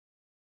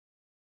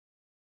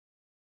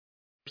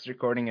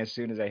recording as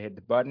soon as I hit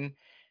the button,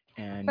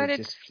 and But it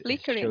it's just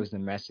flickering. shows the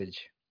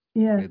message a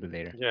Yeah, little bit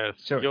later. Yes.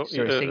 Sorry, say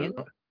again.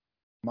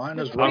 Mine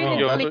as Why is Having it well.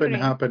 your That's been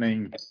flickering?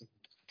 happening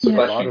with a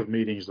So lot of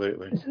meetings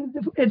lately.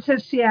 it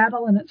says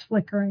Seattle and it's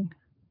flickering.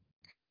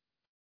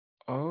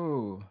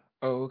 Oh,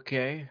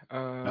 okay.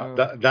 Now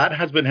that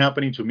has been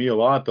happening to me a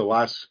lot the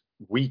last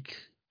week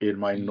in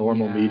my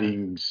normal Yeah.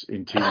 meetings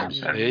in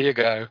Teams. there you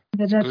go.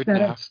 It's That's good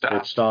better. now.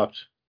 It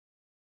stopped.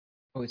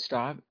 Oh, it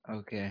stopped.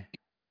 Okay.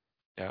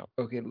 Yeah.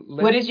 Okay.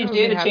 What Let me did you know if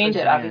do it to change happens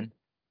it, Avi? again.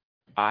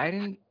 I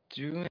didn't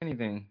do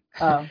anything.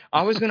 Oh.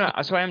 I was gonna.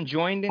 So I'm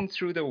joined in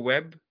through the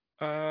web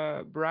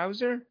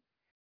browser.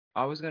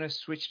 I was gonna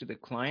switch to the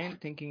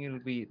client,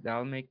 thinking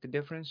that'll make the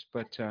difference.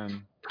 But there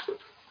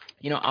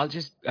we go.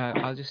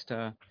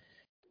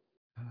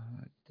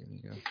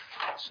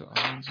 So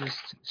I'll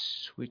just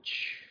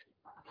switch.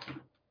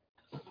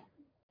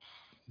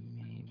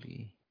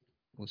 Maybe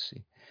we'll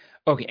see.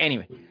 Okay.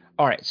 Anyway,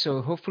 all right.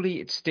 So hopefully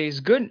it stays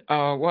good.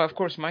 Well, of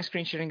course, my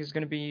screen sharing is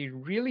going to be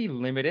really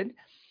limited.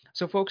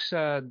 So, folks,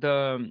 uh,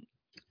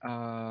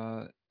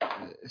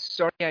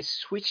 sorry, I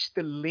switched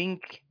the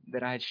link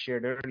that I had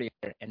shared earlier,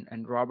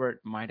 and Robert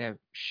might have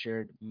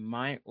shared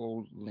my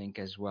old link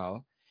as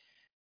well.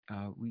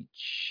 We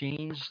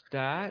changed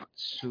that.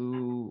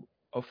 So,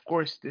 of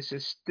course, this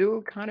is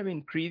still kind of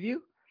in preview,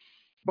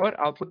 but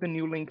I'll put the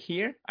new link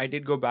here. I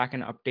did go back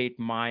and update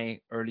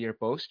my earlier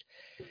post.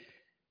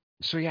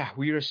 So yeah,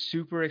 we are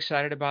super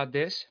excited about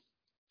this.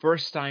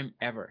 First time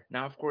ever.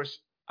 Now, of course,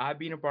 I've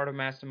been a part of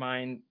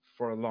Mastermind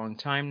for a long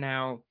time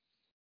now.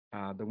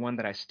 The one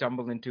that I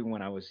stumbled into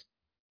when I was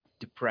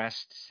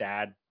depressed,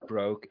 sad,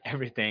 broke,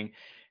 everything.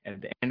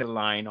 At the end of the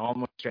line,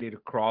 almost ready to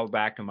crawl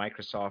back to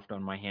Microsoft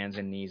on my hands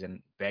and knees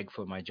and beg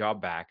for my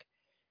job back.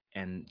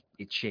 And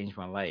it changed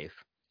my life.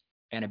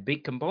 And a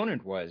big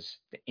component was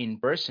the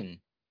in-person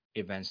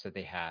events that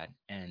they had.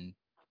 And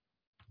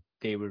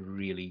they were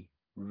really,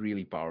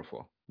 really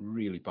powerful,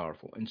 really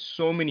powerful in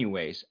so many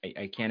ways.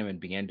 I can't even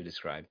begin to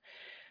describe.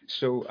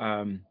 So,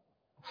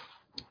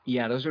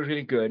 yeah, those were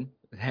really good.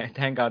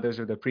 Thank God those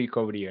were the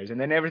pre-COVID years. And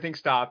then everything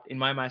stopped in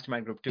my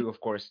mastermind group too,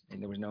 of course,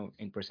 and there was no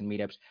in-person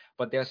meetups.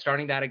 But they're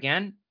starting that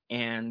again,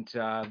 and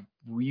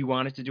we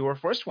wanted to do our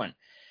first one.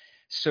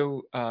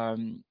 So,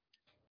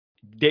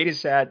 date is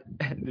set,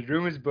 the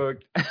room is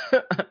booked,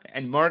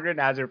 and Margaret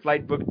has her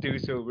flight booked too.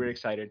 So we're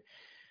excited.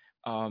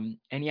 And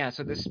yeah,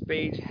 so this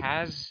page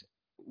has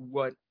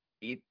what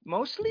it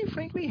mostly,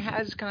 frankly,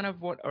 has kind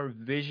of what our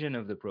vision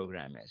of the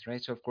program is,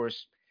 right? So, of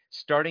course,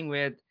 starting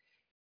with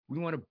we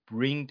want to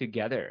bring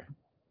together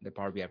the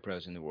Power BI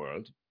pros in the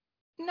world,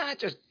 not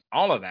just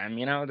all of them,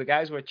 the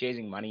guys who are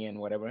chasing money and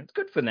whatever. It's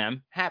good for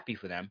them, happy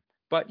for them.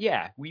 But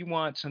yeah, we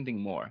want something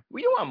more.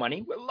 We don't want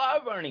money. We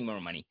love earning more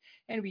money,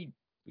 and we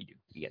do.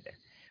 We get there.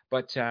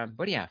 But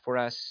yeah, for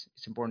us,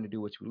 it's important to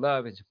do what we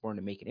love. It's important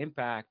to make an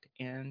impact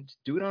and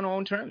do it on our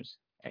own terms.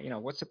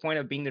 What's the point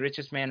of being the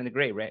richest man in the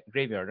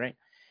graveyard, right?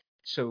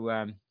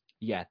 So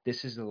yeah,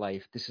 this is the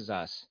life. This is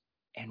us.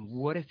 And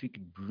what if we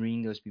could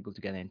bring those people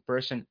together in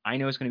person? I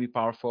know it's going to be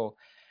powerful.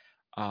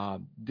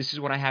 This is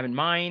what I have in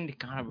mind.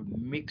 Kind of a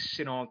mix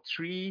in all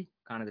three,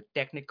 kind of the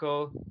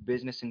technical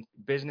business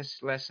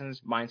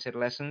lessons, mindset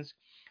lessons,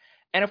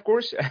 and of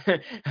course,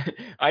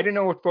 I don't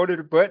know what photo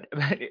to put,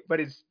 but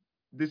it's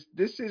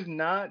this is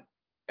not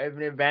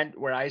an event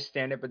where I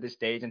stand up at the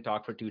stage and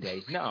talk for 2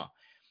 days. No,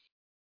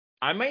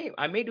 I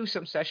may do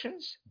some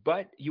sessions,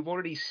 but you've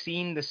already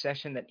seen the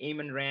session that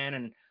Eamon ran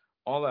and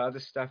all the other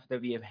stuff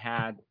that we have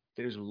had.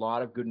 There's a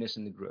lot of goodness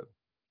in the group.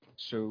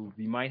 So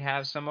we might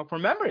have some of our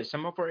members,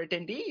 some of our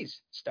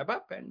attendees step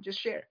up and just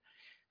share.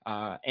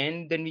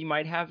 And then we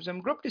might have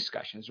some group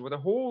discussions where the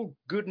whole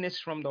goodness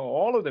from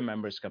all of the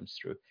members comes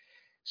through.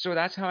 So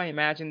that's how I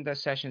imagine the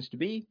sessions to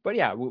be. But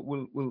yeah,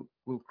 we'll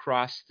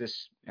cross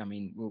this. I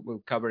mean,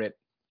 we'll cover it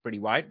pretty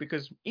wide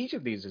because each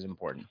of these is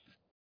important.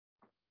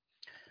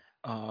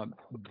 Uh,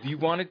 we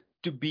want it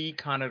to be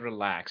kind of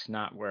relaxed,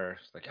 not where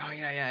it's like, oh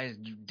yeah, yeah,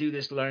 do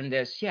this, learn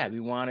this. Yeah, we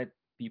wanted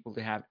people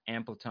to have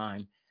ample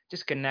time,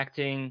 just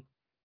connecting,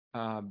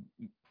 uh,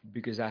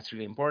 because that's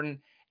really important.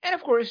 And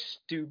of course,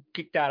 to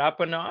kick that up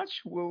a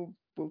notch, we're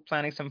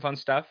planning some fun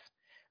stuff.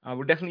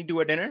 We'll definitely do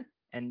a dinner,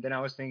 and then I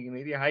was thinking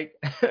maybe a hike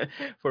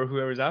for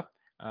whoever's up.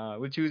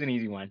 We'll choose an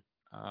easy one,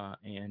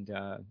 and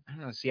I don't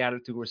know, Seattle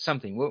tour or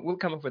something. We'll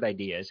come up with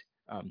ideas.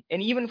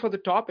 And even for the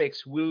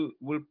topics, we'll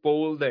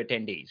poll the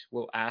attendees.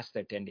 We'll ask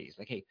the attendees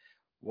like, hey,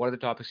 what are the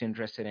topics you're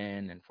interested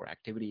in? And for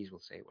activities, we'll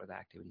say what are the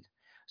activities.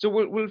 So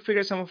we'll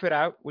figure some of it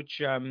out.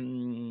 Which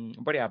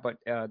but yeah, but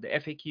the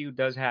FAQ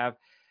does have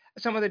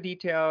some of the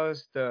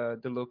details, the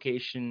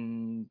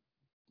location,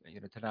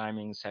 the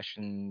timing,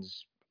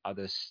 sessions,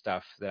 other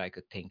stuff that I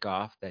could think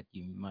of that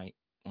you might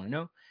want to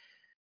know.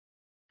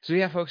 So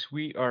yeah, folks,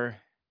 we are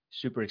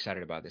super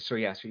excited about this. So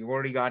yeah, so you've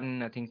already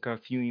gotten, I think, a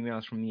few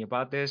emails from me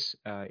about this.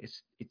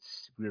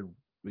 We're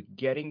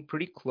getting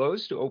pretty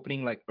close to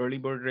opening like early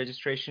bird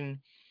registration.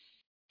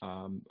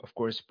 Of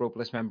course, Pro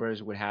Plus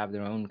members would have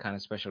their own kind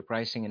of special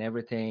pricing and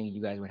everything.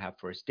 You guys would have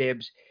first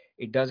dibs.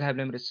 It does have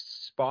limited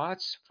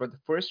spots. For the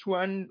first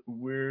one,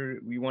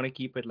 we want to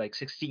keep it like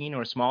 16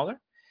 or smaller.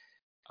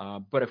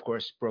 But of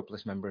course, Pro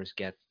Plus members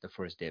get the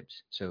first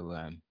dibs. So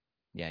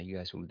yeah, you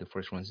guys will be the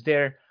first ones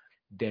there.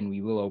 Then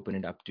we will open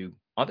it up to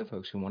other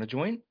folks who want to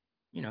join.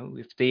 You know,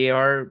 if they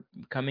are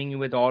coming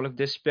with all of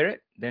this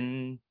spirit,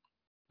 then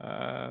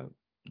uh,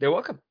 they're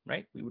welcome,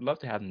 right? We would love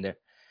to have them there.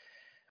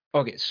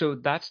 Okay, so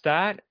that's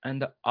that.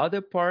 And the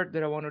other part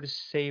that I wanted to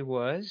say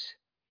was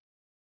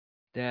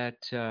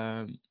that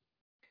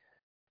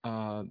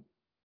uh,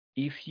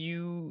 if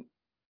you,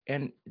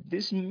 and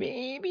this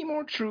may be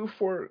more true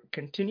for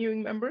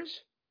continuing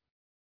members,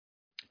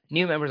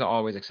 new members are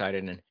always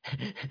excited and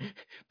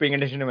paying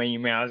attention to my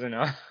emails and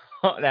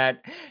all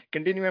that.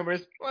 Continuing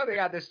members, well, they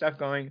got this stuff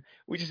going,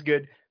 which is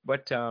good.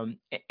 But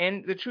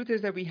and the truth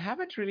is that we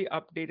haven't really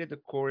updated the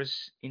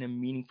course in a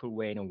meaningful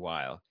way in a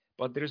while.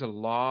 But there's a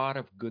lot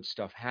of good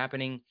stuff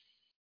happening.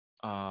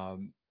 I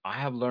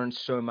have learned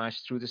so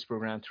much through this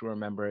program, through our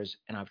members,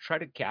 and I've tried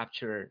to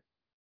capture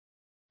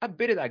a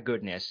bit of that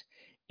goodness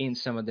in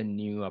some of the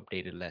new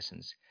updated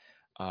lessons.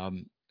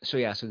 So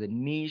yeah, so the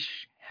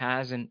niche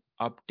has an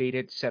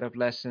updated set of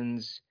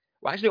lessons.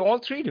 Well, actually, all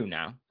three do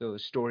now. So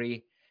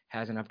story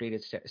has an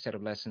updated set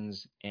of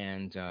lessons,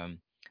 and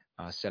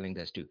selling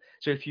does too.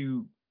 So if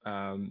you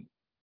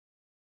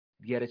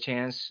get a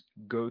chance,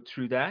 go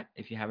through that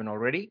if you haven't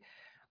already.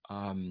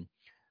 Um,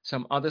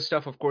 some other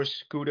stuff, of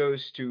course,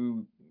 kudos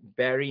to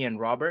Barry and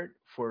Robert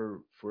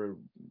for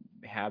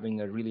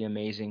having a really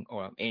amazing,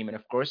 or Eamon,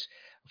 of course,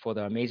 for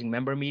the amazing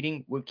member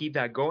meeting. We'll keep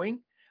that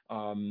going.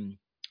 Um,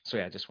 so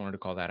yeah, I just wanted to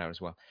call that out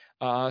as well.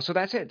 So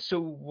that's it.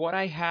 So what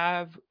I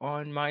have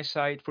on my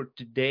side for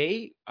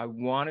today, I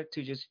wanted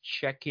to just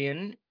check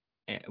in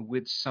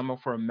with some of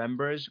our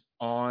members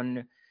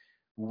on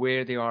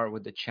where they are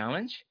with the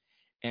challenge.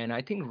 And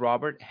I think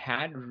Robert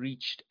had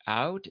reached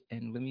out,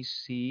 and let me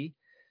see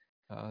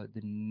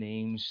the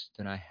names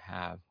that I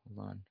have.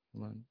 Hold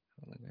on,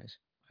 guys.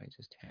 I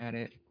just had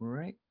it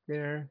right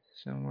there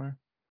somewhere.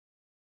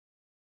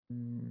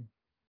 Mm,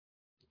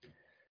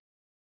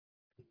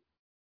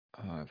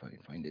 if I can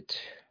find it.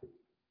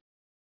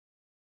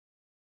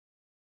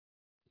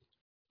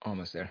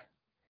 Almost there.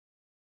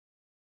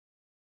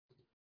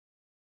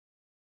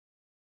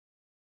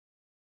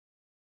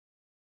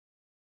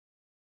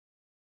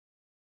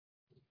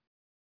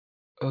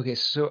 Okay,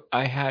 so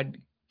I had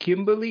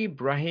Kimberly,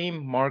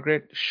 Brahim,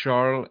 Margaret,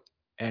 Charles,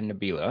 and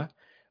Nabila.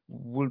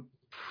 We'll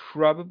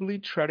probably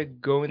try to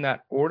go in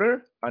that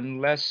order,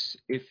 unless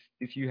if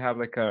you have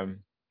like a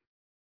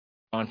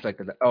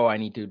conflict of oh, I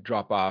need to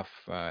drop off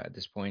at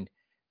this point,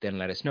 then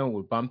let us know.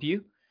 We'll bump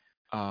you.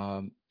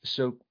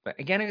 So but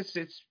again,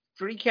 it's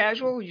pretty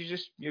casual.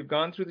 You've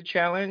gone through the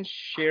challenge.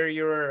 Share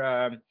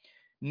your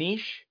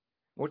niche,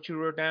 what you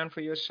wrote down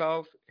for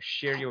yourself.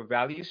 Share your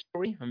value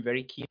story. I'm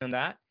very keen on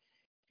that.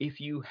 If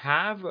you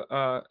have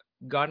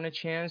gotten a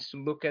chance to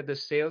look at the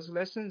sales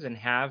lessons and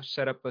have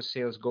set up a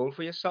sales goal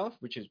for yourself,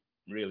 which is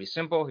really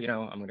simple, you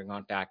know, I'm going to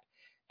contact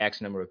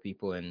X number of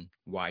people in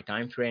Y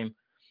time frame,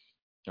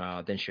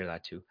 then share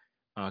that too.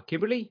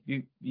 Kimberly,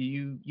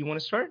 you want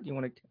to start? You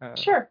want to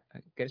Sure.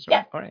 get it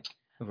started? Yeah. All right.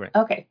 Over it.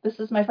 Okay, this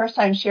is my first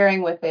time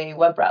sharing with a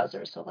web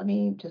browser, so let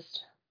me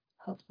just,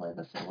 hopefully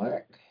this will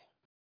work.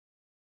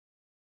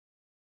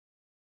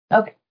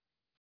 Okay.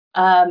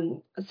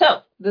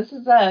 So this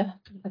is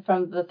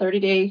from the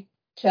 30-day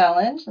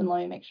challenge, and let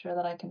me make sure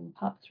that I can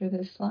pop through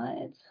these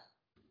slides.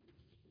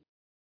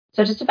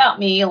 So just about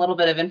me, a little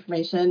bit of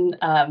information.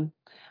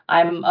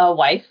 I'm a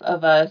wife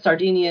of a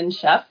Sardinian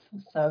chef,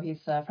 so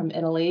he's from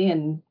Italy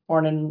and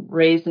born and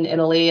raised in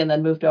Italy, and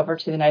then moved over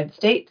to the United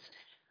States.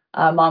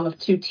 Mom of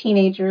 2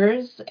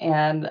 teenagers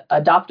and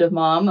adoptive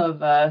mom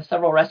of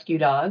several rescue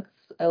dogs.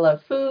 I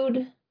love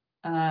food.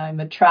 I'm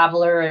a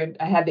traveler.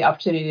 I had the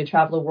opportunity to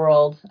travel the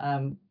world.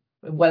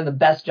 One of the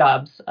best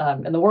jobs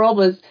in the world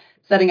was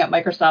setting up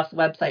Microsoft's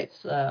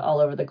websites all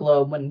over the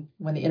globe when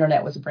the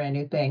internet was a brand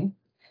new thing.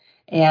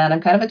 And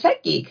I'm kind of a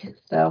tech geek,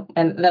 so,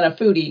 and then a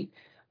foodie,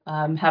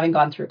 having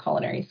gone through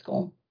culinary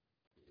school.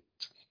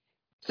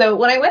 So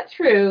when I went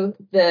through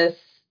this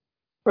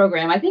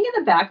program, I think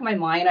in the back of my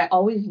mind, I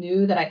always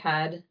knew that I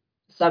had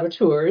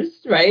saboteurs,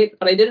 right?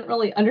 But I didn't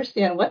really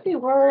understand what they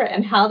were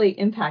and how they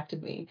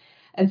impacted me.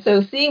 And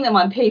so seeing them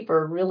on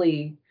paper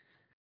really,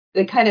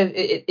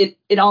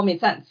 it all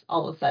made sense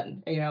all of a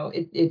sudden. You know,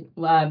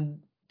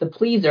 the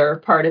pleaser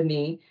part of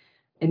me,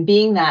 and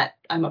being that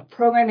I'm a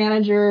program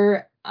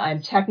manager,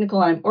 I'm technical,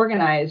 I'm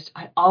organized,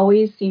 I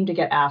always seem to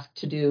get asked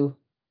to do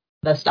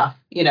the stuff.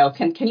 You know,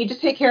 can you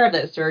just take care of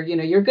this? Or, you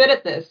know, you're good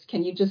at this.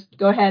 Can you just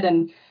go ahead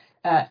and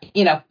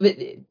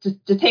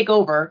to take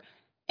over?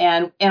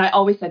 And I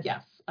always said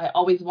yes. I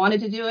always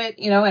wanted to do it,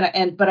 you know,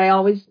 but I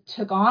always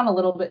took on a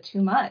little bit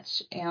too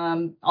much.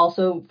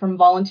 Also from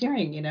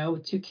volunteering, you know,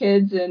 with 2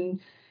 kids and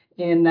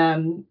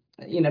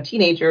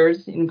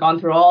teenagers, and gone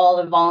through all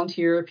the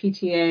volunteer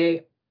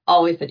PTA,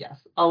 always said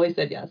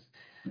yes.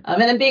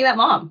 And then being that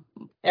mom,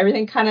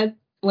 everything kind of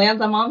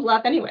lands on mom's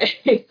lap anyway.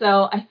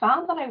 So I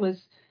found that I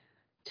was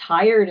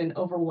tired and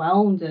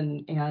overwhelmed,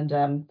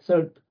 and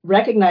so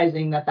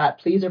recognizing that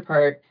pleaser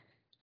part,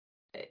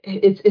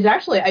 it's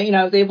actually,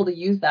 I was able to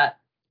use that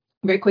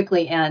very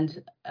quickly.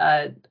 And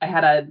I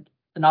had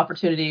an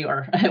opportunity,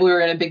 or we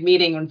were in a big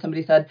meeting when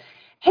somebody said,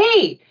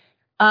 "Hey,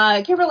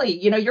 Kimberly,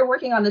 you're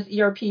working on this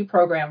ERP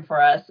program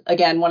for us."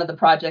 Again, one of the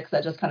projects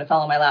that just kind of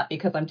fell in my lap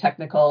because I'm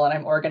technical and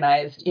I'm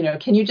organized.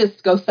 Can you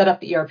just go set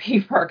up the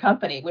ERP for our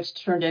company, which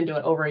turned into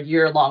an over a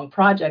year-long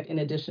project in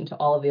addition to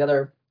all of the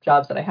other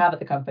jobs that I have at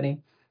the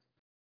company.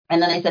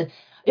 And then I said,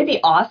 "It'd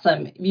be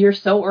awesome. You're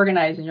so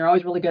organized and you're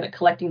always really good at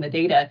collecting the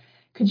data.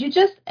 Could you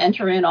just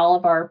enter in all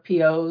of our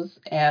POs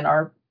and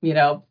our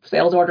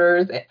sales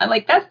orders?" I'm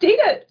like, "That's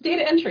data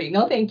entry.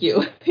 No, thank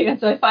you." And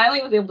so I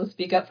finally was able to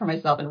speak up for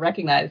myself and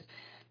recognize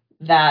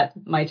that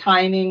my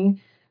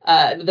timing,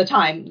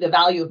 the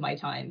value of my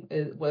time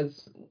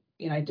was,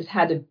 I just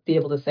had to be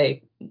able to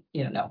say,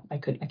 no, I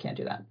can't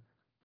do that.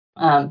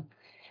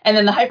 And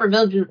then the hyper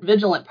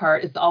vigilant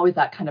part is always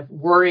that kind of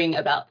worrying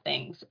about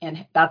things.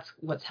 And that's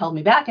what's held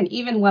me back. And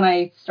even when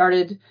I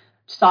started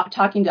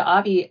talking to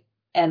Avi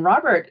and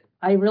Robert,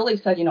 I really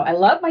said, I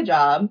love my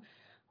job.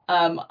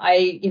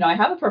 I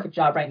have a perfect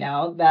job right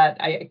now that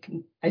I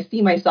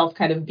see myself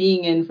kind of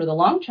being in for the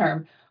long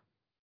term.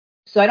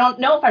 So I don't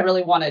know if I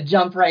really want to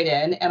jump right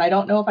in, and I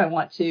don't know if I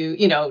want to,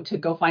 to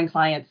go find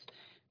clients.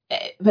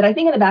 But I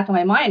think in the back of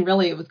my mind,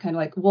 really, it was kind of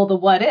like, well, the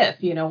what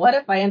if, what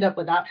if I end up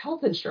without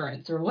health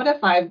insurance, or what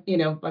if I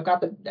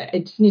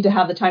just need to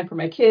have the time for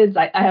my kids.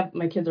 I have,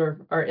 my kids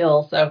are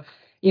ill. So,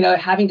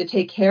 having to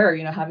take care,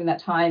 having that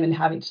time and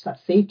having just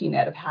that safety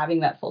net of having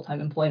that full-time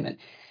employment.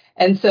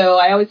 And so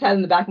I always had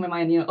in the back of my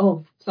mind,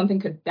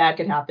 something bad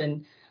could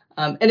happen.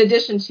 In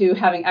addition to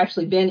having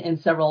actually been in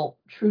several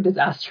true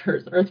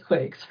disasters,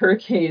 earthquakes,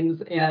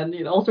 hurricanes, and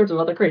all sorts of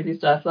other crazy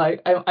stuff. So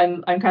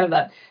I'm kind of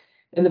that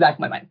in the back of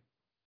my mind.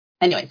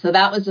 Anyway, so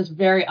that was just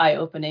very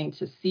eye-opening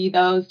to see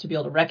those, to be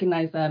able to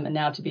recognize them, and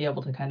now to be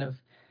able to kind of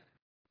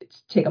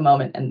take a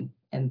moment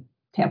and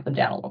tamp them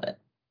down a little bit.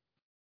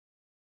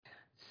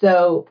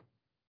 So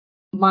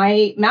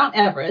my Mount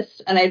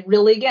Everest, and I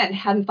really, again,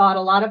 hadn't thought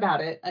a lot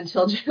about it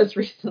until just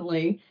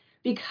recently,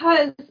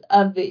 because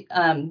of the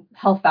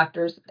health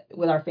factors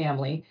with our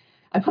family.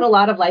 I put a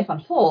lot of life on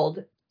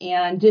hold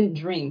and didn't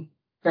dream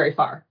very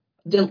far,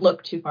 didn't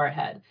look too far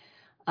ahead.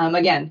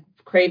 Again,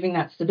 craving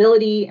that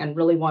stability and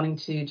really wanting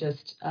to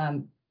just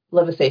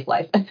live a safe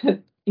life,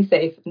 be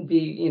safe and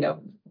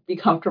be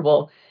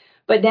comfortable.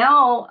 But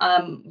now,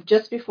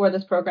 just before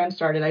this program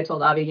started, I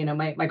told Avi,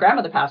 my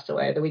grandmother passed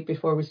away the week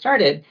before we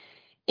started.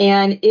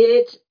 And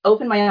it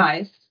opened my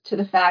eyes to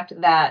the fact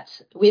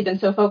that we had been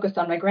so focused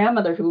on my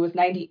grandmother, who was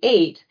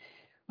 98.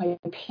 My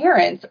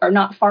parents are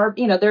not far,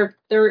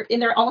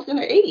 they're almost in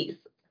their 80s.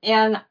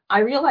 And I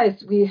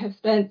realized we have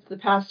spent the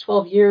past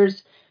 12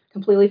 years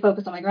completely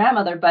focused on my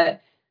grandmother,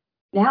 but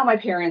now my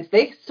parents,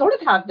 they sort of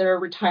have their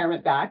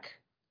retirement back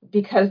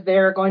because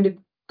they're going to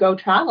go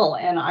travel.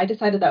 And I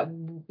decided that,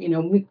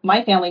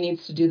 my family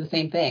needs to do the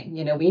same thing.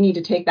 We need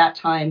to take that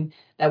time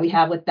that we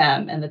have with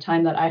them and the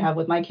time that I have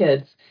with my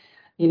kids,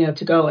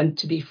 to go and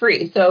to be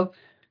free. So,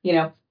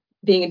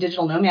 being a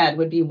digital nomad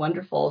would be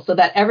wonderful, so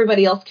that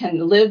everybody else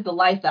can live the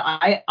life that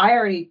I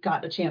already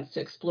got a chance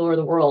to explore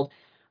the world,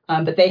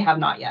 but they have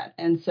not yet.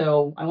 And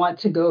so I want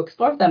to go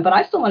explore with them, but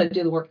I still want to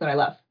do the work that I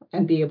love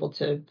and be able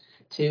to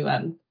see,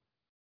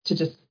 to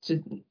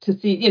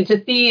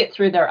see it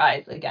through their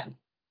eyes again.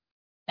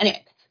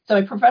 Anyway, so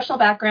my professional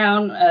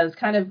background is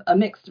kind of a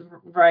mixed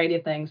variety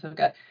of things. So I've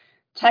got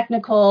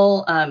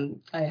technical,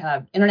 I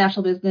have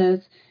international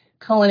business,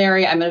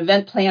 culinary. I'm an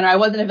event planner. I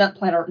was an event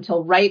planner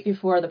until right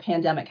before the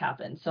pandemic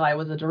happened. So I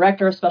was a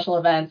director of special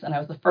events, and I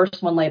was the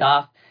first one laid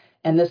off.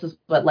 And this is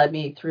what led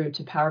me through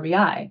to Power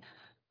BI.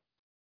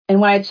 And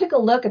when I took a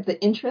look at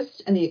the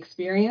interest and the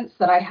experience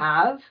that I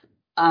have,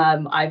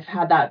 I've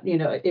had that,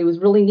 it was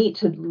really neat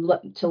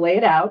to lay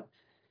it out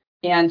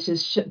and to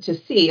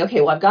see, okay,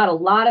 well, I've got a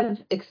lot of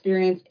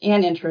experience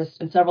and interest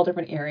in several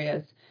different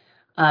areas.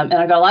 And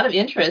I've got a lot of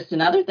interest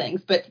in other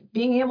things, but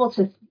being able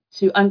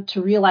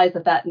to realize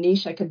that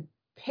niche, I could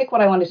pick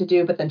what I wanted to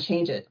do, but then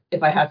change it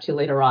if I have to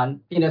later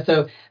on.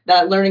 So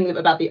that learning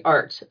about the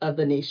art of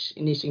the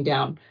niching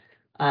down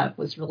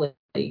was really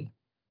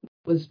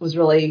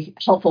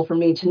helpful for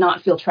me to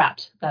not feel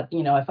trapped. That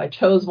if I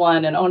chose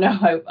one and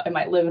I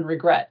might live in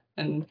regret,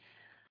 and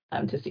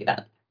to see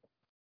that.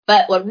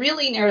 But what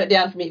really narrowed it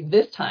down for me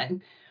this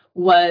time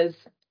was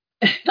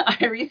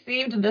I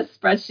received this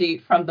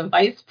spreadsheet from the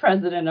vice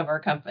president of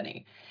our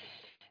company.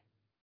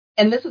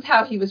 And this is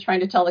how he was trying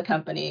to tell the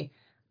company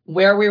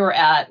where we were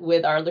at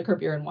with our liquor,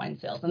 beer, and wine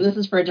sales. And this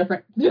is for a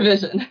different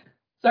division.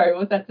 Sorry,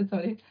 what was that? Did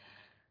somebody?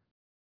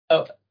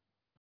 Oh.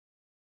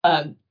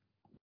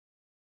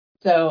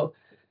 So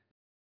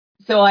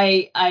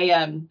I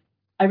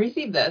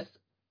received this,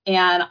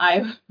 and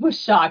I was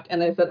shocked,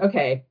 and I said,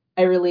 okay,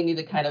 I really need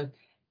to kind of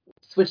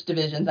switch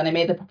divisions. And I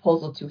made the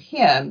proposal to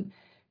him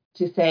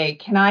to say,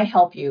 can I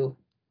help you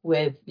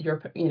with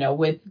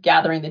with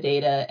gathering the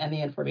data and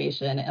the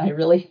information? And I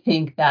really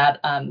think that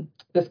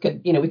this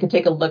could, we could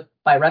take a look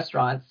by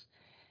restaurants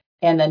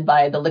and then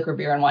by the liquor,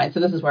 beer, and wine. So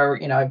this is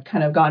where, I've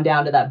kind of gone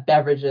down to that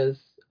beverages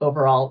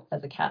overall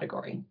as a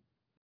category.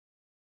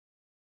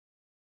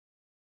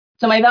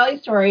 So my value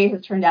story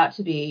has turned out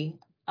to be,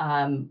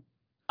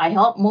 I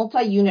help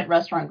multi-unit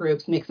restaurant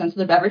groups make sense of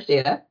their beverage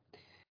data.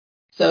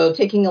 So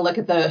taking a look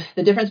at the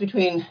difference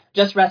between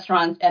just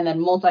restaurants and then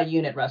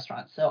multi-unit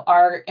restaurants. So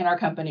in our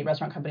company,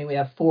 restaurant company, we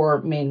have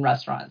 4 main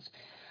restaurants.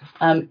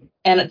 And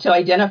to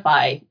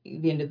identify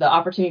the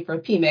opportunity for a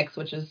PMix,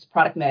 which is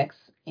product mix,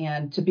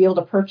 and to be able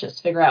to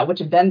figure out which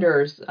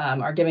vendors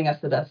are giving us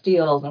the best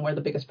deals and where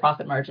the biggest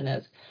profit margin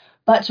is,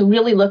 but to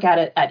really look at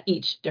it at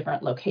each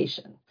different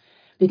location.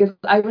 Because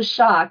I was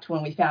shocked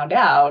when we found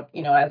out,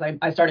 as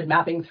I started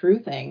mapping through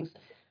things,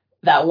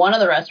 that one of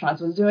the restaurants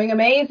was doing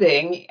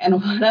amazing,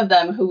 and one of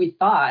them, who we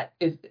thought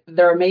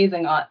they're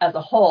amazing as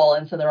a whole,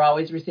 and so they're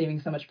always receiving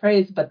so much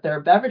praise, but their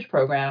beverage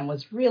program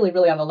was really,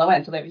 really on the low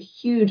end, so they have a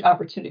huge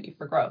opportunity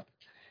for growth.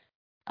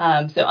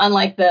 So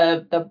unlike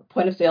the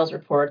point of sales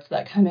reports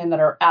that come in that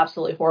are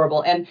absolutely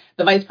horrible, and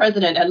the vice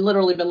president had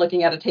literally been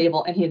looking at a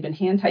table and he had been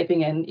hand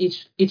typing in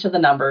each of the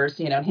numbers,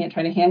 trying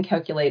to hand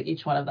calculate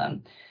each one of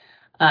them.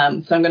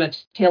 So I'm going to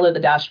tailor the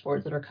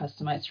dashboards that are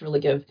customized to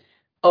really give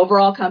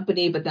overall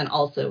company, but then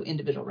also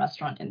individual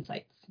restaurant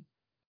insights.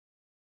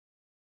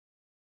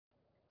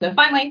 So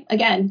finally,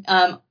 again,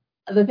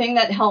 the thing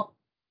that helped,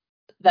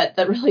 that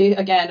really,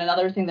 again,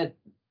 another thing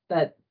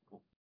that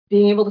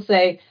being able to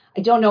say,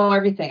 I don't know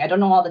everything, I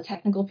don't know all the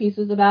technical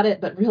pieces about it,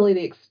 but really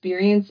the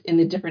experience in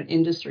the different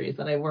industries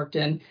that I worked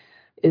in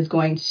is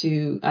going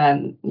to,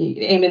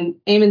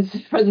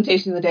 Eamon's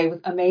presentation of the day was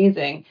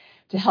amazing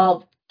to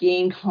help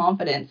gain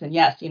confidence. And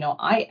yes,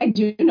 I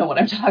do know what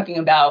I'm talking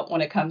about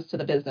when it comes to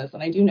the business,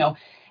 and I do know.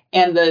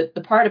 And the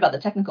part about the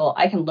technical,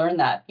 I can learn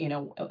that,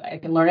 I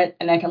can learn it,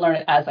 and I can learn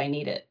it as I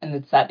need it. And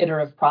it's that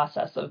iterative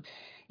process of,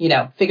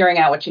 figuring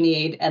out what you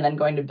need and then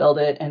going to build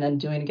it and then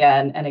doing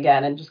again and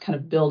again, and just kind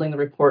of building the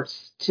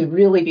reports to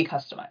really be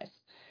customized.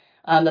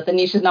 That the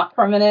niche is not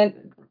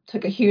permanent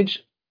took a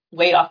huge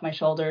weight off my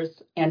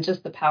shoulders, and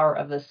just the power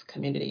of this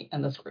community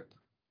and this group.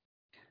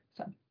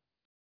 So.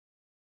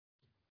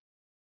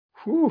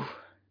 Whew.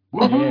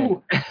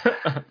 Woohoo!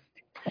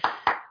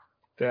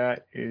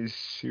 That is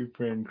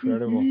super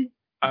incredible.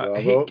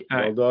 Bravo.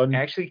 Well done.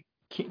 Actually,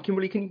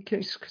 Kimberly, can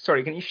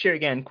you share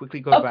again? Quickly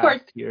go Of back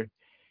course.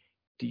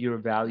 to your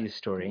value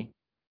story.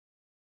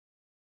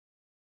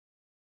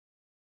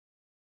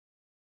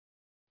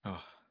 Oh.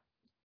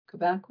 Go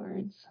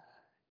backwards.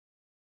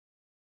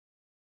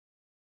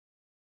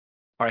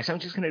 All right, so I'm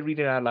just going to read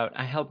it out loud.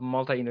 I help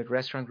multi-unit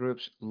restaurant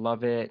groups.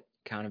 Love it.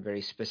 Kind of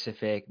very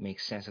specific.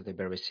 Makes sense of the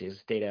beverage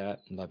sales data.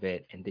 Love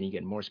it. And then you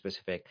get more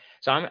specific.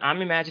 So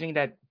I'm imagining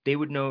that they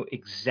would know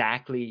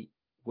exactly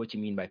what you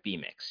mean by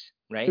PMix,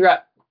 right? Right.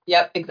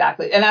 Yep,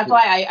 exactly. And that's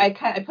why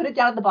I put it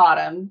down at the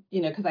bottom,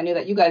 because I knew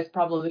that you guys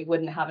probably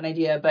wouldn't have an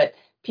idea, but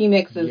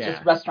PMix is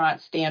just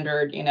restaurant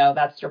standard,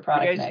 that's your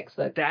product mix.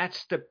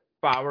 That's the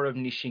power of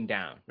niching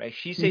down, right?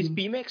 She says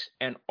PMix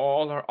and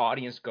all her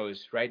audience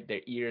goes, right?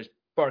 Their ears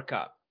perk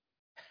up.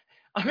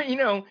 I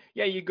mean,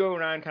 you go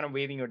around kind of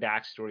waving your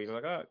DAX story.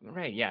 Like, oh,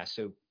 right. Yeah.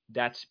 So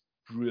that's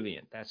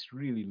brilliant. That's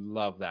really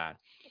love that.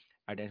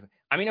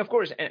 I mean, of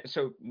course.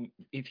 So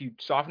if you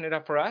soften it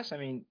up for us, I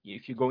mean,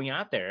 if you're going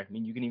out there, I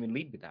mean, you can even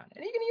lead with that,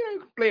 and you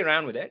can play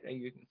around with it.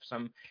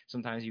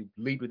 Sometimes you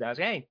lead with that.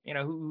 Hey,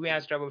 who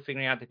has trouble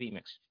figuring out the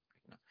PMix?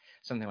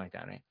 Something like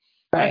that, right?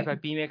 Right. By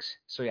PMix.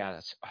 So yeah,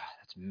 that's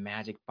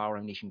magic power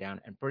of niching down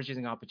and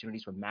purchasing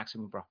opportunities for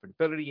maximum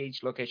profitability.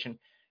 Each location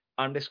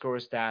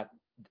underscores that.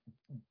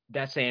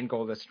 That's the end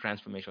goal. That's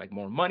transformation. Like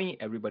more money.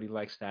 Everybody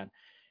likes that.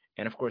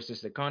 And of course, this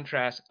is the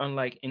contrast.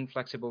 Unlike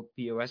inflexible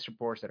POS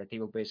reports that are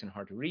table-based and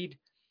hard to read,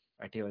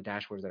 our tailored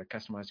dashboards that are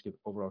customized to give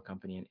overall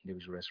company and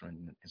individual restaurant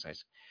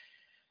insights.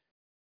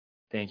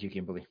 Thank you,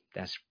 Kimberly.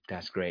 That's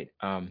great.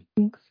 I'm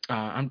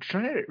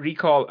trying to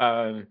recall.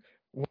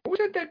 What was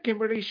it that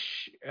Kimberly?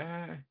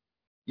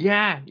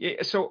 Yeah.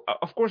 So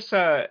of course,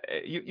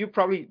 you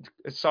probably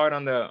saw it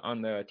on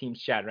the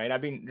Teams chat, right?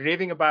 I've been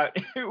raving about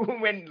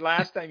when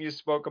last time you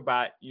spoke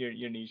about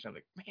your niche. I'm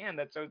like, man,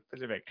 that's so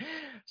specific.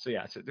 So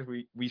yeah, so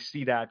we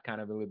see that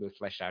kind of a little bit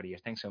fleshed out here.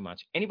 Thanks so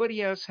much.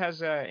 Anybody else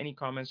has any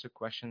comments or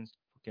questions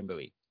for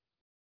Kimberly?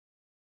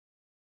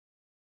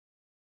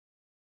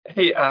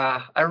 Hey,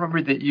 I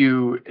remember that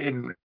you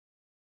in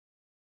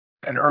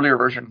an earlier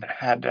version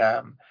had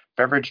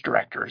beverage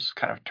directors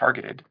kind of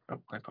targeted.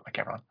 Oh, I put my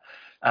camera on.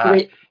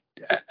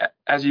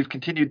 As you've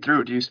continued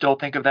through, do you still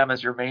think of them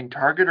as your main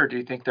target, or do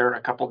you think there are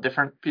a couple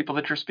different people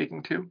that you're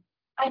speaking to?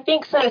 I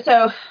think so.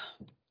 So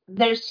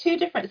there's two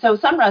different. So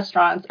some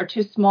restaurants are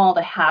too small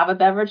to have a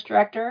beverage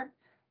director,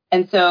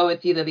 and so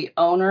it's either the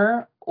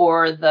owner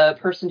or the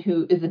person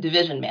who is the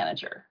division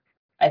manager,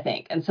 I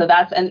think. And so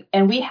that's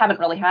and we haven't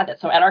really had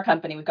that. So at our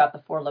company, we've got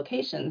the 4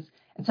 locations.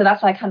 And so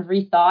that's why I kind of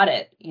rethought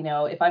it,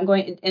 if I'm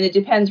going, and it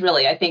depends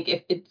really. I think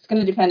if it's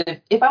going to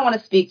depend if I want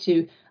to speak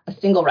to a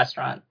single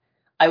restaurant,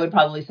 I would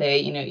probably say,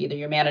 either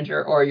your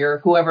manager or your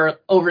whoever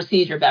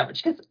oversees your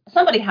beverage, because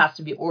somebody has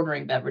to be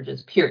ordering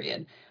beverages,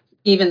 period.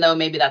 even though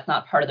maybe that's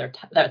not part of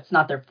that's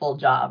not their full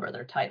job or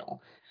their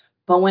title.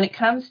 But when it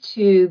comes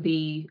to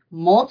the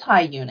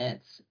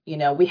multi-units,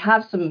 we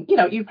have some,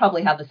 you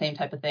probably have the same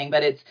type of thing,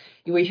 but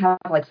we have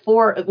like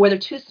 4 where they're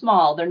too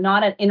small. They're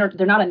not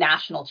a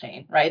national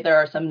chain, right? There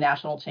are some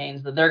national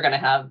chains that they're going to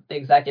have the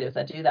executives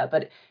that do that.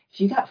 But if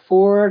you got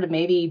 4 to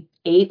maybe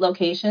 8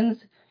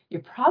 locations,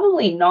 you're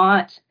probably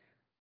not,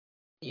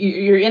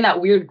 you're in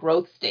that weird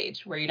growth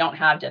stage where you don't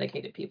have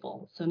dedicated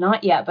people. So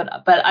not yet, but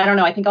I don't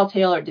know. I think I'll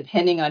tailor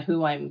depending on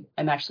who I'm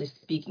actually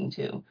speaking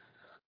to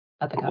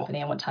at the company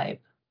and what type.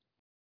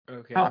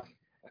 Okay.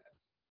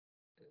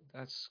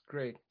 That's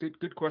great.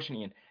 Good question,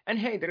 Ian. And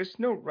hey, there is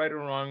no right or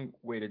wrong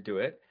way to do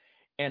it.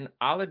 And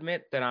I'll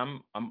admit that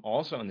I'm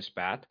also on this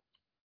path.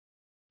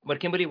 But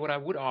Kimberly, what I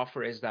would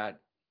offer is that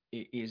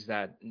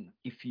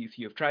if you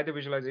have tried the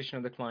visualization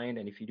of the client,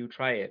 and if you do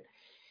try it,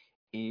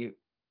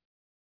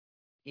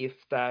 if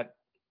that,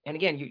 and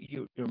again,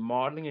 you're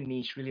modeling a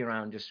niche really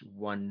around just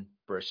one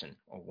person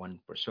or one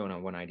persona,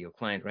 one ideal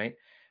client, right?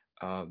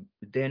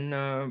 Then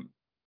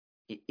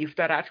if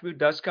that attribute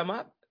does come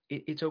up,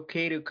 it's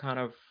okay to kind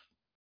of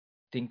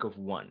think of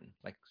one.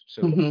 Like,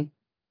 so Mm-hmm.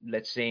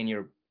 let's say in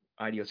your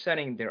ideal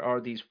setting, there are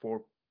these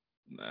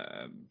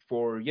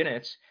four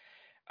units,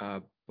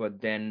 but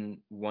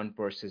then one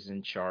person is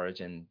in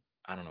charge, and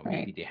I don't know, maybe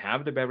Right. they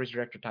have the beverage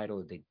director title,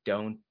 or they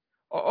don't.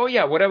 Oh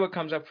yeah, whatever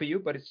comes up for you,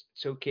 but it's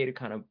okay to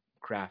kind of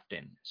craft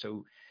in.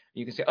 So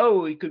you can say,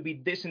 oh, it could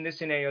be this in this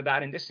scenario,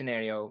 that in this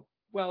scenario.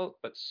 Well,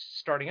 but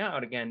starting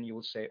out again, you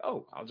will say,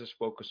 oh, I'll just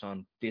focus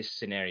on this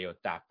scenario,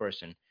 that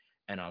person,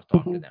 and I'll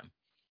talk to Mm-hmm. them.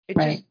 It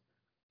just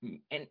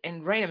Right.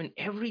 and right, I mean,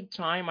 every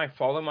time I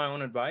follow my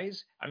own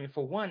advice, I mean,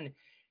 for one,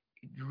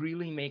 it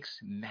really makes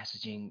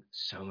messaging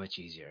so much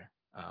easier.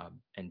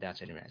 And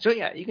that's it. So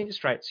yeah, you can just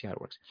try it, see how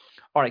it works.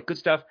 All right, good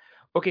stuff.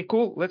 Okay,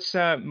 cool. Let's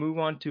move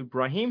on to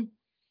Brahim.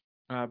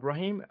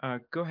 Brahim,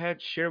 go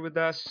ahead, share with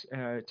us,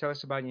 tell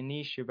us about your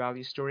niche, your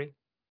value story.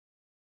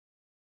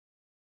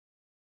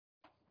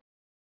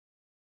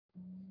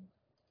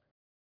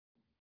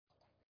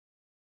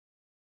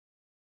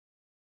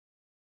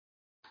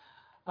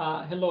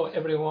 Hello,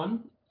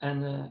 everyone,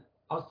 and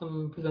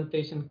awesome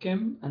presentation,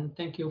 Kim, and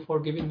thank you for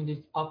giving me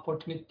this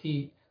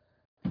opportunity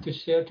to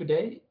share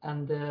today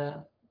and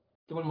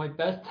doing my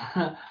best.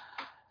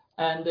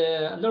 And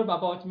a little bit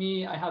about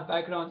me, I have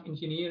background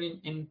engineering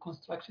in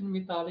construction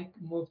metallic,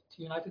 moved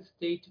to United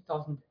States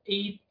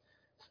 2008,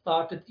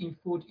 started in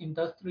food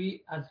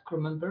industry as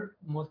crew member,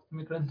 most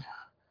immigrants,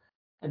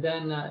 and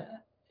then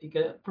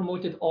get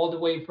promoted all the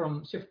way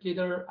from shift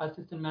leader,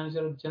 assistant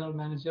manager, general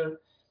manager,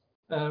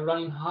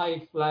 running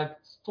high flag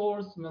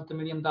stores,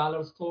 multi-million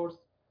dollar stores,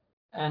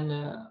 and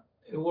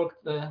I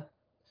worked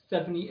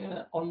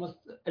almost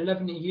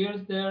 11 years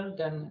there,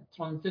 then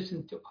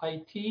transitioned to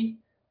IT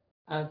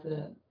as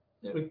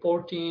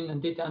reporting and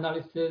data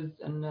analysis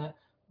and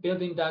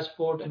building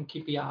dashboard and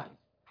KPIs.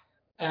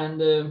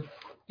 And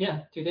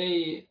yeah,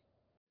 today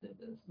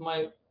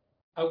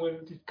I will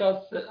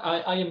discuss.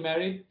 I am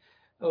married.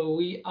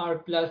 We are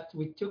blessed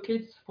with 2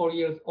 kids, 4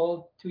 years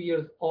old, 2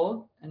 years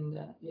old, and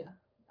yeah,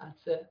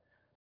 that's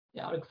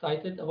yeah, I'm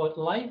excited about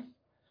life.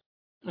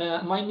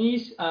 My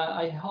niche,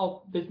 I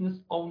help business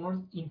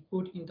owners in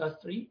food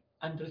industry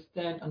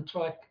understand and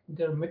track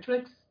their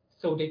metrics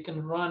so they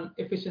can run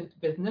efficient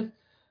business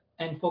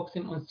and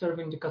focusing on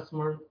serving the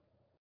customer,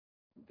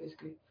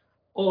 basically.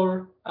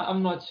 Or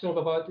I'm not sure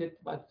about it,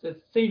 but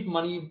save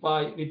money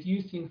by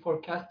reducing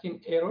forecasting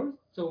errors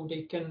so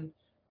they can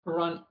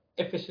run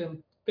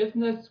efficient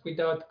business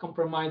without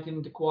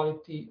compromising the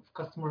quality of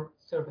customer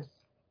service.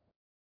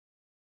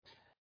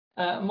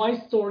 My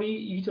story,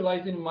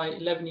 utilizing my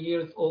 11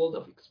 years old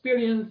of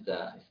experience,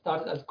 I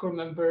started as crew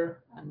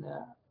member and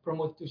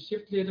promoted to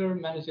shift leader,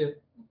 manager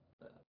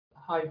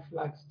high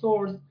flag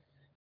stores,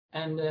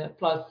 and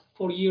plus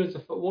 4 years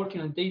of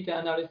working on data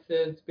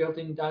analysis,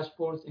 building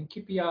dashboards and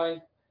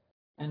KPIs.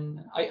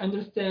 And I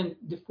understand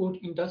the food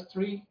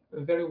industry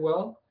very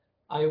well.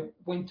 I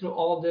went through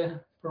all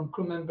from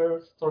crew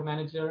member, store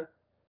manager,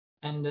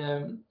 and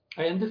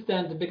I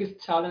understand the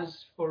biggest challenge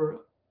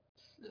for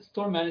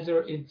store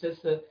manager is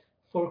just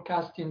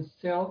forecasting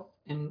sales,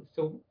 and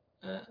so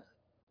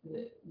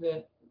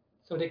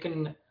so they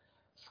can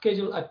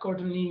schedule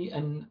accordingly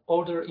and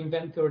order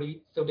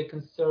inventory so they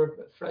can serve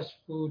fresh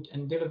food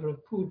and deliver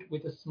food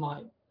with a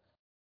smile.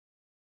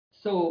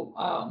 So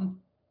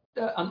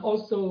and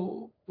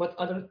also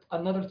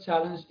another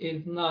challenge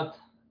is not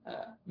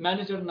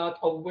manager not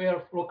aware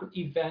of local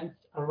events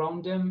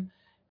around them,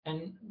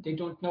 and they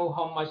don't know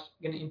how much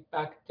going to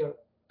impact their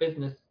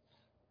business.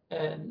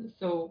 And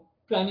so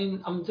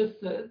planning, I'm just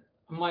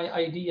my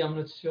idea. I'm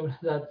not sure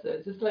that's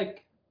just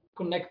like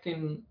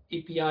connecting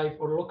API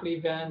for local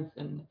events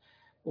and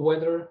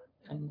weather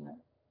and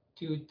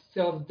to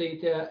sales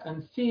data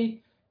and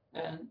see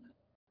and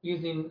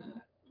using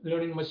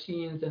learning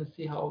machines and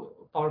see how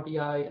Power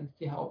BI and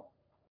see how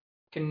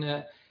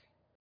can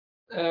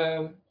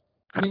uh,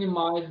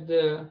 minimize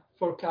the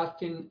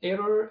forecasting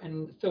error,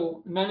 and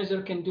so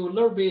manager can do a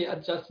little bit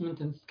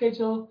adjustment and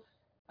schedule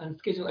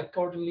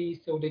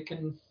accordingly so they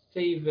can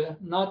save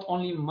not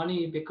only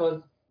money,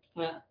 because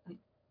uh,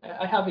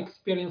 I have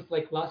experience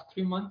like last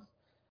 3 months.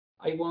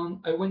 I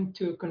went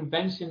to a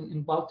convention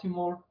in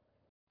Baltimore,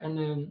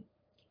 and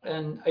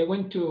I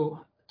went to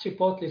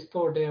Chipotle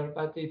store there,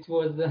 but it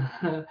was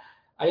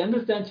I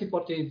understand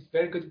Chipotle is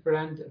very good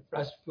brand,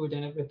 fresh food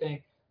and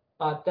everything,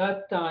 but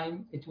that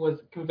time it was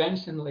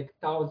convention, like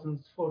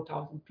thousands,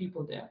 4,000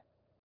 people there,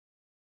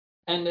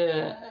 and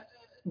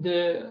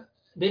the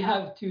they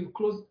have to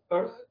close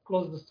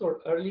the store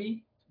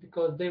early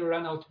because they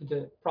ran out of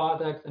the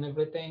products and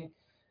everything.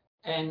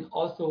 And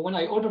also, when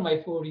I ordered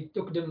my food, it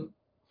took them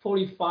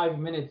 45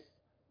 minutes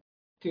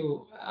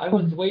to. I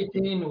was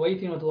waiting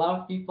with a lot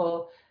of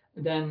people.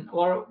 Then,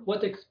 or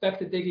what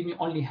expected, they give me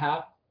only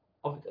half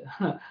of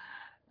the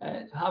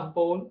half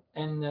bowl,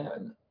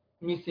 and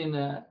missing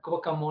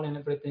guacamole and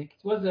everything.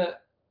 It was a.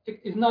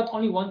 It's not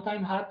only one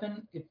time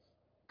happen. It's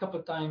a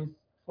couple times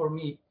for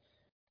me.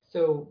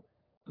 So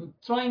I'm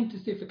trying to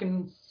see if I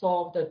can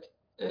solve that.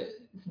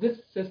 This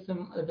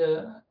system,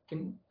 the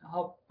can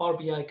help Power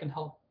BI can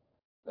help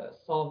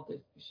solve this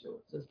issue.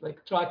 Just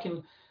like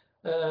tracking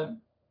uh,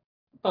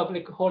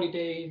 public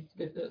holidays,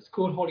 with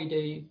school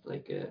holidays,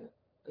 like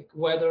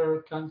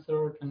weather,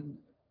 concert, and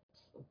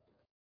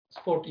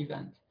sport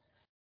events.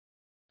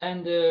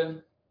 And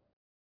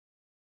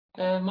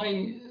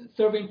my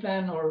serving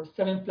plan or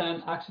selling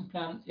plan, action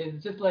plan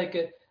is just like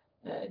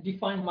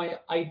define my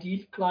ideal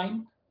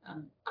client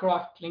and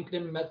craft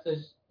LinkedIn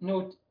message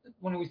note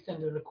when we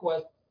send a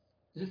request.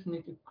 Just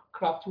need to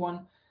craft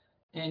one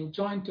and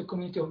join to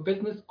community of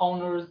business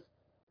owners,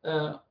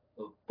 uh,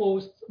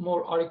 post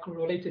more article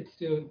related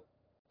to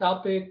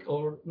topic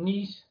or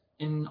niche,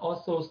 and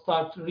also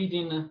start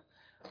reading.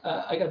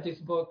 I got this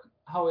book,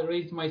 How I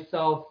Raised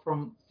Myself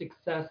from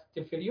Success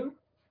to Failure.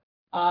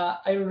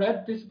 I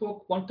read this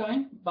book one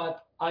time,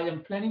 but I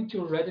am planning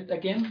to read it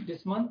again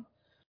this month.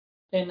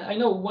 And I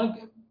know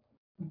one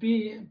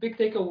big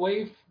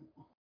takeaway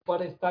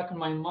what is stuck in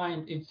my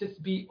mind is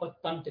just be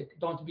authentic.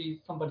 Don't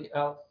be somebody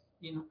else,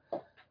 you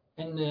know.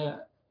 And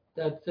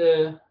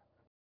that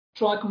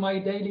track my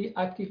daily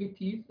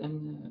activities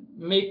and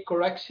make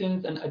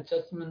corrections and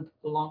adjustments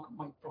along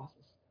my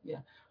process. Yeah.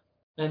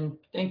 And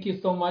thank you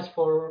so much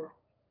for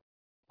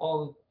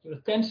all your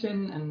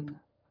attention. And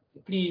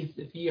please,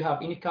 if you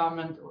have any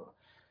comment, or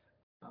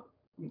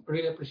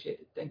really appreciate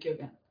it. Thank you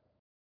again.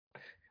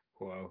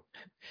 Wow.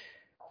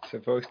 So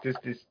folks,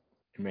 this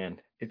man,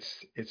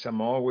 it's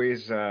I'm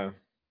always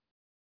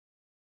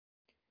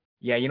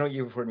yeah,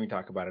 you've heard me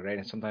talk about it, right?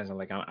 And sometimes I'm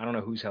like, I don't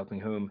know who's helping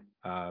whom.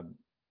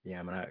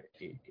 Yeah, I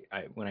mean,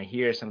 when I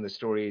hear some of the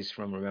stories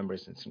from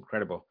Remembers, it's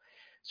incredible.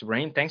 So,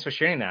 Brahim, thanks for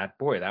sharing that.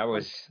 Boy, that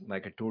was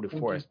like a tour de Thank you.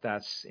 force.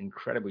 That's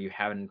incredible. You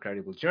have an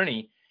incredible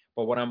journey.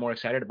 But what I'm more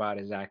excited about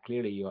is that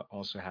clearly you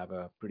also have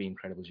a pretty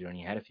incredible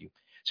journey ahead of you.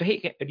 So, hey,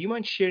 do you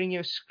mind sharing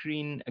your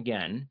screen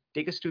again?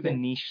 Take us to the Yeah.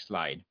 niche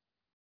slide.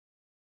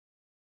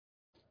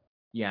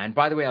 Yeah, and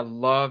by the way, I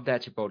love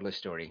that Chipotle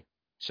story.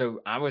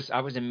 So I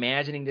was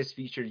imagining this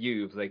future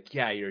you like,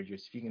 yeah, you're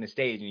speaking on the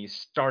stage and you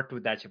start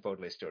with that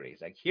Chipotle story.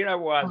 It's like here I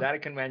was Oh, at a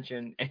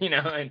convention,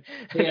 and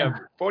yeah.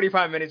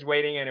 45 minutes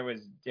waiting, and it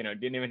was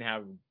didn't even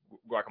have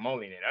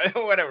guacamole in it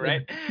or whatever, Yeah.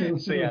 right?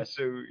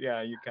 So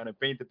yeah, you kind of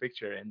paint the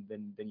picture and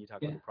then you talk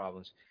about Yeah. the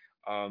problems.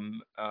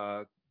 Um,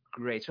 uh,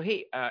 Great. So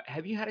hey,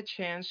 have you had a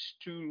chance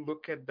to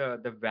look at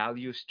the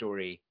value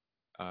story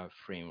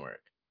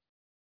framework?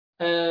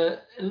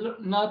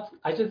 Not.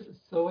 I just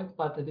saw it,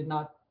 but I did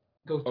not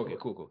go Okay, through it.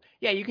 cool, cool.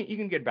 Yeah, you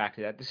can get back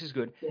to that. This is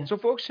good. Yeah. So,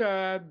 folks,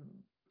 uh,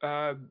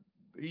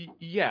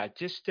 yeah,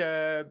 just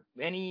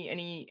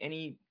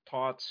any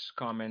thoughts,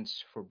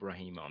 comments for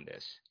Brahim on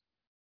this?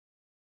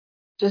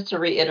 Just to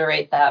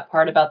reiterate that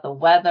part about the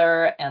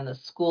weather and the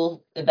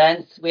school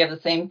events, we have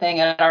the same thing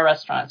at our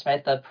restaurants,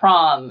 right? The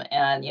prom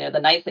and the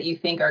nights that you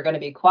think are going to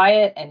be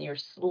quiet and you're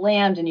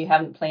slammed and you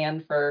haven't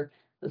planned for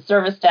the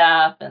service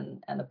staff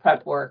and the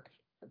prep work.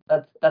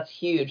 That's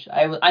huge.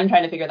 I'm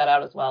trying to figure that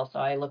out as well. So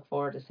I look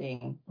forward to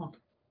seeing Okay.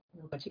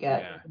 what you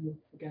get. Yeah,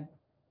 Again.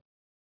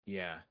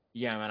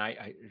 yeah, man.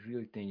 I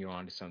really think you're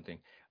onto something.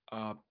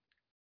 Uh,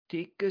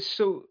 take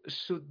so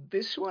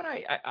this one,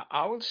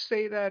 I will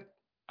say that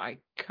I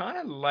kind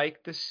of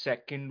like the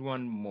second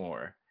one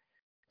more.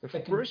 The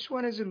Second, first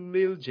one is a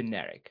little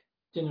generic,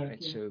 generic.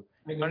 right? Yeah. So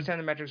I agree. understand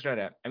the metrics,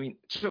 data. I mean,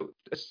 so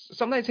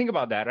sometimes think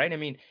about that, right? I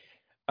mean,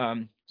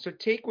 so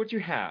take what you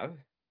have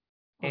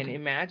and Okay.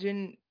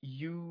 imagine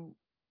you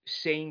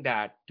saying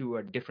that to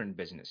a different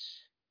business.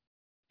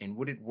 And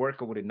would it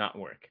work or would it not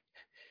work?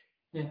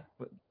 Yeah.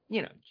 But,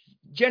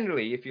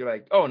 generally, if you're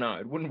like, oh, no,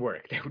 it wouldn't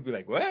work, they would be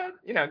like, what?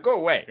 Go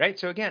away, right?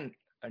 So, again,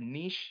 a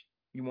niche,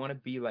 you want to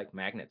be like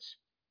magnets.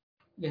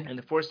 Yeah. And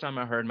the first time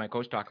I heard my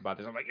coach talk about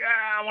this, I'm like,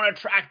 yeah, I want to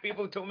attract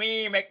people to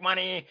me, make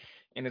money.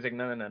 And it's like,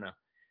 no, no, no, no.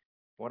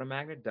 What a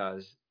magnet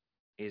does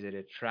is it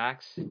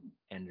attracts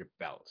and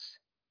repels.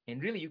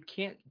 And really, you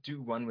can't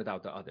do one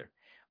without the other.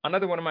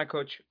 Another one of my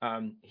coach,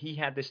 he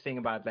had this thing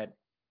about that.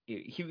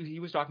 He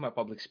was talking about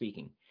public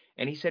speaking,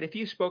 and he said if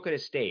you spoke at a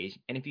stage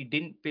and if you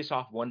didn't piss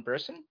off one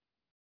person,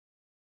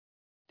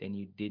 then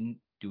you didn't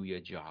do your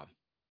job.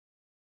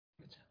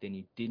 then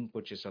you didn't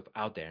put yourself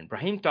out there. And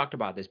Brahim talked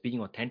about this,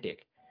 being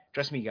authentic.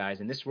 Trust me,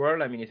 guys, in this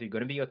world, I mean, if you're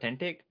going to be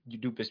authentic, you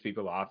do piss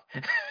people off.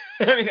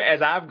 I mean,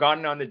 as I've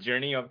gotten on the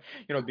journey of,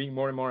 being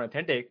more and more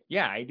authentic,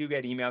 yeah, I do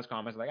get emails,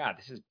 comments like,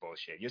 this is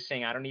bullshit. You're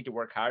saying I don't need to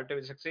work hard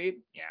to succeed?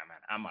 Yeah, man,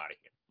 I'm out of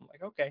here. I'm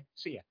like, okay,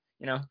 see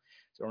ya,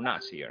 so, or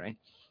not see ya, right?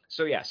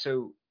 So, yeah,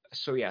 so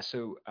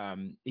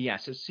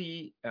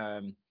see,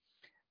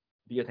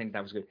 do you think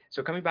that was good?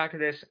 So coming back to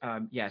this,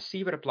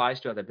 see if it applies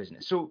to other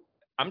business. So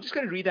I'm just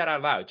going to read that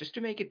out loud just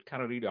to make it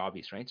kind of really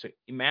obvious, right? So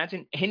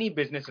imagine any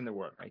business in the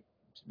world, right?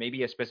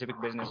 Maybe a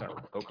specific business or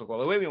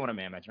Coca-Cola, the way we want to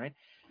manage, right?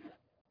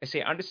 I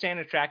say understand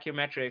and track your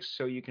metrics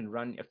so you can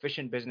run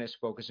efficient business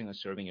focusing on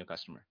serving your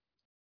customer.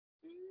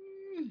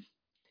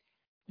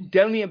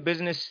 Tell me a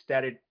business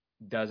that it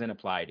doesn't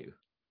apply to.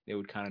 They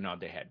would kind of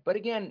nod their head. But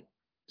again,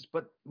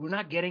 we're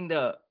not getting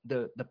the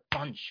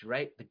punch,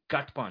 right? The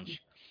gut punch.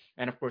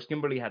 And of course,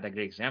 Kimberly had that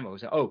great example.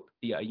 So,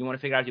 you want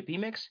to figure out your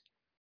PMix?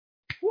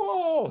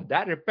 Whoa,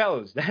 that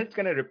repels. That's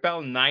going to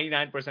repel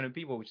 99% of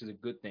people, which is a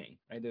good thing,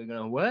 right? They're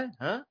going to, what?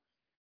 Huh?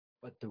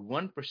 But the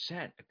 1%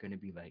 are going to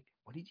be like,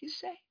 what did you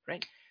say?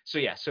 Right? So,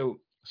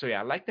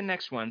 I like the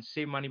next one.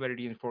 Save money by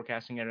reducing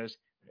forecasting errors,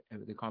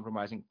 the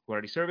compromising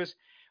quality service.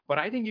 But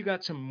I think you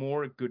got some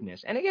more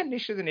goodness. And again,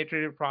 this is an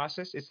iterative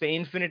process. It's the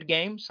infinite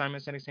game,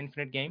 Simon Sinek's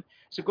infinite game.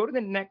 So go to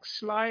the next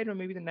slide, or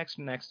maybe the next,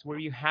 where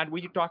you're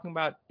talking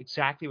about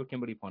exactly what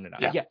Kimberly pointed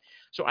out. Yeah.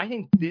 So I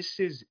think this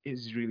is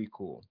really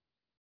cool.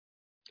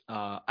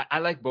 I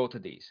like both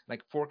of these,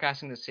 like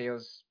forecasting the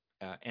sales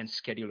and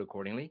schedule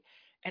accordingly.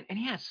 And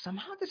yeah,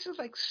 somehow this is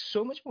like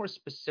so much more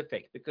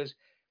specific because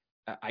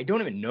I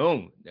don't even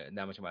know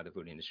that much about the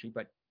food industry,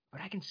 but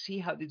I can see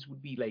how this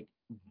would be like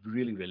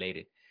really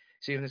related.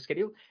 So in the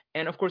schedule,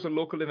 and of course the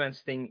local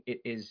events thing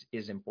is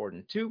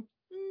important too.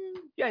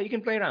 Yeah, you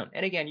can play around,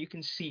 and again, you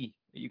can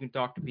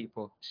talk to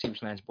people, see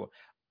which lands for.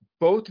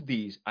 Both of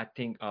these, I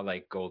think, are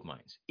like gold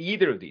mines.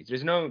 Either of these,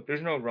 there's no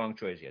wrong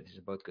choice here. These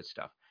are both good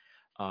stuff.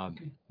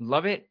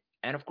 Love it.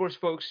 And of course,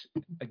 folks,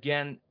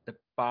 again, the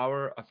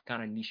power of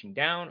kind of niching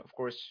down. Of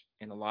course,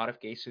 in a lot of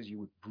cases, you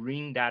would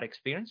bring that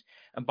experience.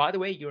 And by the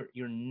way,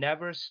 you're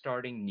never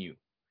starting new.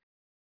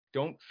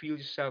 Don't feel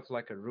yourself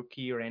like a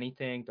rookie or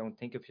anything. Don't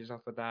think of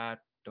yourself as that.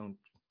 Don't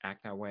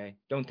act that way.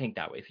 Don't think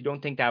that way. If you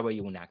don't think that way,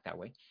 you won't act that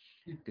way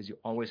because you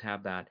always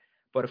have that.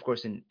 But of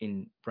course,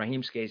 in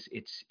Brahim's case,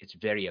 it's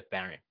very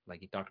apparent.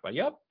 Like he talked about,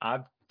 yep,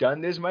 I've done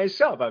this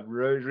myself. I've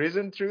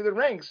risen through the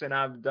ranks, and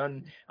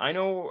I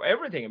know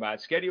everything about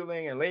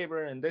scheduling and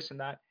labor and this and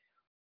that.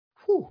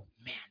 Whew,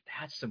 man,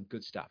 that's some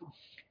good stuff.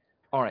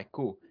 All right,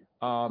 cool.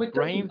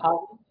 Brahim?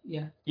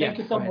 Thank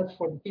you so much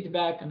for the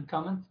feedback and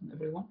comments,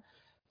 everyone.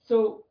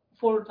 So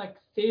for like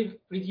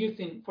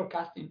reducing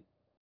forecasting,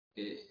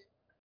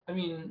 I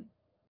mean,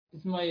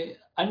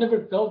 I never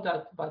built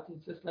that, but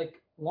it's just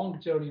like long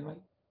journey, right?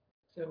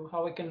 So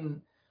how I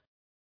can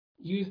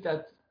use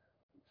that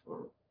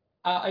for,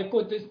 I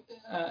put this,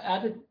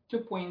 added 2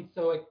 points.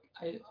 So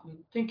I'm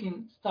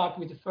thinking start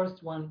with the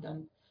first one,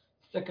 then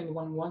second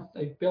one, once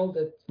I build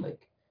it,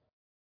 like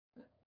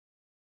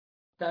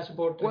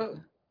dashboard.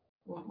 Well,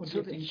 what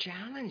so the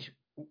challenge,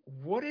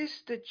 what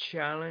is the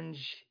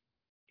challenge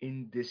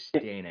in this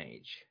day and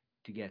age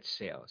to get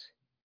sales?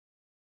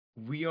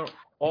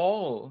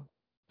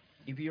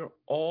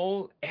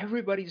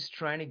 Everybody's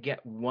trying to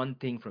get one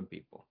thing from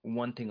people,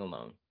 one thing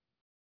alone: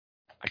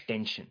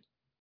 attention.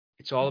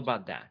 It's all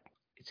about that.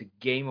 It's a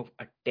game of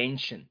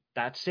attention.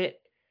 That's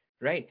it,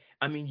 right?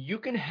 I mean, you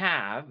can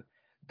have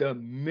the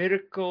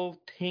miracle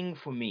thing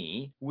for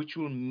me, which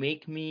will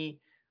make me.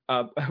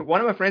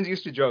 One of my friends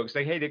used to joke, it's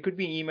like, hey, there could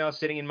be an email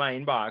sitting in my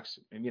inbox,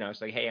 and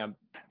it's like, hey, I'm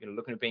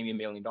looking to pay me $1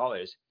 million.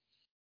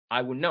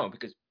 I would know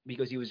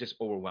because he was just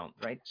overwhelmed,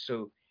 right?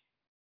 So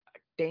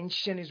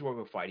attention is what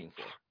we're fighting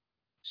for.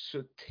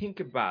 So think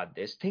about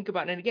this.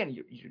 And again,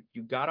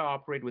 you gotta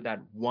operate with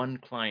that one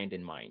client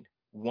in mind,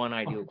 one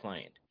ideal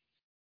client.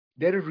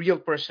 They're a real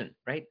person,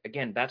 right?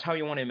 Again, that's how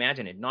you want to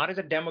imagine it. Not as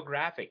a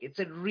demographic. It's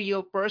a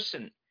real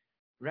person,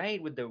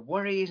 right? With the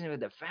worries and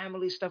with the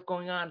family stuff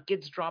going on,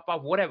 kids drop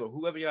off, whatever,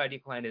 whoever your ideal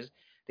client is,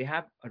 they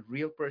have a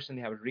real person,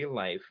 they have a real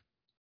life,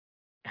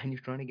 and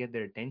you're trying to get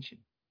their attention.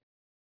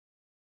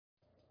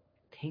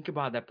 Think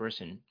about that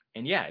person.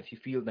 And yeah, if you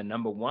feel the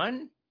number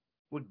one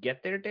would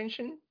get their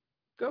attention,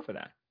 go for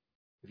that.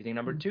 If you think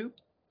number two,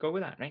 go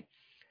with that, right?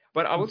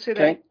 But I will say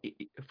that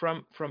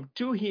from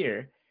 2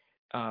 here,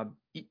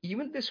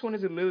 even this one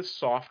is a little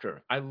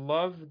softer. I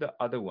love the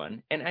other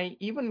one, and I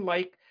even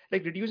like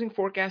reducing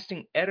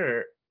forecasting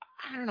error.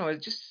 I don't know,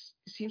 it just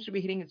seems to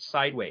be hitting it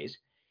sideways.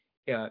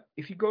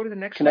 If you go to the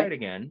next slide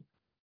again.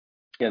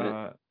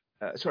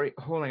 Sorry,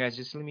 hold on, guys.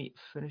 Just let me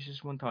finish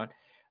this one thought.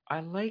 I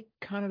like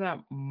kind of that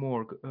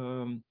more,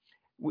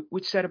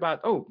 which said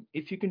about,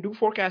 if you can do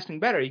forecasting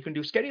better, you can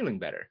do scheduling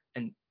better,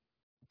 and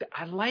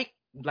I like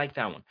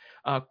that one.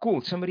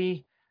 Cool.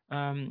 Somebody,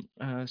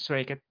 sorry,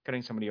 I kept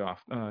cutting somebody off.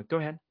 Go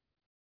ahead.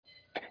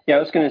 Yeah, I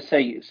was going to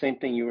say same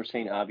thing you were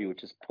saying, Avi,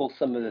 which is pull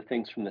some of the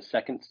things from the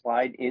second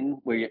slide in.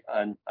 Where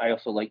I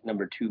also like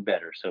number 2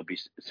 better. So be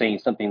saying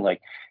something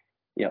like,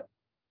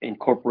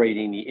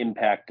 incorporating the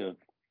impact of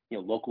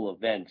local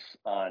events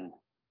on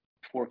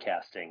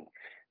forecasting,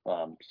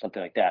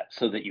 something like that,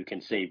 so that you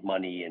can save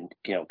money. And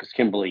because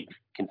Kimberly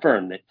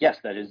confirmed that yes,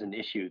 that is an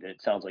issue that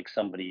it sounds like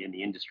somebody in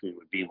the industry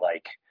would be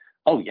like,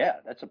 oh yeah,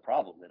 that's a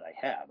problem that I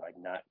have.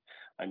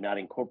 I'm not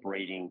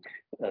incorporating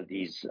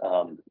these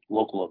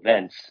local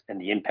events and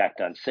the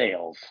impact on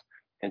sales.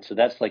 And so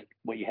that's like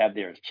what you have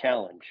there as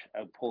challenge.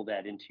 I would pull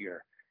that into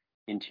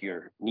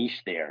your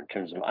niche there in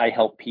terms of I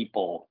help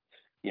people,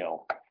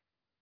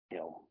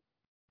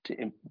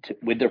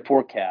 with their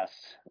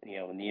forecasts,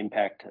 and the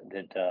impact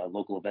that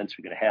local events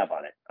are going to have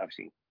on it.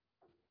 Obviously,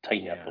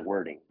 tighten up the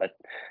wording, but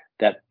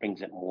that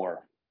brings it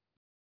more.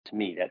 To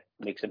me, that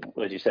makes it,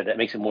 as you said, that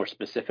makes it more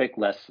specific,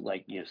 less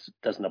like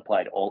doesn't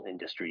apply to all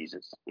industries.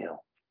 It's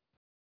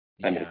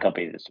I'm in a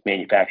company that's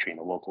manufacturing.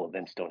 The local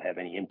events don't have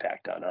any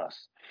impact on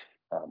us,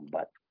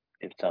 but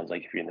it sounds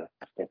like if you're in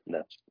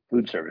the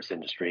food service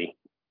industry,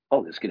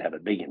 this could have a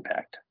big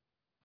impact.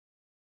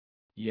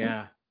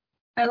 Yeah.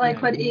 I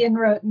like what Ian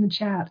wrote in the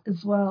chat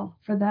as well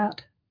for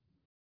that.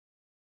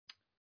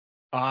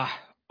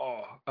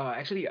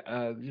 Actually,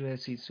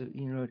 let's see. So,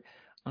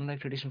 unlike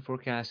traditional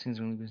forecasting, is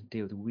only the day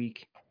of the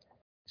week.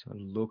 So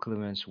local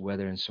events,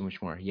 weather, and so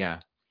much more. Yeah.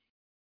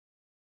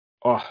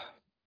 Oh,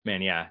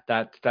 man, yeah.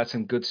 That's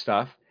some good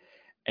stuff.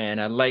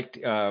 And I liked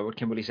what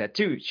Kimberly said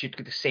too. She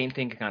took the same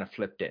thing and kind of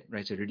flipped it,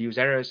 right? So reduce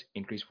errors,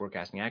 increase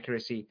forecasting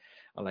accuracy.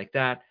 I like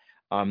that.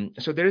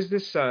 So there's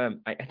this, I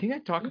think I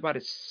talk about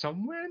it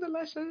somewhere in the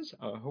lessons.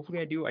 Hopefully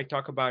I do. I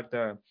talk about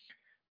the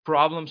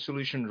problem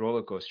solution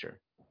roller coaster.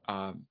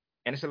 And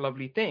it's a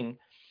lovely thing.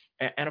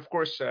 And of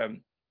course,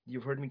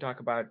 you've heard me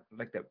talk about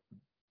like the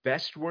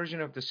best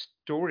version of the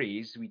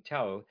stories we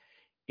tell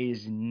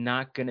is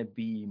not going to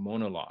be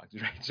monologues,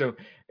 right? So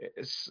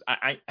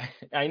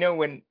I know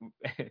when,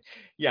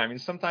 yeah, I mean,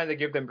 sometimes I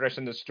give the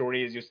impression the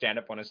story is you stand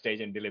up on a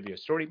stage and deliver your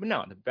story, but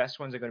no, the best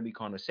ones are going to be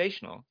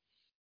conversational.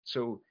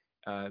 So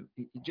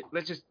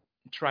let's just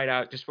try it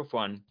out just for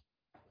fun.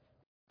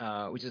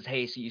 Which is,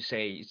 hey, so you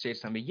say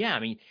something, yeah, I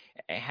mean,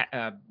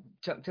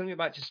 tell me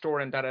about your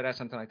story and da-da-da,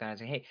 something like that. And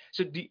say, hey,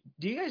 so do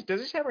you guys,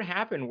 does this ever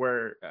happen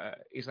where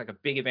it's like a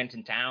big event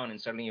in town and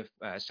suddenly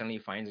you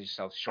find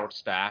yourself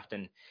short-staffed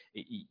and,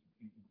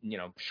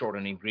 short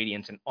on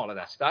ingredients and all of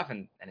that stuff.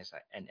 And it's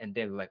like, and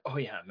they're like, oh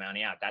yeah, man,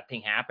 yeah, that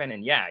thing happened.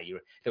 And yeah,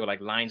 there were like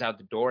lines out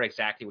the door,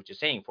 exactly what you're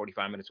saying,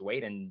 45 minutes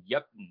wait. And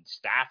yep, and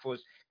staff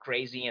was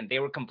crazy and they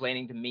were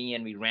complaining to me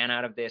and we ran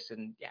out of this.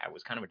 And yeah, it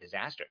was kind of a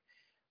disaster.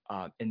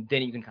 And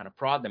then you can kind of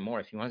prod them more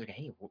if you want to. Like,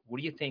 hey, what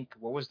do you think?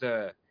 What was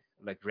the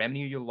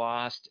revenue you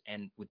lost?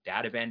 And with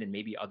that event and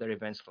maybe other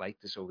events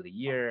like this over the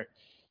year,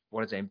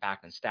 what is the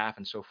impact on staff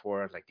and so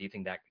forth? Like, do you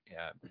think that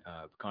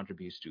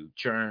contributes to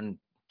churn,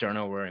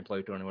 turnover,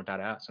 employee turnover,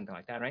 something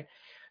like that, right?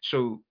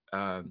 So,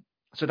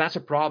 so that's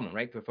a problem,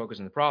 right? We focus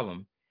on the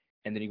problem,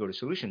 and then you go to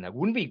solution. That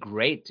wouldn't be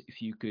great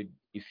if you could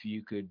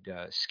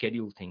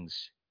schedule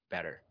things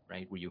better,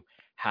 right? Where you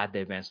had the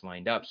events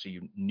lined up so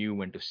you knew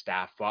when to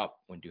staff up,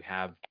 when to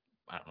have,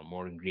 I don't know,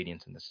 more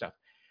ingredients and the stuff.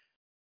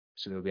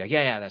 So they'll be like,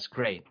 yeah, that's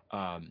great.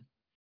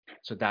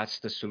 So that's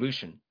the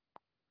solution.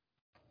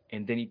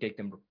 And then you take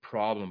them to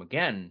problem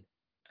again.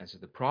 And so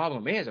the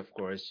problem is, of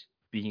course,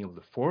 being able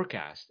to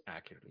forecast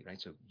accurately, right?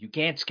 So you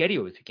can't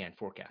schedule if you can't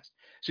forecast.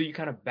 So you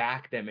kind of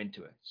back them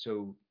into it.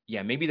 So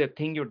yeah, maybe the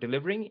thing you're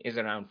delivering is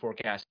around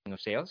forecasting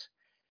of sales,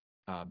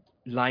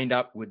 lined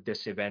up with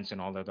this events and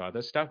all that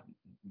other stuff,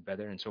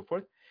 weather and so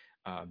forth.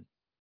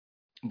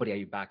 But yeah,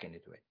 you back into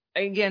it.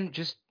 Again,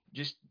 just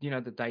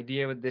the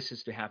idea with this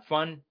is to have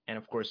fun. And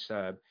of course,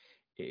 the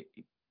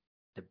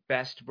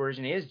best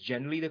version is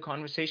generally the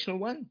conversational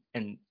one.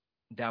 And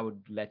that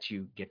would let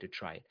you get to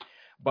try it.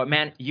 But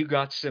man, you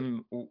got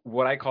some,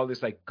 what I call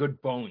this like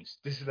good bones.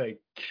 This is like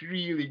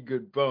really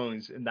good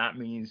bones. And that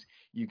means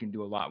you can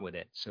do a lot with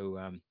it.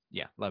 So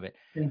yeah, love it.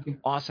 Thank you.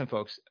 Awesome,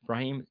 folks.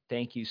 Brahim,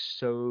 thank you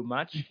so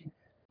much.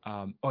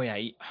 Oh yeah,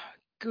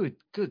 good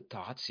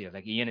thoughts here.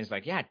 Like Ian is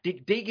like, yeah,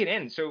 dig it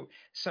in. So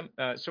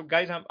so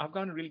guys, I've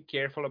gotten really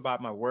careful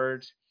about my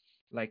words.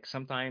 Like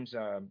sometimes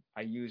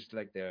I use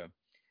like the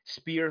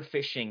spear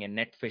fishing and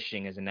net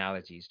fishing as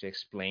analogies to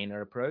explain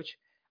our approach.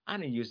 I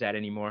don't use that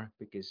anymore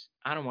because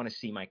I don't want to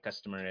see my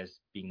customer as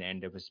being the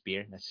end of a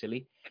spear. That's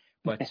silly.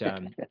 But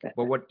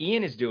but what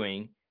Ian is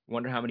doing,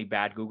 wonder how many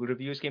bad Google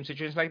reviews came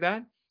situations like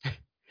that.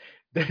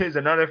 There is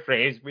another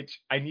phrase which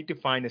I need to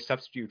find a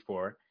substitute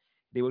for.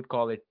 They would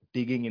call it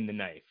digging in the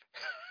knife.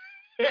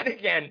 And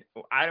again,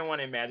 I don't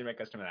want to imagine my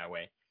customer that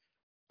way,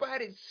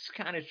 but it's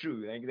kind of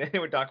true. Like they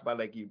would talk about,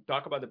 like, you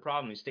talk about the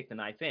problem, you stick the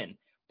knife in,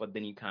 but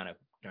then you kind of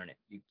turn it.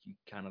 You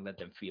kind of let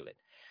them feel it.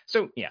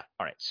 So yeah,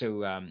 all right.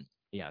 So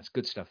yeah, it's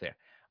good stuff there.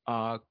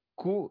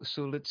 Cool.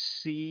 So let's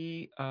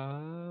see.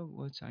 I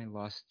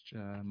lost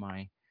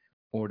my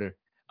order.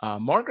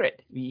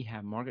 Margaret, we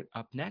have Margaret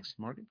up next.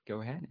 Margaret,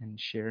 go ahead and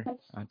share.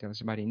 Tell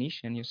us about your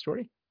niche and your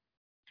story.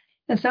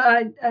 And so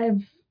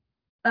I've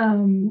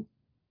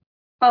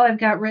all I've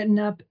got written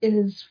up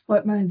is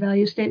what my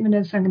value statement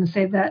is. So I'm going to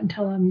save that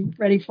until I'm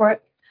ready for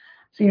it.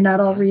 so you're not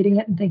all reading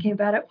it and thinking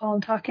about it while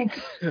I'm talking.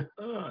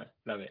 Oh,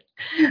 love it.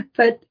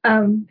 But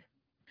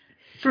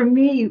for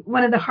me,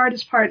 one of the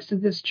hardest parts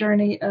of this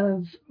journey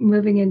of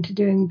moving into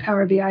doing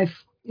Power BI,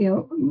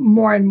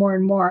 more and more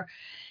and more,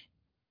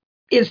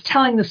 is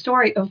telling the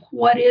story of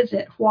what is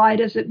it? Why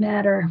does it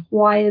matter?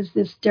 Why is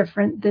this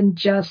different than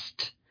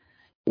just,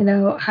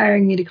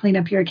 hiring me to clean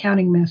up your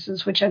accounting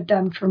messes, which I've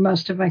done for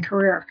most of my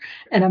career,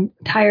 and I'm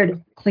tired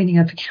of cleaning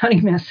up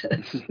accounting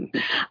messes.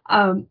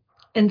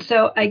 And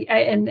so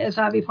and as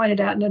Avi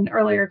pointed out in an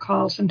earlier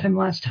call sometime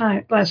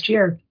last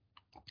year,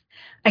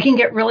 I can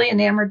get really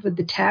enamored with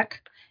the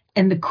tech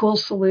and the cool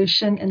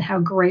solution and how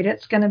great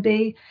it's going to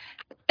be,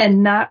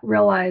 and not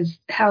realize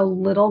how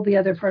little the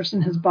other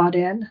person has bought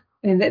in.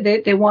 I mean,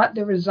 they want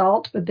the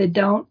result, but they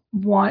don't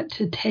want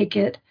to take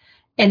it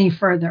any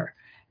further.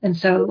 And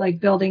so,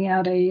 like building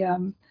out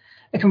a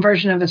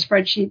conversion of a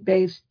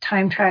spreadsheet-based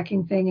time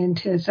tracking thing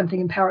into something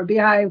in Power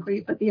BI where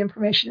you put the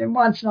information in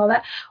once and all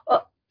that.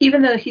 Well,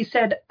 even though he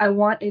said, I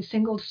want a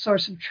single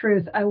source of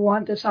truth, I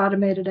want this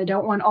automated, I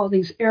don't want all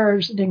these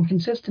errors and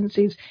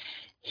inconsistencies,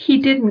 he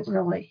didn't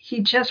really.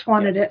 He just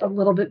wanted it a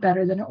little bit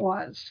better than it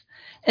was.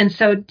 And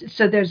so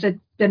there's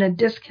been a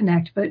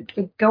disconnect,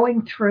 but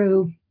going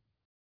through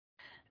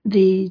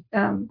the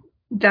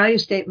value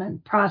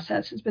statement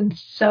process has been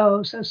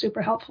so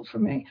super helpful for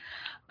me.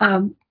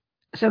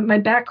 So my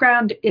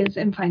background is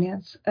in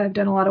finance. I've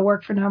done a lot of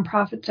work for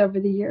nonprofits over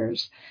the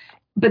years.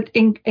 But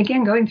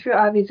again, going through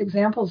Avi's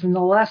examples and the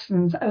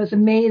lessons, I was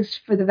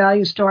amazed for the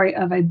value story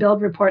of I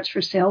build reports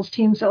for sales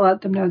teams that let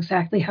them know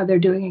exactly how they're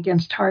doing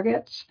against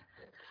targets.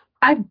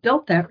 I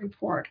built that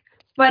report,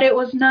 but it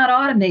was not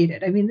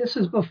automated. I mean, this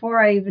was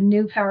before I even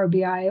knew Power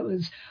BI. It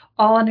was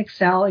all in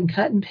Excel and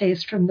cut and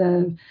paste from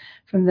the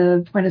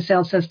point of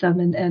sale system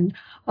and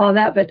all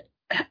that. But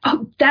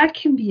that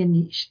can be a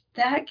niche.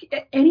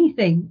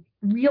 Anything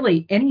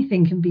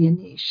can be a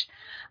niche.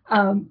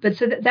 But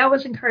so that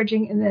was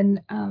encouraging. And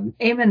then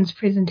Eamon's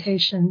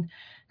presentation,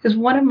 because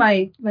one of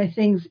my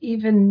things,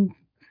 even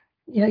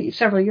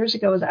several years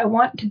ago, was I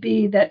want to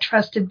be that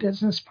trusted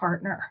business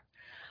partner.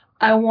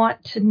 I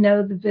want to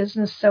know the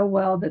business so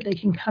well that they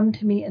can come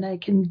to me and I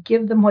can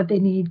give them what they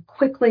need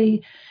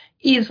quickly,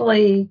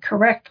 easily,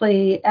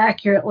 correctly,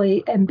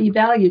 accurately, and be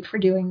valued for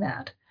doing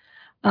that.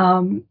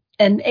 And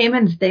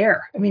Eamon's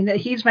there. I mean,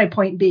 he's my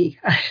point B.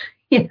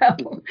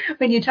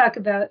 When you talk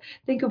about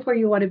think of where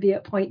you want to be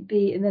at point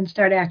B and then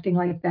start acting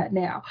like that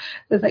now.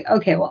 It's like,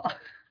 okay, well,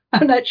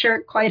 I'm not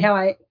sure quite how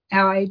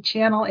I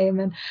channel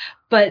Eamon,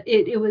 but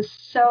it was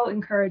so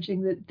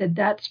encouraging that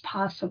that's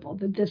possible,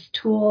 that this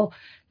tool,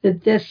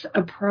 that this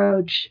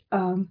approach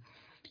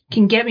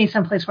can get me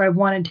someplace where I've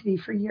wanted to be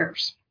for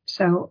years.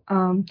 So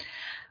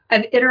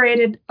I've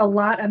iterated a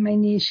lot on my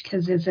niche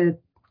because is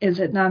it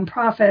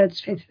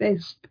nonprofits,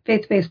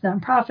 faith-based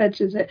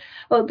nonprofits?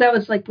 That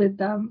was like with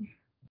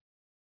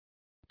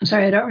I'm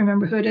sorry, I don't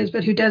remember who it is,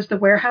 but who does the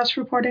warehouse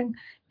reporting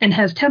and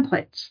has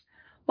templates.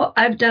 Well,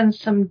 I've done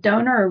some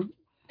donor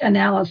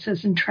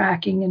analysis and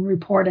tracking and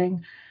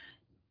reporting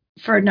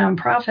for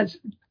nonprofits.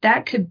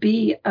 That could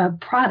be a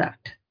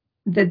product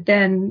that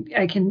then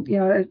I can,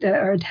 or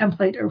a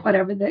template or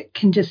whatever that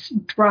can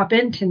just drop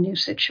into new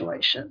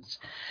situations.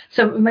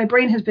 So my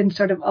brain has been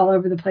sort of all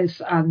over the place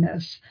on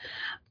this.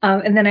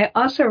 And then I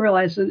also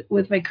realized that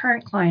with my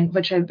current client,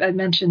 which I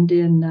mentioned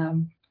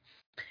in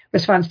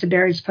response to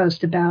Barry's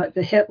post about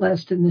the hit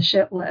list and the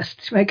shit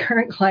list, my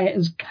current client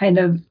is kind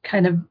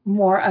of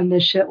more on the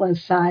shit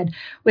list side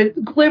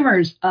with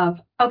glimmers of,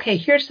 okay,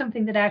 here's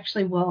something that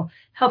actually will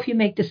help you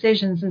make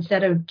decisions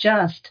instead of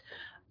just,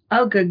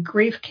 oh, good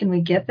grief, can we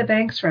get the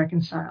banks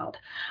reconciled?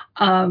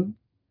 And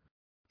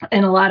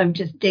a lot of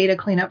just data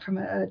cleanup from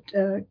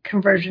a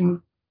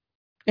conversion.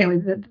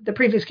 Anyway, the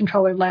previous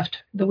controller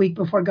left the week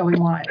before going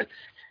live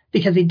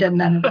because he'd done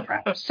none of the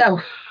prep.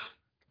 So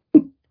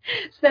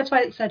that's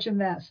why it's such a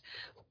mess.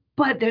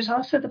 But there's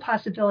also the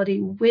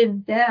possibility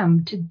with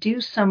them to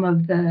do some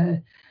of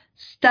the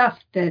stuff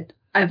that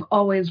I've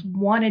always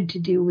wanted to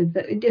do with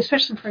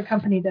especially for a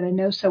company that I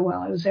know so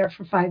well. I was there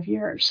for 5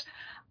 years.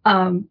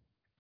 So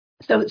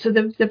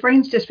the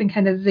brain's just been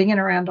kind of zinging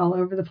around all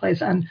over the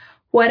place on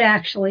what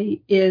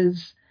actually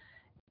is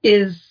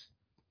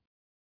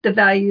the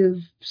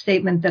value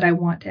statement that I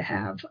want to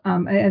have.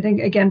 I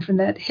think, again, from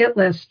that hit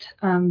list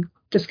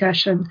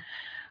discussion,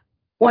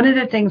 one of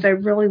the things I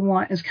really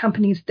want is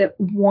companies that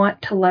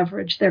want to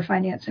leverage their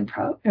finance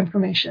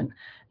information,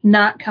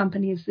 not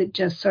companies that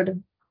just sort of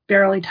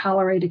barely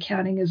tolerate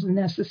accounting as a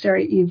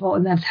necessary evil,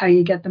 and that's how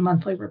you get the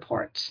monthly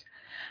reports.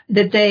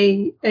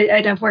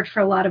 I've worked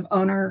for a lot of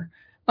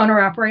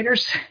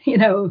owner-operators,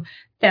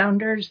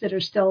 founders that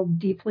are still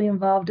deeply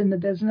involved in the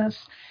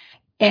business,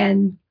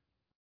 and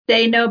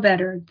they know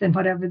better than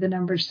whatever the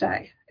numbers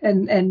say.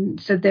 And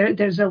so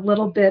there's a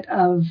little bit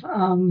of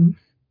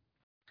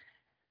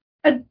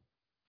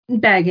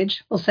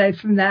baggage, we'll say,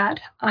 from that.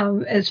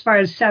 As far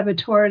as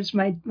saboteurs,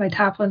 my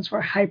top ones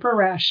were hyper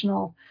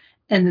rational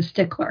and the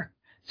stickler.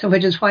 So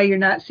which is why you're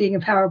not seeing a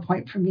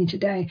PowerPoint from me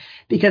today,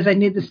 because I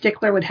knew the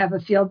stickler would have a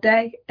field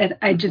day, and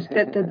I just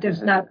that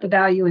there's not the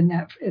value in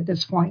that at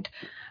this point.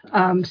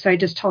 So I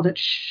just told it,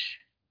 shh,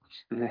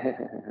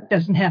 it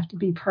doesn't have to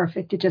be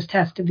perfect. It just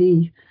has to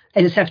be,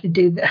 I just have to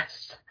do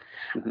this.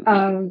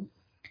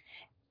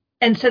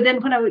 And so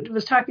then when I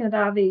was talking with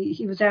Avi,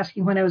 he was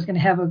asking when I was going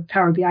to have a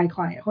Power BI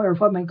client or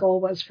what my goal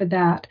was for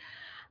that.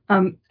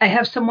 I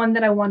have someone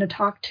that I want to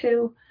talk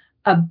to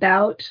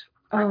about,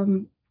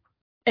 and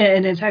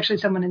it's actually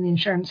someone in the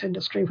insurance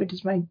industry, which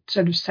is my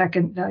sort of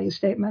second value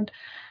statement.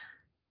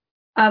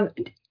 I'm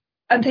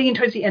thinking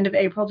towards the end of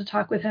April to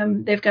talk with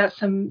him. They've got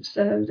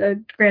a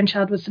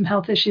grandchild with some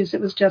health issues that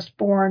was just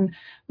born.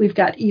 We've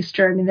got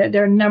Easter. I mean,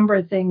 there are a number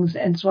of things,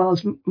 as well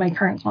as my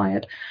current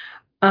client,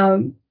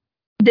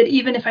 that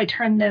even if I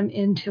turn them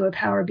into a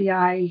Power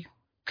BI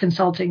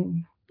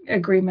consulting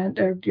agreement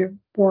or your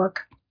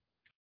work,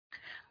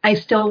 I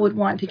still would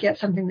want to get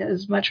something that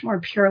is much more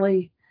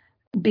purely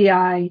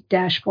BI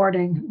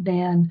dashboarding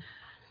than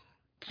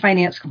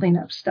finance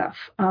cleanup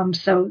stuff.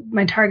 So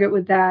my target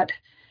with that,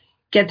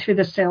 get through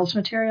the sales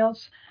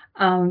materials,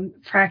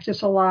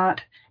 practice a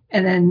lot,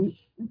 and then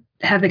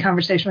have the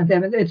conversation with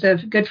them. It's a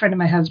good friend of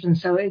my husband,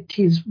 so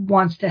he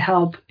wants to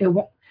help.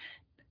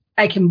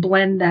 I can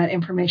blend that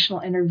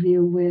informational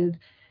interview with,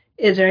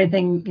 is there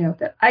anything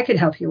that I could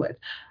help you with,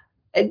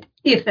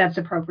 if that's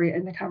appropriate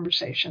in the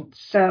conversation.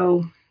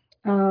 So,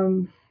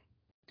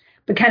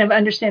 but kind of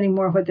understanding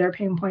more what their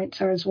pain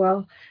points are as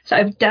well. So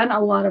I've done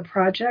a lot of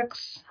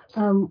projects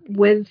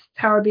with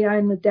Power BI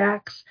and with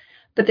DAX,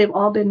 but they've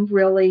all been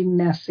really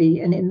messy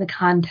and in the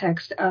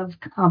context of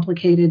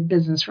complicated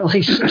business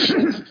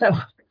relationships. So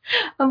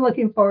I'm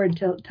looking forward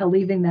to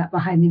leaving that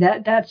behind me.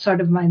 That's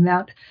sort of my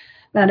Mount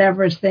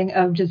Everest thing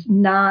of just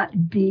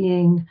not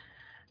being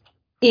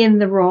in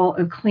the role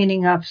of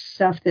cleaning up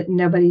stuff that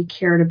nobody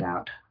cared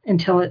about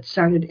until it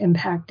started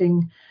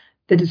impacting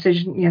the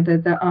decision,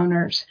 the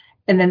owners,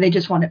 and then they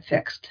just want it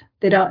fixed.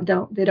 They don't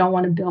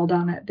want to build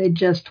on it. They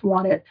just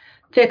want it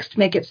fixed,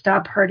 make it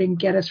stop hurting,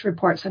 get us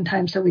reports on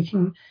time so we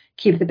can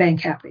keep the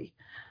bank happy.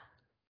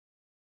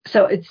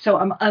 So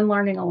I'm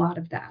unlearning a lot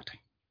of that.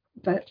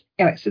 But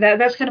anyway, so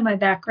that's kind of my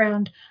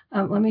background.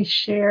 Let me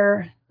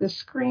share the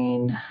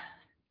screen.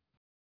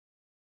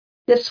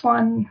 This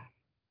one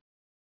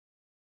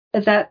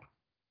is that,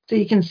 so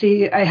you can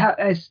see I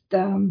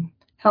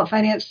help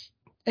finance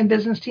and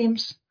business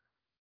teams.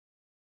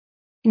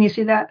 Can you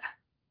see that?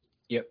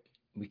 Yep,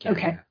 we can.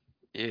 Okay.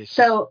 Yes.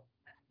 So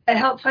I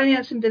help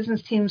finance and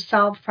business teams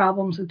solve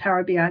problems with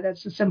Power BI.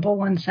 That's a simple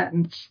one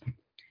sentence.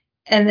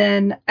 And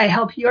then I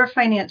help your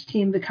finance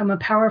team become a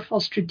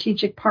powerful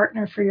strategic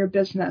partner for your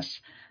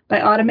business by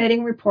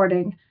automating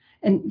reporting.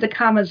 And the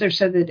commas are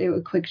so that it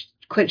would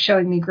quit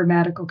showing me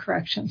grammatical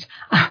corrections.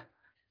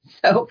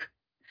 So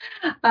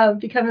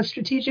become a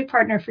strategic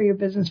partner for your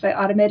business by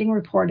automating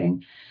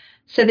reporting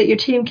so that your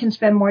team can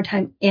spend more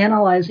time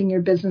analyzing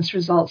your business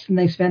results than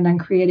they spend on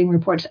creating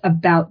reports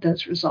about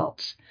those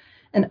results.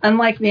 And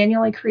unlike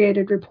manually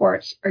created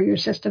reports or your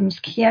system's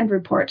canned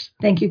reports,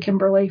 thank you,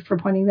 Kimberly, for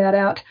pointing that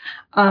out,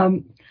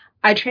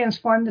 I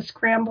transform the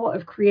scramble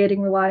of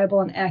creating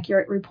reliable and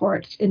accurate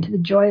reports into the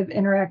joy of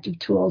interactive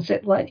tools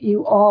that let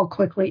you all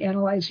quickly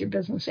analyze your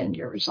business and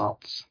your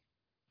results.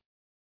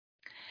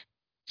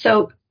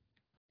 So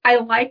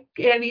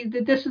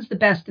this is the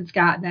best it's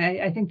gotten.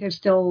 I think there's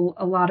still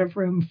a lot of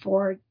room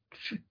for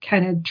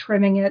kind of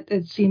trimming it.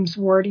 It seems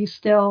wordy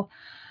still.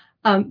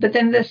 But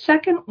then the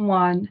second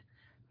one,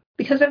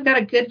 because I've got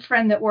a good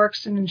friend that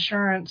works in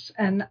insurance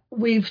and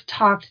we've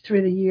talked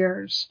through the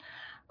years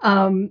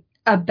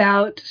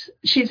about,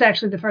 she's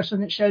actually the first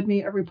one that showed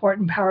me a report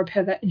in Power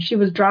Pivot, and she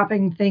was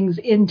dropping things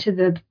into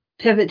the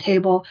pivot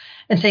table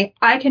and saying,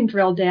 I can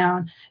drill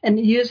down. And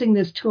using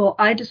this tool,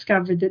 I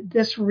discovered that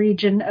this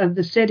region of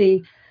the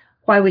city,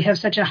 why we have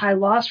such a high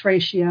loss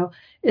ratio,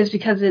 is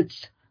because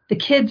it's the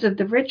kids of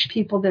the rich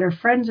people that are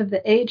friends of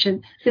the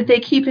agent that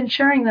they keep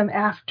insuring them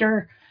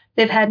after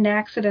they've had an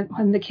accident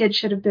when the kid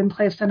should have been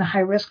placed on a high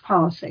risk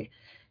policy.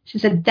 She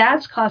said,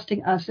 that's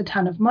costing us a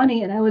ton of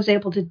money. And I was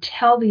able to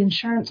tell the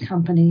insurance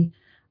company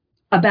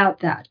about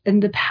that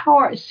and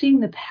seeing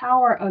the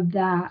power of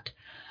that.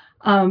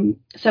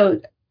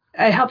 So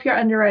I help your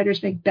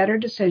underwriters make better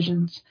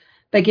decisions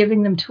by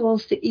giving them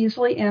tools to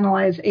easily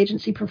analyze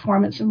agency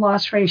performance and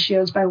loss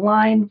ratios by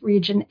line,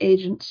 region,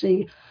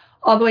 agency,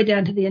 all the way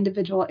down to the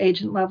individual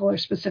agent level or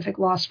specific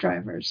loss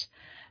drivers.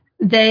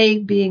 They,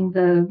 being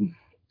the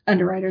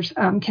underwriters,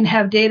 can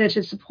have data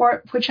to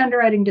support which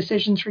underwriting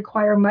decisions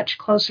require much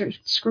closer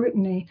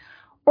scrutiny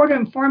or to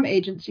inform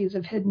agencies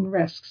of hidden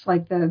risks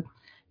like the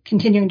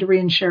continuing to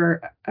reinsure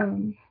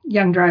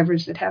young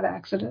drivers that have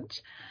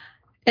accidents.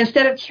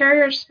 Instead of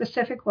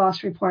carrier-specific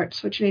loss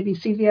reports, which may be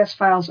CVS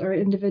files or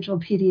individual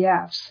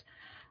PDFs,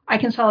 I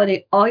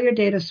consolidate all your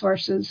data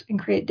sources and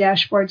create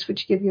dashboards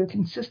which give you a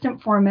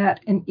consistent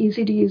format and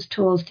easy-to-use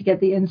tools to get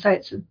the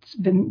insights that's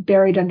been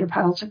buried under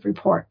piles of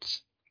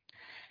reports.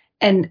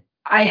 And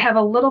I have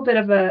a little bit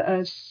of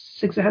a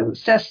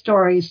success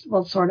story,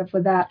 well, sort of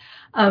with that.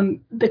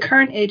 The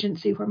current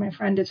agency where my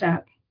friend is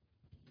at,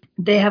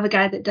 They have a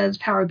guy that does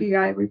Power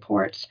BI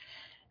reports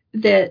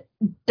that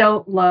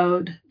don't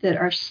load, that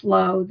are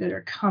slow, that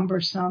are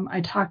cumbersome.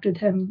 I talked with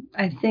him,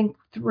 I think,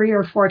 3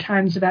 or 4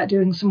 times about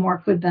doing some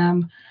work with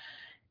them.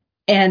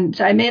 And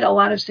I made a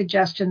lot of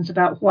suggestions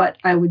about what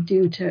I would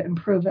do to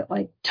improve it,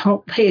 like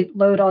don't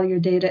load all your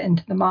data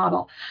into the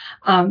model.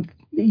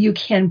 You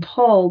can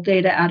pull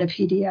data out of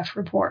PDF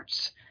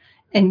reports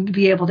and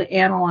be able to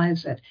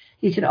analyze it.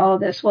 You can all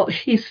this. Well,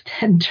 he's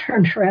then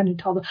turned around and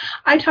told them,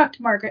 I talked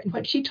to Margaret, and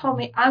what she told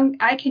me,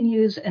 I can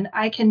use, and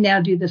I can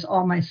now do this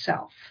all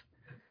myself.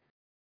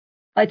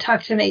 I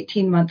talked to him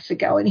 18 months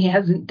ago, and he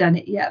hasn't done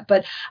it yet,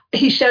 but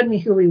he showed me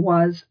who he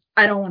was.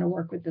 I don't want to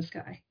work with this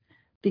guy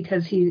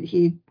because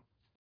he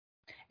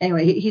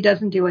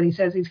doesn't do what he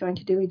says he's going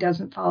to do. He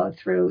doesn't follow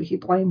through. He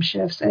blame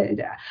shifts.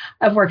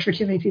 I've worked for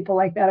too many people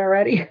like that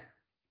already.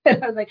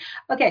 And I was like,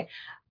 okay,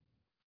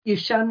 you've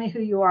shown me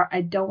who you are.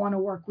 I don't want to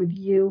work with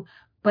you,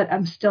 but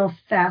I'm still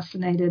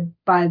fascinated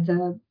by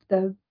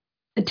the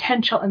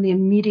potential and the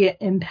immediate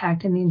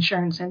impact in the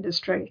insurance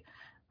industry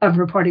of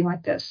reporting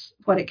like this,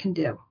 what it can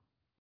do.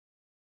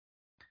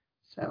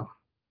 So,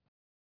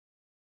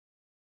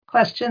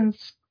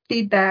 questions,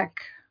 feedback,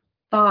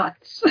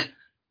 thoughts?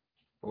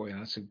 Boy,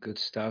 that's some good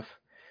stuff.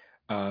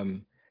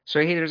 So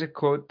hey, there's a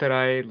quote that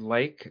I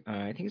like.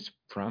 I think it's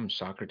from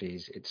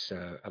Socrates. It's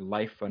a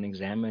life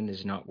unexamined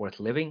is not worth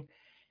living.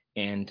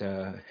 And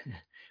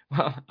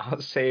well,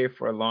 I'll say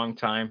for a long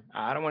time,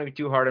 I don't want to be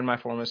too hard on my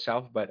former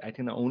self, but I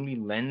think the only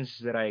lens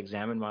that I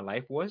examined my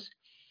life was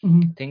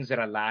things that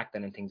I lacked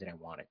and then things that I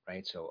wanted,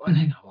 right? So like,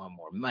 I want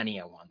more money,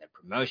 I want that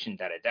promotion,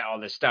 all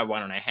this stuff. Why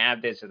don't I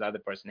have this? This other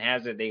person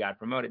has it, they got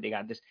promoted, they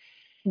got this.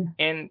 Yeah.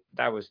 And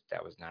that was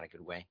not a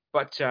good way.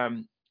 But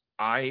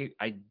I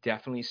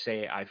definitely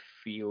say I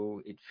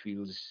feel it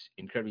feels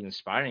incredibly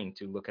inspiring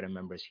to look at our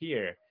members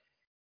here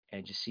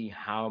and just see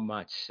how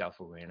much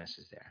self-awareness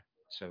is there.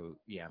 So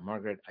yeah,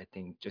 Margaret, I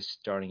think just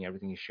starting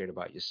everything you shared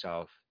about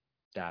yourself,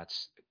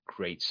 that's a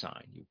great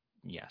sign.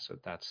 So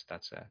that's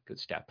a good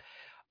step.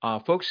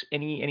 Folks,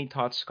 any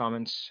thoughts,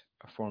 comments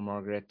for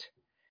Margaret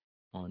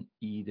on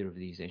either of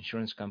these, the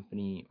insurance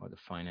company or the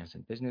finance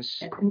and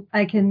business?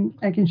 I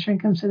can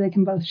shrink them so they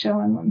can both show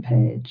on one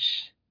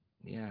page.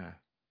 Yeah.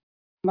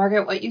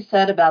 Margaret, what you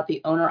said about the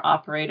owner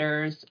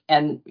operators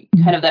and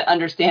kind of that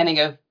understanding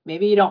of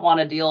maybe you don't want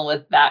to deal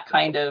with that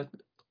kind of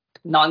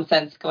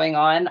nonsense going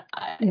on.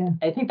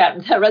 I think that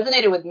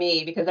resonated with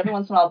me because every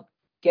once in a while I'll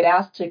get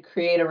asked to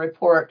create a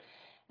report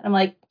and I'm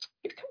like,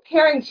 you're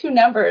comparing two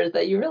numbers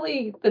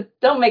that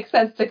don't make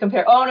sense to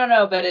compare. Oh,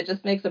 no, but it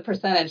just makes a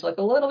percentage look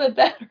a little bit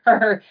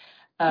better.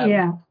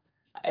 Yeah.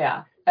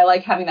 I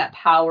like having that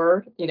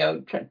power,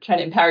 trying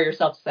to empower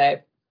yourself to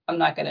say, I'm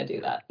not going to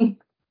do that.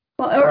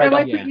 Well, I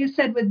like what you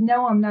said with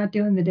no, I'm not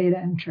doing the data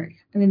entry.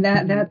 I mean,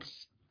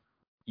 that's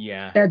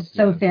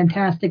so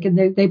fantastic.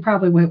 And they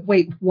probably went,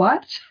 wait,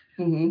 what?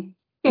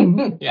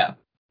 Mm-hmm. Yeah.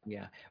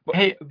 But,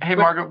 hey,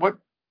 Margaret, what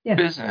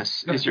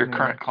business is your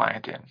current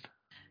client in?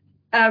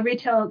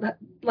 Retail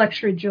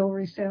luxury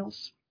jewelry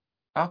sales.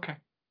 Okay.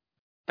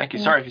 Thank you.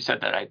 Sorry if you said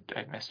that. I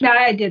missed it. No,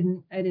 I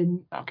didn't.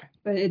 Okay.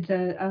 But it's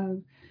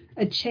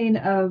a chain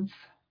of.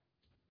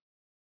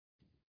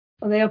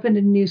 Well, they opened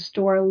a new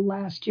store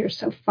last year,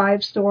 so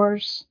 5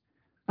 stores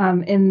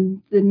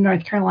in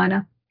North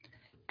Carolina.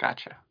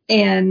 Gotcha.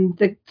 And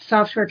the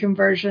software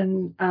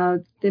conversion,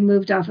 they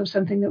moved off of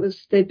something that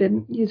they've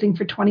been using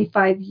for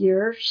 25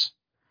 years.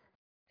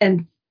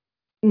 And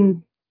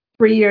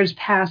 3 years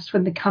passed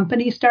when the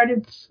company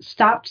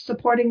stopped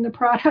supporting the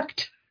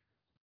product.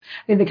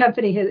 I mean, the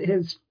company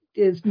that's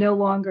no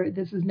longer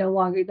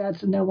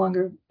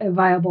a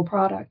viable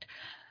product.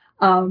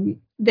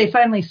 They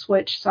finally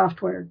switched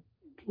software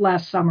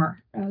last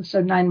summer,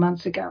 so 9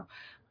 months ago.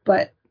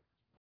 But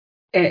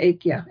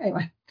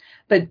anyway.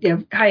 But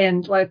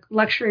high-end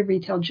luxury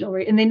retail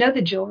jewelry, and they know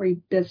the jewelry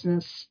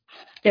business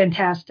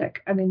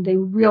fantastic. I mean, they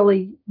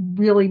really,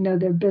 really know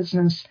their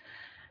business.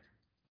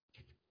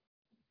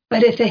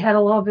 But if they had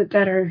a little bit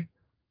better,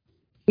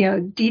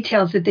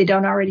 details that they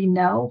don't already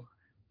know,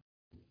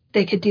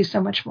 they could do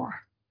so much more.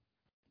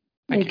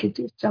 Could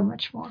do so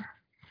much more.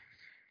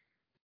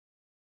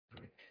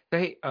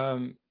 Hey,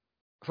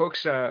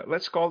 folks,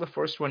 let's call the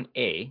first one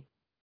A,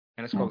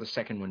 and let's call the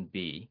second one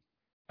B.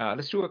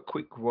 Let's do a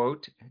quick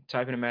vote.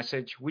 Type in a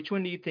message. Which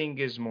one do you think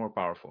is more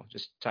powerful?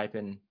 Just type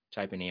in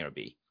A or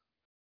B.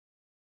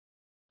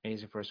 A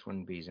is the first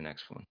one. B is the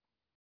next one.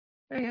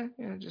 Yeah.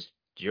 Just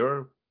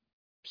your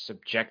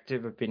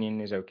subjective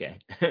opinion is okay.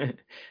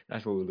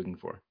 That's what we're looking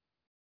for.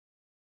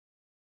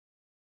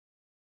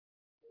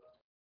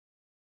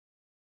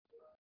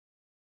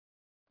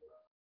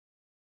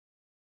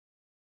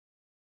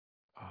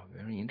 Oh,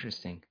 very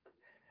interesting.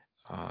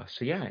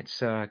 So yeah, it's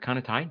kind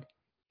of tied.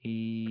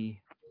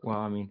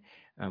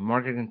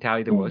 Margaret can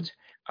tally the votes.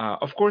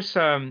 Of course,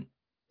 boy,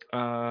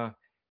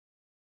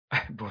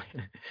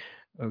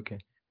 okay.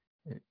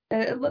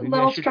 A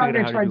little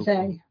stronger towards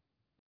A.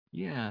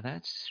 Yeah,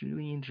 that's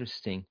really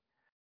interesting.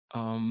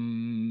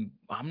 I'm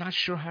not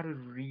sure how to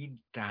read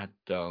that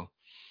though.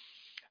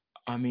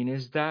 I mean,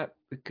 is that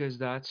because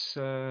that's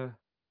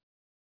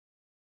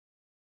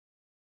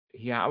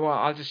yeah. Well,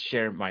 I'll just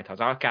share my thoughts.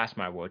 I'll cast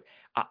my vote.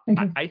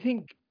 Okay. I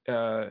think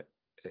yeah.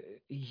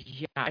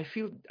 I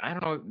feel I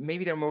don't know.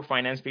 Maybe there are more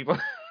finance people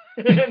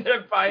that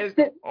are biased,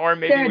 or There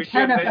maybe are a we should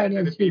ton of listen to the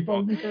finance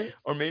people. people,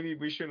 or maybe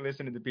we should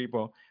listen to the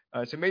people.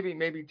 So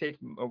maybe take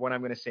what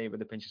I'm going to say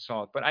with a pinch of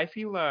salt. But I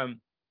feel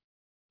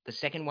the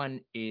second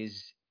one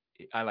is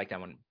I like that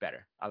one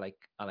better. I like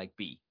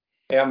B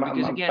Yeah,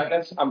 because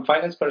again, I'm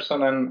finance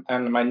person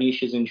and my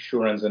niche is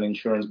insurance and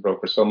insurance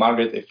broker. So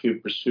Margaret, if you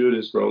pursue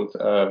this road,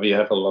 we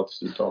have a lot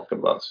to talk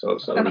about. So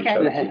reach Okay.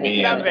 out to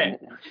me. love And,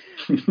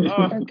 it.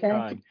 Oh Okay.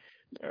 God,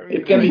 I it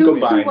really can And be like who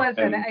this. combined. was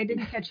that? And I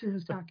didn't catch who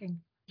was talking.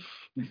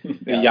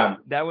 Jan,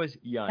 That was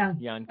Yeah.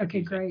 Jan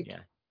Okay, Katiza. great. Yeah.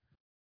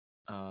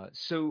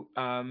 So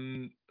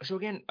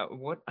again,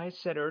 what I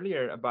said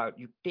earlier about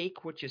you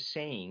take what you're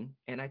saying,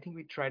 and I think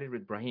we tried it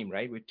with Brahim,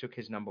 right? We took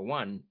his number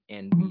one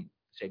and Mhm. we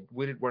said,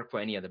 would it work for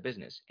any other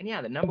business? And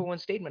yeah, the number one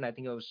statement, I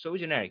think it was so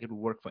generic, it would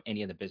work for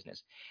any other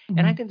business.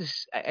 And I Mhm. think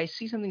I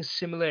see something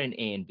similar in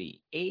A and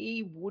B.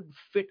 A would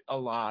fit a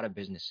lot of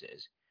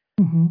businesses.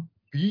 Mhm.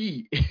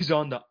 B is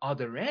on the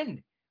other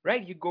end,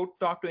 right? You go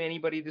talk to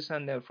anybody this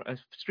on the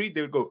street,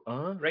 they'll go,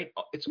 right?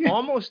 It's Yeah.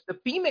 almost the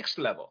PMix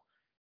level,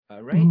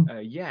 right?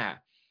 Mhm. Yeah.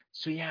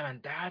 So yeah,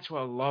 man, that's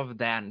why I love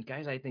that. And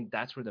guys, I think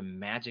that's where the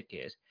magic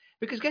is.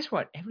 Because guess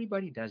what?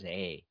 Everybody does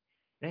A.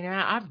 And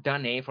I've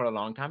done A for a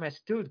long time. I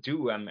still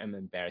do. I'm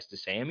embarrassed to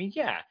say. I mean,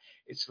 yeah,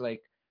 it's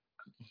like,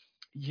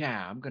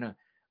 yeah, I'm gonna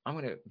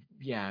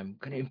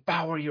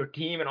empower your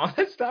team and all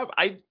that stuff.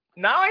 I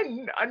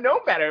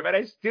know better, but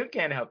I still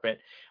can't help it.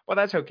 Well,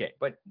 that's okay.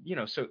 But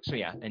so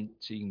yeah, and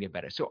so you can get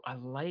better. So I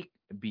like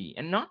B,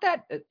 and not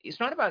that it's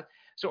not about.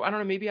 So I don't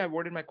know. Maybe I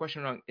worded my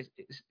question wrong.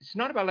 It's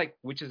not about like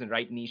which is the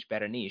right niche,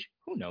 better niche.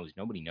 Who knows?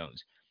 Nobody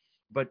knows.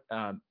 But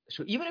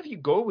so even if you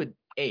go with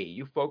A,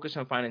 you focus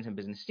on finance and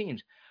business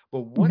teams.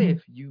 But what Mhm.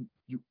 if you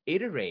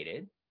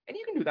iterated, and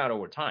you can do that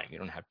over time. You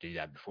don't have to do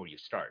that before you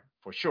start,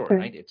 for sure, Right.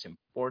 right? It's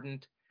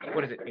important.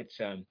 What is it? It's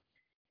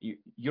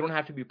you don't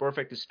have to be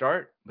perfect to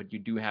start, but you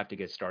do have to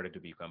get started to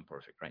become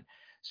perfect, right?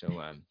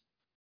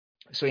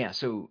 So yeah,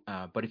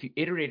 but if you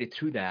iterated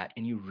through that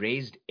and you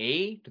raised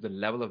A to the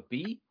level of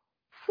B,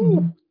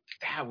 whew, Mhm.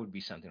 that would be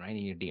something, right?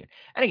 In your DM.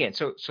 And again,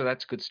 so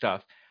that's good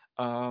stuff.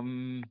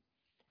 Um,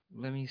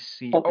 let me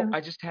see. Oh, Oh, Um, I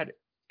just had.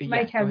 Yeah,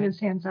 Mike go has ahead. his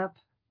hands up.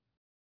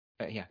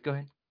 Yeah, go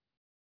ahead.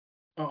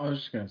 Oh, I was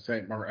just going to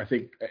say, Mark, I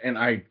think, and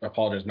I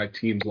apologize, my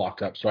team's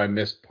locked up, so I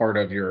missed part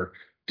of your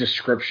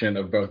description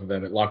of both of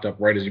them. It locked up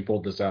right as you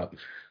pulled this up.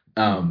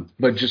 Mhm.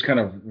 But just kind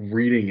of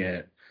reading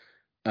it,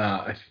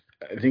 I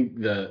think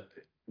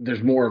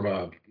there's more of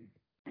a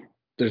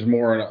there's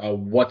more a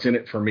what's in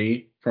it for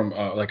me from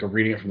like a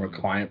reading it from a Mhm.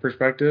 client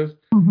perspective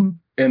Mhm.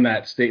 in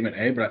that statement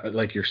A, but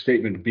like your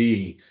statement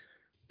B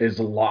is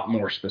a lot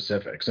more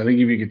specific. So I think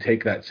if you could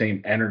take that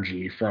same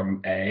energy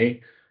from A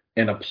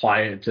and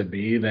apply it to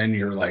B, then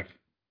you're like,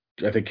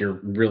 I think you're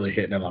really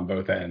hitting it on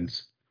both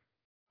ends.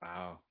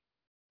 Wow,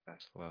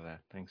 that's love that.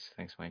 Thanks,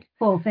 Mike.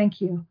 Cool.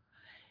 Thank you.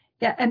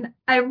 Yeah, and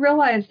I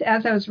realized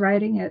as I was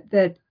writing it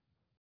that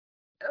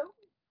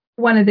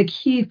one of the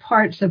key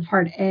parts of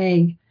part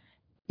A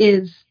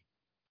is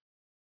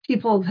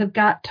people have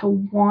got to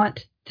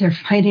want their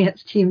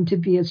finance team to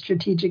be a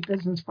strategic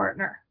business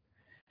partner.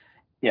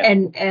 yeah.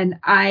 And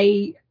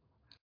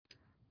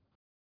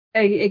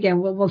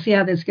again, we'll see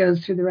how this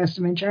goes through the rest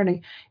of my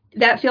journey.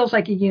 That feels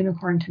like a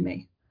unicorn to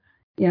me.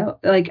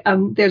 Like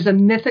there's a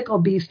mythical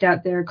beast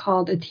out there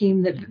called a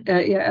team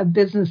that a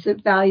business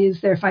that values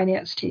their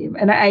finance team,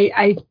 and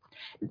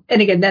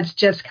and again, that's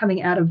just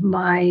coming out of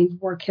my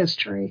work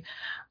history.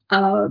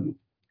 So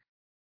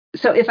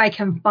if I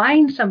can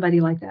find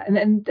somebody like that,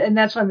 and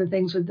that's one of the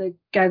things with the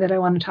guy that I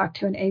want to talk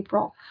to in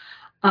April,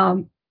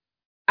 um,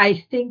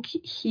 I think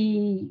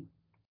he's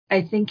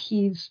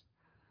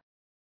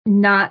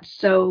not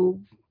so.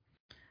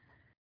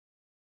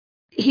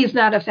 He's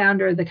not a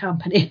founder of the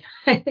company.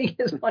 I think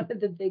is one of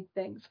the big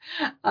things.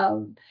 I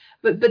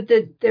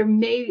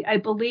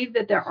believe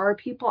that there are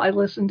people. I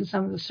listened to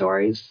some of the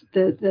stories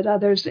that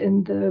others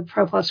in the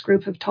Pro Plus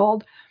group have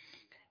told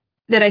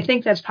that I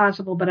think that's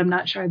possible, but I'm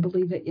not sure I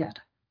believe it yet.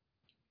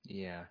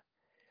 Yeah.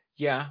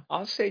 Yeah,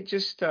 I'll say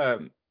just I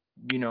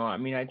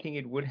mean, I think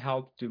it would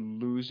help to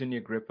loosen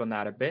your grip on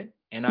that a bit.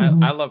 And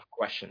Mm-hmm. I love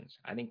questions.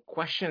 I think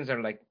questions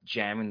are like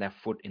jamming that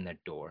foot in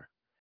that door,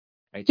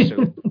 right?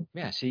 So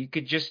yeah, so you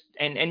could just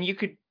and you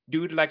could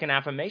do it like an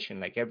affirmation,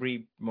 like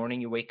every morning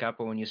you wake up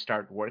or when you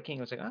start working,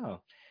 it's like,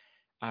 oh,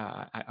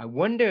 I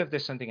wonder if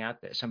there's somebody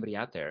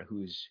out there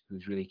who's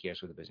really cares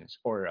for the business,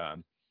 or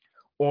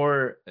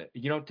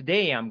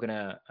today I'm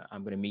gonna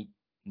meet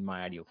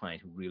my ideal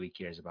client who really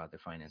cares about the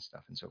finance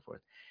stuff and so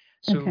forth.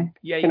 So Okay.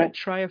 yeah, you Can I? could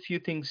try a few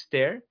things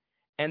there,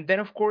 and then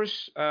of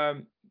course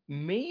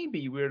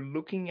maybe we're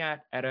looking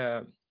at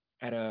a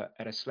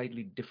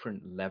slightly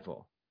different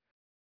level.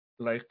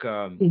 Like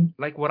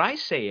what I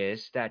say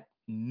is that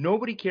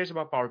nobody cares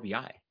about Power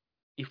BI.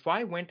 If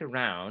I went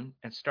around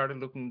and started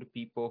looking to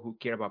people who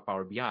care about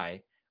Power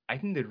BI, I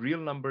think the real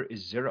number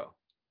is zero.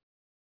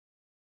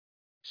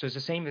 So it's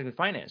the same thing with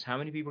finance. How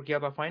many people care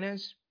about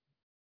finance?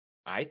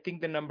 I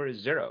think the number is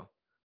 0.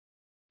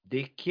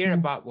 They care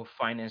about what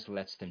finance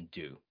lets them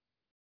do.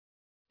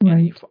 And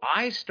Right. if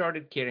I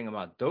started caring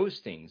about those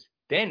things,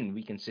 then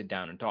we can sit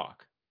down and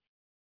talk.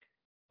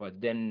 But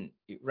then,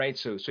 right?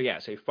 So yeah.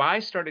 So if I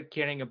started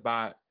caring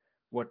about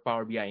what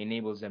Power BI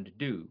enables them to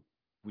do,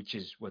 which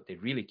is what they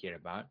really care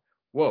about,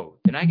 whoa,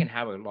 then I can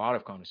have a lot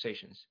of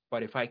conversations.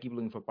 But if I keep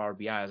looking for Power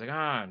BI, I was like,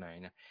 no,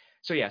 no.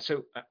 So yeah.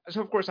 So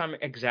of course I'm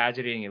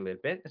exaggerating a little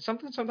bit. And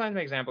sometimes my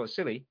example is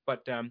silly,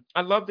 but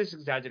I love this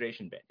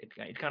exaggeration bit.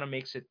 It kind of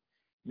makes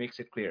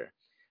it clear.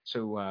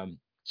 So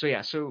so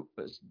yeah. So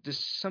there's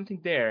something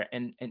there,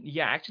 and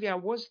yeah. Actually, I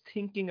was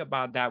thinking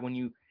about that when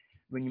you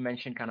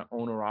mentioned kind of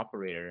owner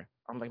operator.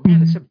 I'm like,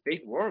 man, it's a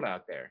big world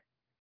out there.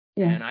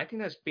 Yeah. And I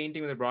think that's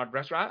painting with a broad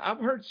brush. I've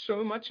heard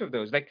so much of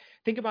those. Like,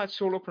 think about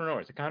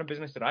solopreneurs, the kind of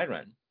business that I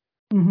run.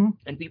 Mm-hmm.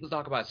 And people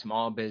talk about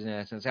small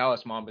business and say, oh,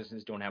 small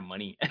business don't have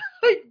money.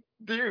 Like,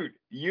 dude,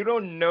 you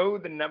don't know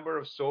the number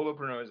of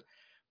solopreneurs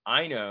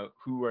I know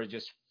who are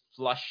just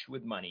flush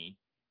with money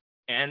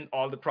and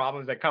all the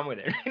problems that come with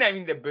it. I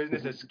mean, the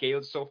business has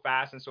scaled so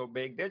fast and so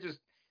big. They're just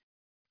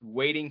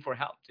waiting for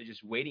help. They're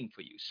just waiting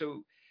for you.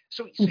 So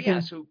yeah.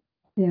 Okay. So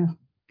Yeah.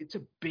 it's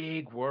a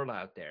big world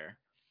out there.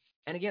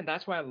 And again,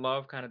 that's why I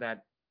love kind of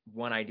that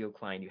one ideal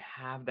client. You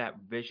have that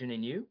vision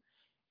in you,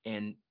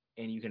 and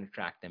you can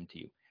attract them to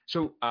you.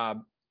 So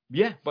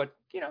yeah, but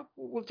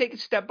we'll take it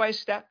step by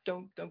step.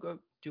 Don't go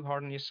too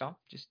hard on yourself.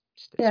 Just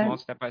Yeah. small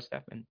step by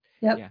step, and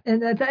Yep. yeah.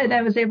 And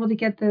I was able to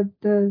get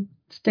the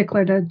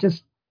stickler to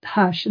just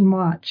hush and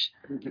watch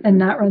and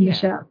not run the Yeah.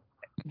 show.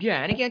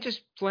 Yeah, and again,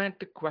 just plant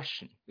the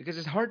question, because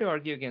it's hard to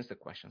argue against the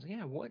questions.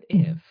 Yeah, what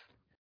Mhm. if?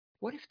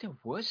 What if there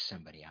was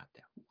somebody out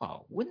there?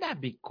 Wow, wouldn't that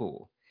be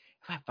cool?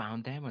 If I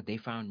found them or they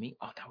found me,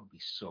 oh, that would be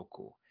so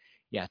cool.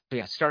 Yeah. So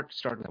yeah, start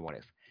with a what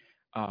if.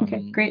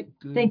 Okay, great.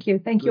 Good Thank you.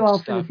 Thank you good all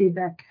for the stuff.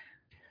 feedback.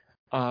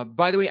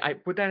 By the way, I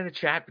put that in the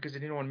chat because I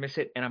didn't want to miss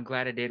it, and I'm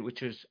glad I did.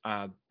 Which is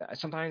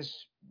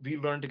sometimes we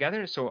learn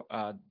together. So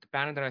the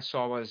pattern that I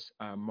saw was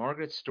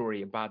Margaret's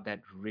story about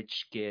that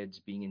rich kids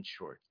being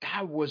insured.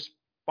 That was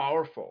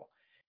powerful.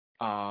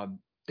 I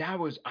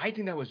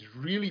think that was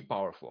really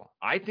powerful.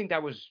 I think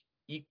that was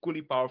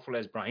equally powerful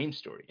as Brahim's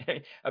story.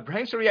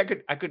 Brahim's story, I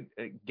could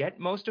get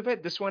most of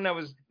it. This one, I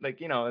was like,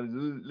 a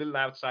little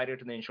outsider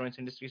to the insurance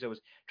industry, so I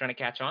was trying to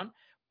catch on.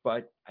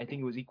 But I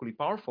think it was equally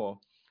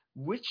powerful,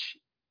 which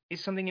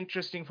is something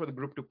interesting for the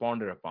group to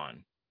ponder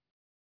upon.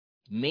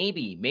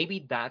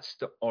 Maybe that's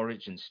the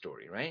origin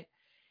story, right?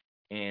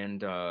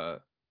 And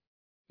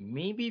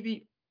maybe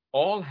we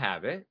all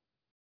have it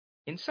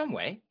in some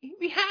way.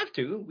 We have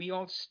to. We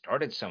all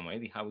started some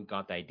way. How we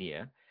got the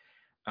idea.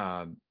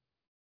 Um,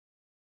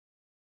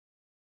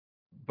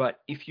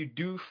 but if you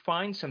do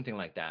find something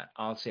like that,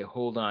 I'll say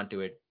hold on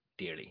to it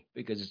dearly,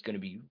 because it's going to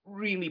be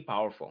really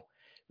powerful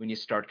when you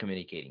start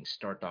communicating,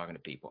 start talking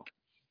to people.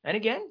 And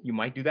again, you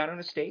might do that on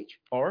a stage,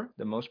 or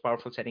the most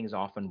powerful setting is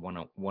often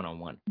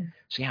one-on-one.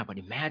 So yeah, but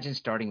imagine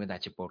starting with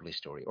that Chipotle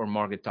story, or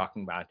Margaret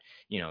talking about,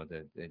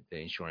 the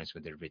insurance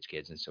with the rich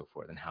kids and so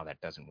forth, and how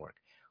that doesn't work.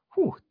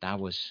 Whew, that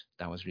was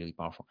really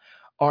powerful.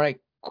 All right,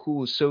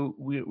 cool. So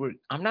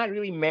I'm not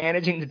really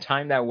managing the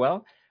time that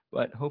well,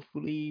 but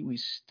hopefully we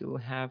still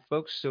have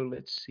folks. So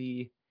let's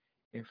see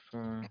if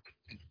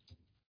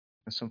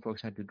some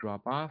folks had to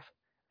drop off.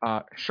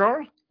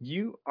 Charles,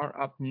 you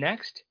are up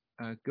next.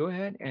 Go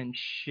ahead and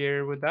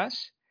share with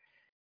us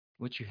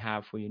what you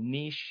have for your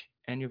niche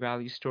and your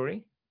value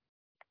story.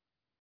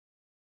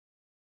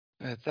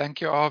 Thank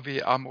you,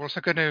 Avi. I'm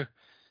also going to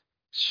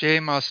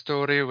share my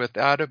story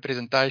without a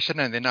presentation,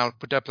 and then I'll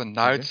put up the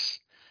notes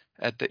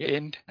at the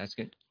end. That's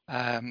good.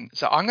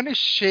 So I'm going to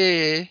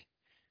share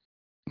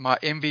my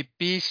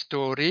MVP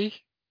story,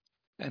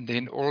 and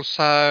then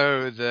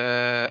also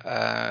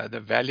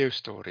the value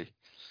story.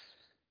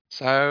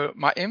 So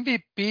my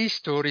MVP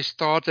story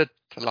started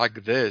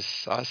like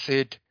this. I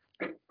said,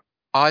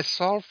 I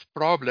solve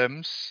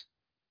problems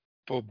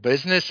for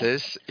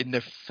businesses in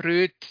the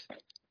fruit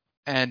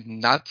and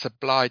nut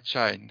supply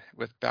chain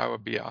with Power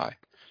BI.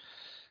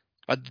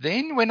 But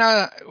then when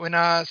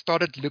I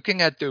started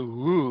looking at the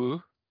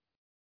who,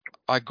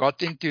 I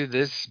got into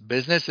this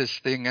businesses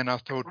thing, and I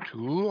thought,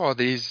 who are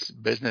these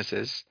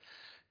businesses?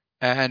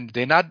 And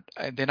then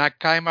I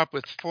came up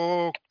with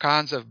 4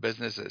 kinds of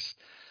businesses.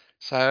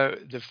 So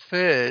the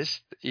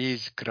first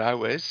is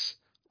growers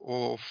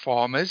or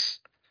farmers.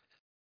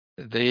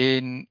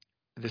 Then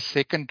the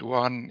second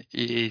one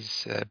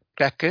is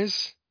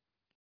packers.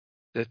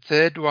 The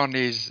third one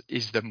is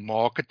the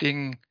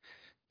marketing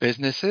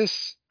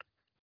businesses.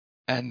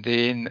 And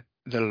then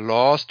the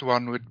last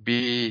one would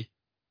be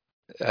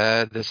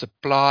the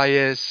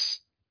suppliers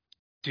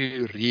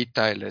to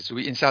retailers.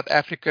 In South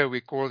Africa,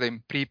 we call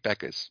them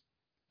pre-packers.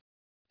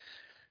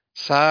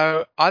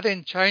 So I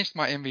then changed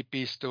my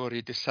MVP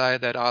story to say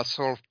that I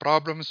solve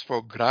problems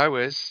for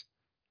growers,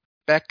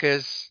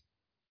 packers,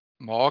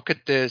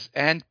 marketers,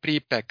 and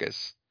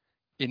pre-packers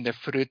in the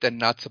fruit and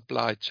nut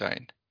supply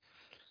chain.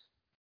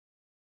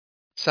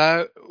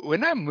 So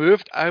when I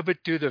moved over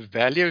to the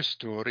value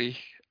story,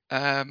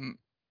 I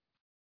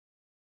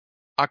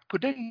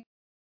couldn't.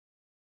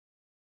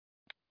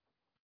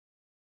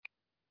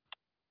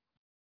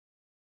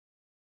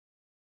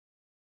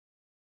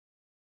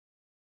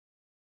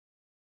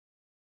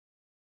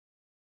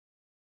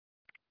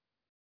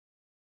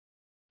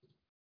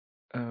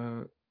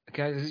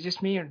 Guys, is it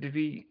just me or did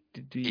we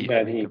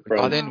Yeah, break he up broke.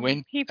 I again? then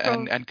went He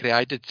broke. and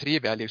created 3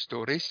 value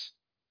stories.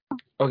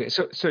 Okay,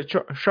 so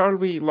Charles,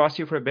 we lost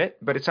you for a bit,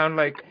 but it sounded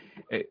like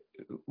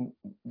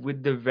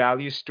with the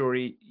value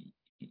story,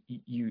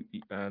 you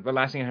the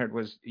last thing I heard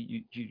was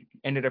you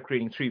ended up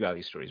creating 3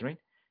 value stories, right?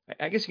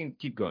 I guess you can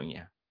keep going,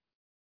 yeah.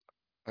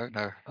 Oh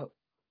no. Oh,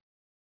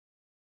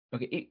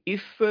 okay.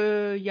 If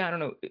yeah, I don't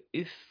know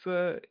if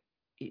the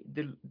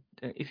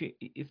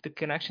if the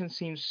connection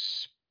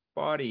seems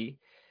spotty,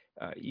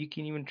 you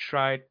can even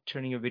try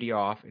turning your video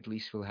off. At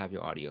least we'll have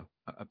your audio.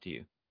 Up to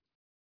you.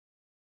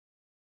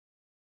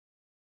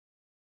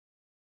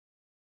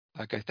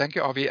 Okay, thank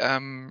you, Avi.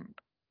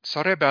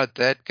 Sorry about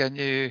that. Can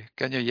you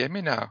hear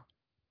me now?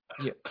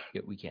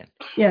 Yeah, we can.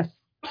 Yes.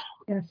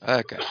 Yes.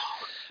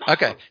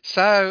 Okay.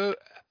 So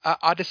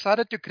I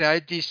decided to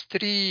create these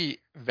 3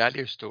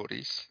 value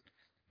stories.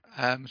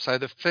 So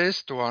the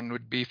first one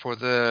would be for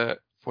the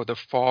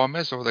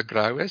farmers or the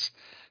growers.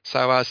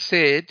 So I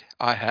said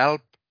I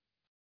help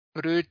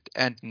fruit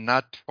and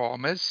nut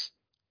farmers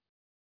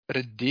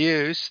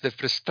reduce the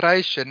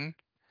frustration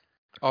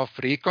of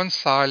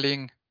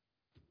reconciling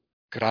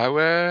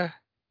grower,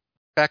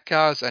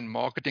 packers, and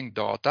marketing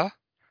data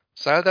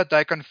so that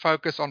they can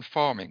focus on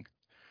farming.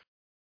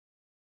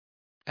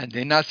 And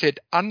then I said,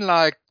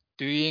 unlike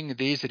doing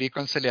these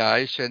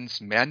reconciliations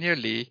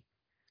manually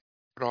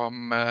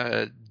from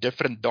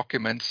different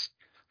documents,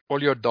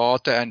 all your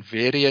data and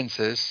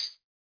variances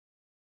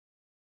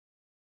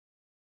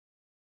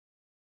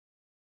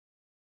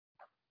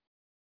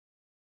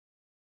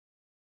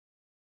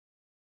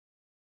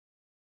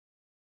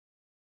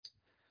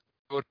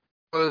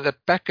for the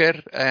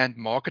packer and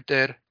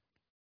marketer.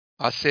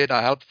 I said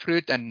I help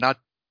fruit and nut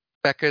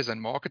packers and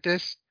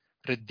marketers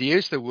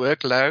reduce the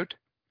workload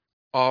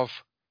of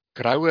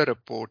grower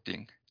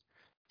reporting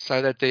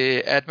so that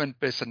the admin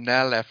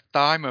personnel have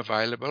time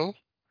available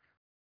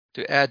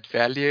to add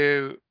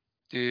value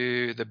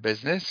to the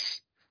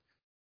business.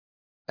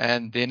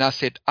 And then I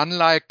said,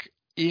 unlike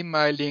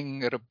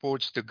emailing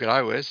reports to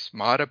growers,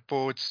 my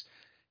reports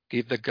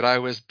give the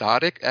growers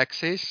direct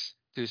access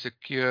to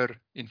secure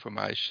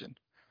information.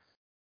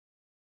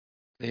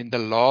 Then the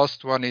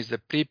last one is the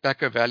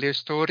pre-packer value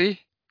story,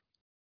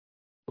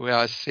 where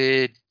I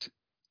said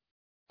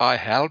I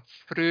help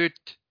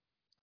fruit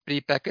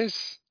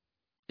pre-packers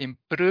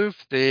improve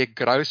their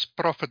gross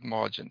profit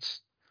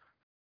margins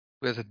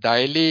with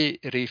daily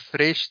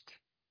refreshed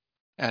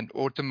and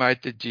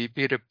automated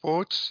GP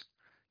reports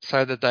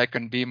so that they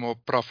can be more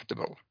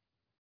profitable.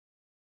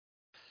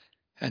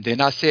 And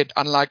then I said,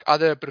 unlike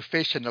other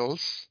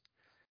professionals,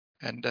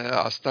 and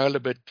I stole a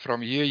bit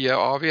from you here,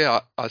 Avi,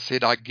 I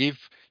said I give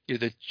you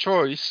the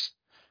choice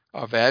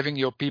of having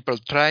your people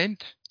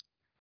trained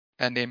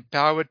and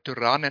empowered to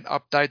run and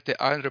update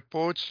their own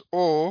reports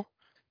or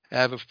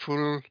have a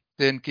full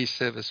turnkey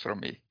service from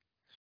me.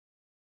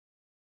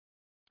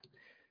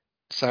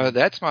 So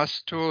that's my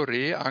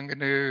story. I'm going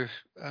to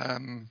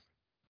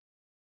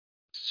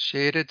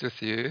share it with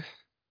you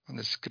on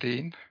the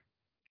screen.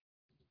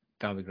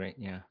 That'll be great.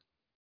 Yeah.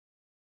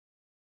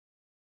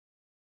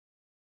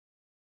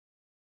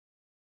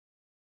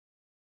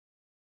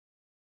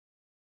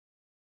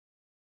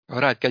 All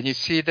right. Can you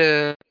see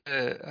the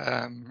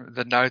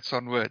notes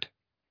on Word?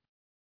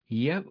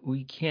 Yep,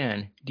 we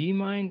can. Do you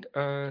mind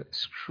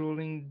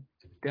scrolling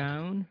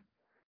down?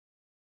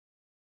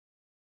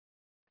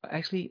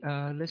 Actually,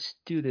 let's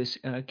do this.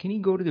 Can you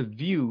go to the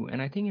view? And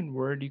I think in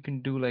Word you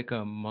can do like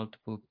a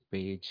multiple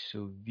page.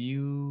 So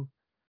view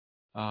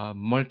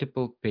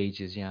multiple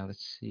pages. Yeah,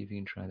 let's see if you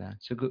can try that.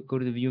 So go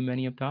to the view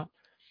menu up top.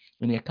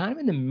 And yeah, kind of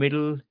in the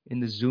middle in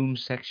the zoom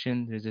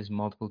section, there's this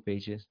multiple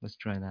pages. Let's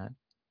try that.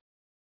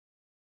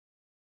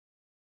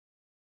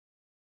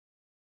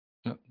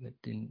 Oh,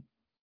 that didn't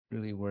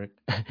really work.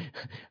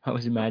 I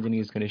was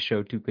imagining it's going to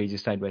show 2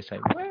 pages side by side.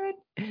 What?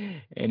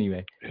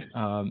 Anyway,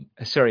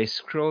 sorry,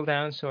 scroll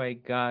down. So I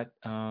got,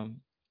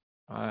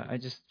 I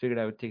just figured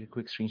I would take a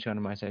quick screenshot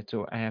on my side.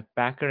 So I have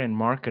packer and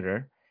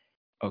marketer.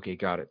 Okay,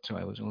 got it. So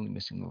I was only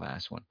missing the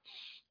last one.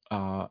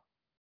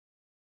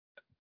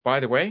 By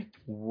the way,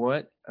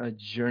 what a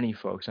journey,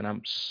 folks. And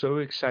I'm so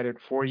excited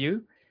for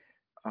you.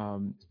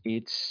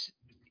 It's,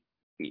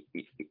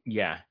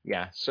 yeah.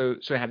 So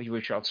happy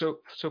with y'all. So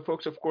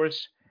folks, of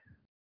course,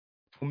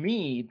 for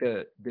me,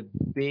 the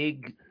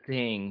big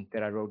thing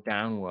that I wrote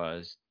down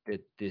was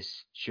that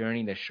this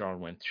journey that Charles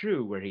went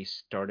through, where he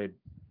started.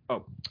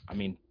 Oh, I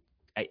mean,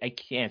 I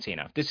can't say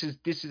enough. This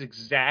is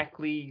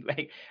exactly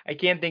like I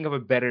can't think of a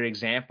better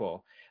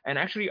example. And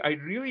actually, I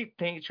really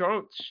think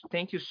Charles,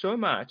 thank you so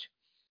much,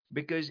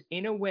 because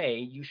in a way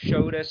you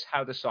showed us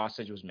how the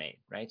sausage was made,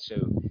 right? So,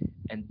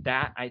 and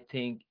that I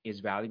think is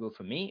valuable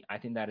for me. I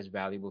think that is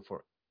valuable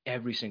for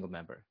every single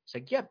member. It's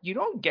like, yep, you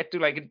don't get to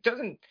like, it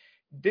doesn't,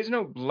 there's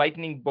no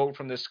lightning bolt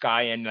from the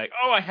sky and like,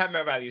 oh, I have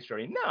my value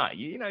story. No,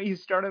 you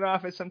started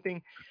off as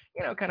something,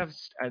 kind of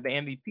the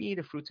MVP,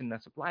 the fruits and the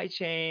supply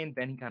chain.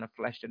 Then he kind of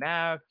fleshed it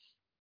out.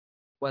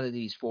 Whether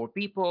these four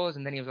peoples,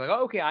 and then he was like,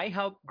 oh, okay, I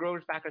help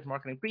growers, packers,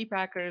 marketing,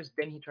 pre-packers.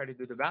 Then he tried to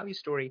do the value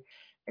story,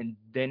 and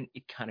then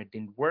it kind of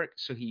didn't work.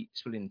 So he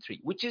split it in three,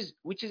 which is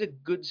a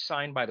good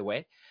sign, by the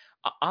way.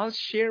 I'll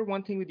share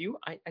one thing with you.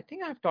 I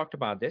think I've talked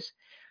about this.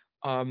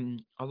 A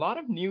lot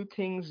of new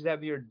things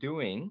that we are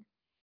doing,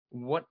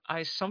 what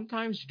I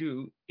sometimes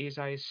do is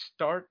I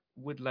start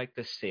with like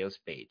the sales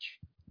page.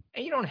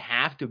 And you don't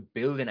have to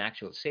build an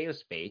actual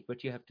sales page,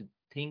 but you have to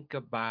think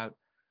about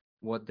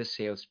what the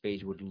sales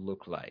page would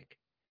look like,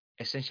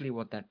 essentially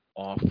what that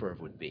offer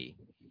would be.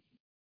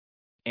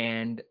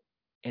 And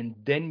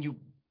then you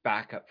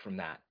back up from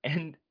that.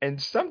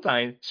 And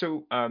sometimes,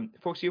 so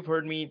folks, you've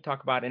heard me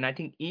talk about, and I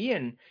think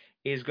Ian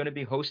is going to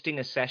be hosting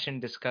a session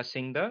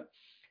discussing the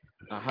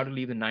how to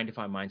leave the 9 to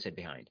 5 mindset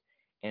behind.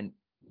 And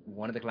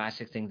one of the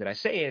classic things that I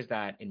say is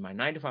that in my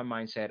 9 to 5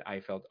 mindset, I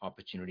felt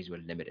opportunities were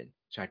limited.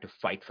 So I had to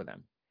fight for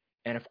them.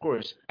 And of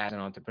course, as an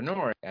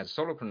entrepreneur, as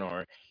a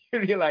solopreneur, you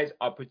realize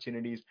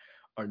opportunities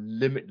are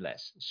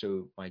limitless.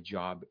 So my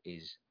job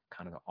is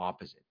kind of the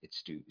opposite.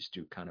 It's to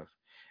kind of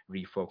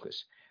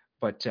refocus.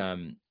 But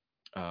um,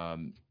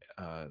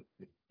 uh,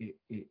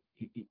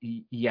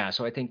 yeah,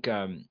 so I think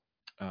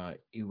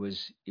it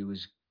was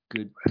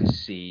good to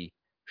see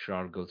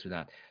Charles go through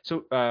that.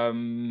 So,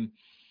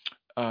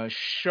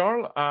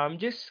 Charles, I'm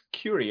just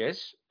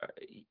curious,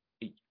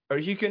 are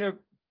you gonna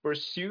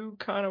pursue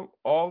kind of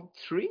all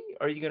three?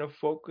 Are you gonna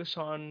focus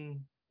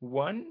on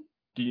one?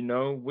 Do you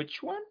know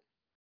which one?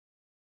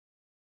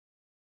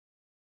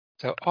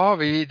 So are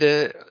we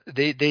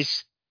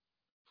there's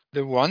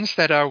the ones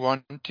that I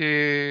want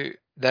to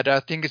that I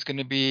think is going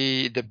to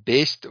be the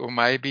best or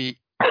maybe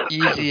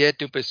easier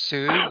to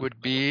pursue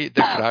would be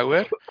the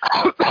grower.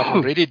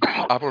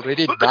 I've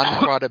already done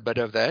quite a bit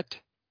of that.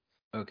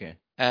 Okay,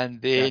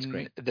 And that's then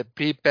great. the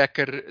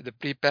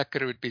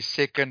pre-packer would be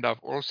second. I've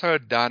also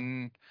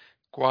done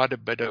quite a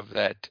bit of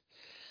that.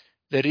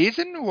 The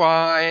reason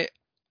why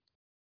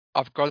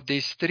I've got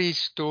these three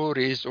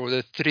stories or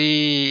the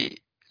three,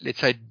 let's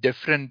say,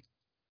 different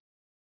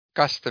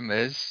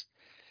customers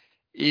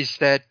is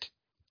that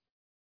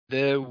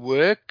the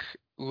work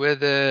with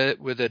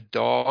the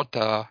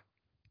data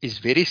is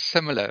very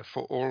similar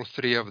for all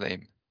three of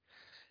them.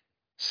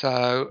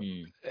 So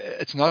Hmm.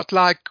 it's not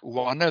like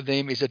one of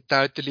them is a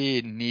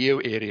totally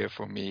new area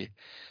for me.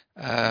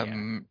 Yeah,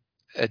 Um,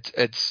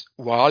 it's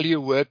while you're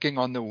working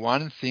on the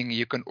one thing,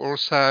 you can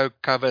also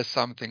cover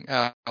something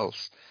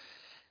else.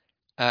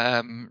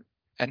 Um,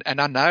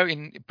 and I know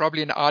in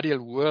probably in an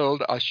ideal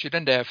world, I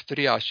shouldn't have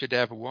three, I should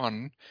have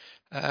one.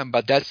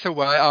 But that's the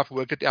way I've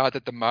worked it out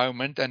at the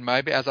moment, and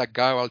maybe as I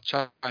go, I'll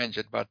change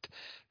it. But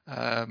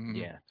um,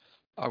 yeah,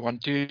 I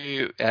want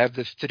to have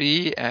the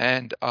three,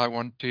 and I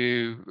want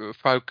to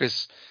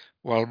focus.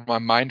 Well, my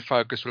main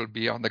focus will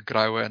be on the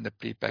grower and the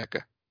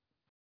pre-packer.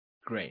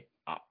 great.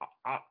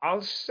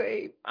 I'll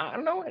say I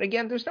don't know, and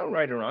again, there's no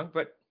right or wrong,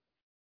 but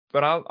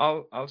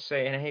I'll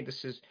say, and hey,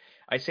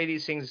 I say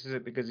these things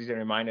because these are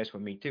reminders for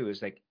me too.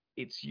 Is like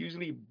it's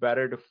usually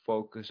better to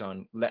focus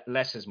on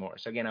less is more.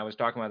 So again, I was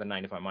talking about the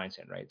 9 to 5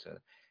 mindset, right? So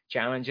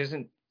challenge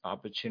isn't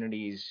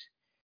opportunities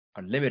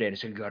are limited,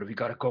 so we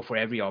gotta go for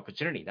every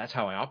opportunity. That's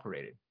how I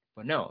operated.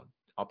 But no,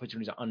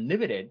 opportunities are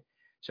unlimited.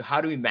 So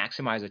how do we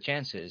maximize the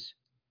chances?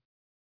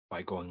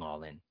 By going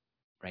all in,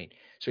 right?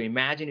 So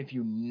imagine if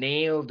you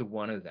nailed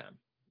one of them,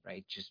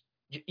 right? Just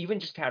even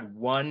just had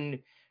one,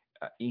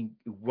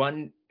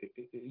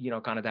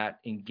 kind of that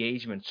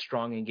engagement,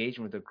 strong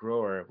engagement with the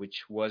grower,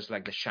 which was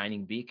like the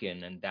shining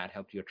beacon, and that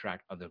helped you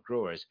attract other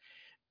growers,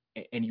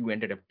 and you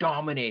ended up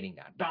dominating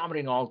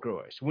all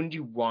growers. Wouldn't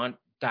you want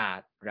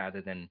that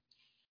rather than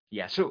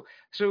yeah?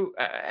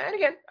 And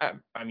again,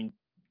 I mean,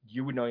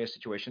 you would know your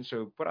situation.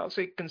 So, but I'll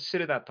say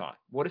consider that thought.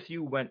 What if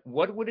you went?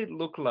 What would it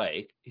look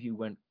like if you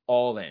went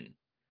all in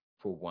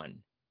for one?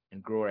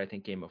 And grower, I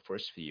think, came up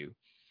first for you.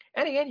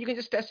 And again, you can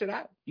just test it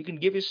out. You can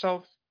give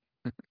yourself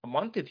a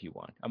month if you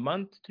want, a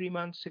month, 3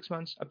 months, 6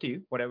 months, up to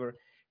you, whatever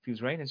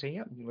feels right, and say,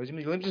 yeah, let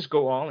me just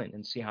go all in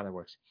and see how that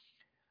works.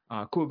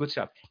 Cool, good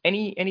stuff.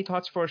 Any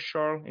thoughts for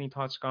Charles? Any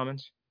thoughts,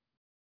 comments?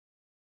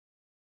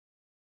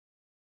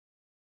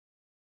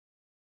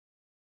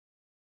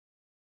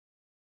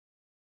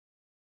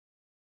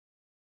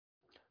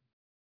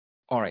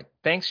 All right.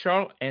 Thanks,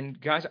 Charles. And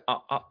guys,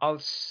 I'll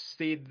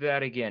say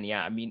that again.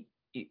 Yeah, I mean,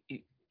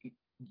 it,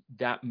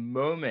 that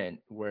moment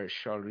where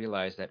Charles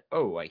realized that,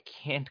 oh, I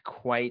can't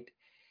quite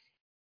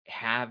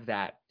have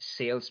that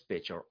sales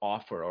pitch or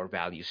offer or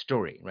value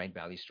story, right?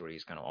 Value story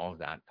is kind of all of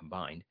that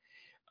combined.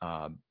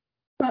 Um,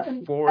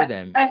 Well, for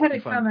them, I had a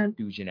if I'm comment.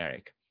 too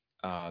generic.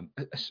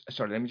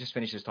 Sorry, let me just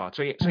finish this thought.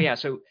 So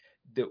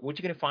what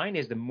you're gonna find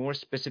is the more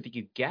specific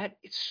you get,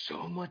 it's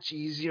so much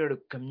easier to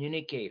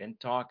communicate and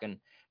talk and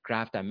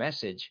craft that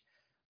message.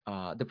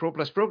 The Pro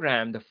Plus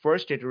program, the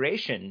first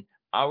iteration,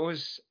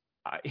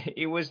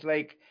 it was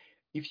like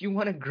if you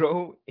want to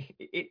grow,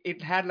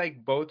 it had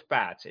like both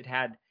paths. It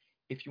had,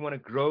 if you want to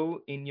grow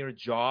in your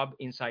job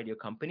inside your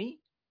company,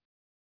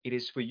 it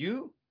is for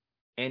you.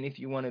 And if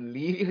you want to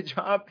leave your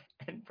job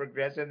and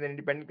progress as an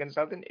independent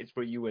consultant, it's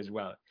for you as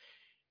well.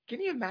 Can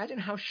you imagine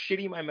how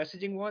shitty my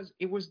messaging was?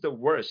 It was the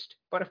worst.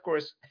 But of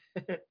course,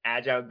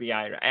 agile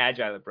BI,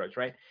 agile approach,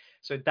 right?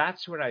 So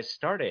that's where I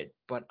started,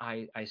 but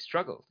I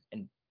struggled.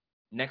 And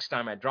next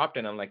time I dropped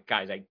it, I'm like,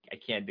 guys, I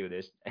can't do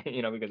this,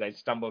 because I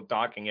stumbled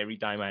talking every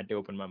time I had to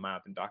open my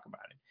mouth and talk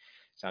about it.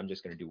 So I'm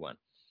just going to do one.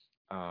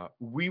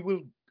 We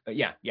will,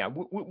 yeah,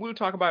 we'll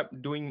talk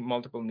about doing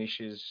multiple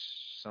niches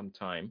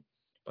sometime,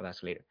 but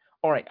that's later.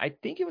 All right. I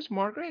think it was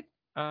Margaret.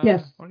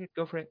 Yes. Margaret,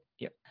 go for it.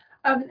 Yeah.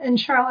 And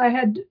Charles, I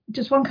had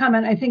just one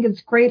comment. I think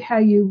it's great how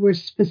you were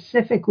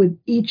specific with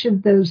each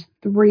of those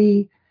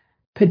three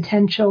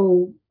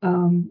potential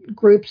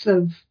groups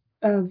of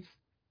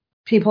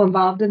people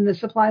involved in the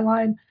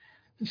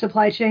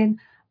supply chain.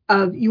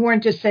 You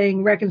weren't just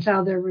saying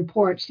reconcile their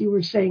reports. You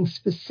were saying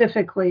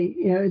specifically,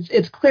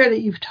 it's clear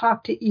that you've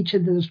talked to each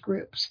of those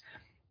groups,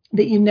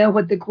 that you know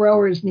what the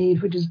growers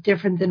need, which is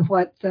different than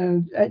what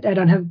I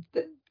don't have.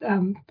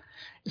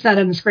 It's not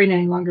on the screen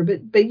any longer,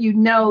 but you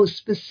know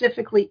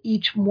specifically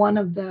each one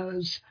of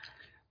those,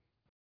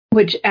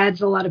 which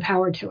adds a lot of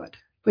power to it,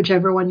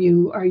 whichever one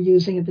you are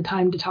using at the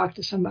time to talk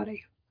to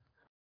somebody.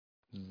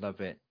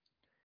 Love it.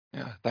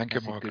 Yeah, thank you,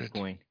 That's a Margaret. good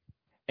point.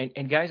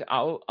 And guys,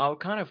 I'll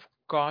kind of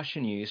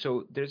caution you.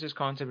 So there's this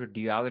concept of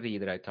duality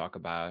that I talk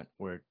about,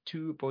 where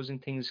two opposing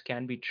things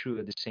can be true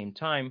at the same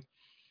time.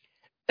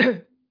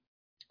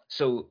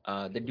 So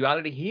the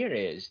duality here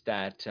is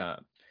that,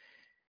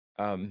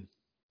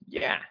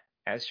 yeah,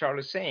 as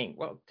Charles is saying,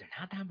 well, they're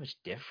not that much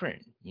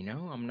different.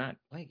 I'm not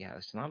like, yeah,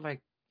 it's not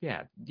like,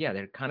 yeah,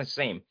 they're kind of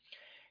same.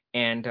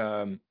 And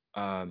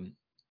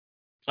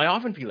I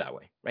often feel that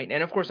way, right?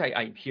 And of course,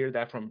 I hear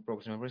that from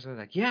brokers members. They're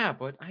like, yeah,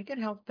 but I can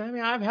help them. I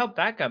mean, I've helped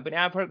that company.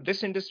 I've helped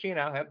this industry, and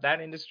I'll help that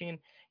industry. And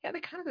yeah,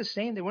 they're kind of the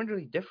same. They weren't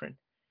really different.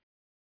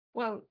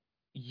 Well,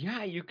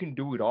 yeah, you can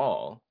do it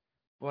all,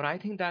 but I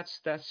think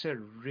that's a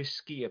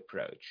risky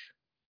approach.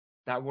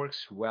 That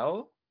works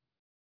well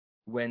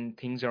when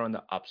things are on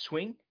the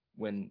upswing,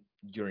 when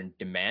you're in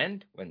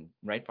demand, when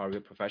right, Power BI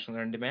professionals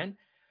are in demand.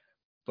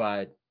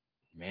 But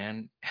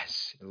man,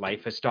 as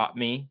life has taught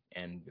me,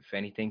 and if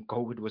anything,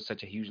 COVID was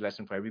such a huge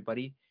lesson for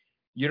everybody.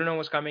 You don't know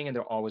what's coming, and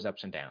there are always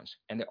ups and downs,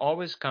 and they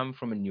always come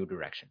from a new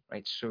direction,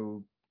 right?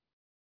 So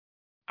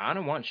I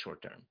don't want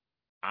short term.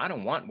 I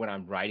don't want when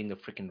I'm riding the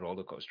freaking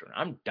roller coaster.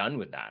 I'm done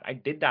with that. I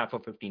did that for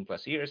 15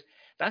 plus years.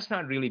 That's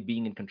not really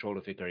being in control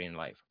of your career in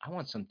life. I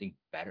want something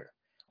better.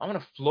 I want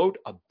to float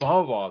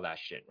above all that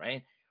shit,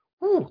 right?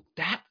 Ooh,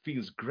 that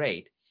feels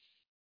great.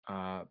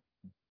 Uh,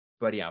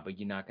 but yeah, but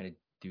you're not going to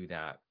do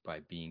that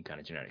by being kind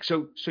of generic.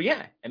 So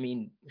yeah, I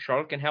mean,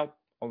 Charlotte can help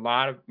a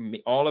lot of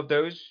all of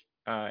those,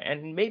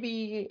 and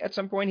maybe at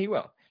some point he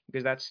will,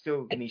 because that's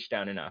still niche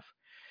down enough.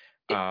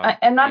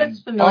 I'm not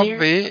as familiar.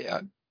 Avi,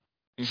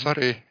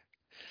 sorry,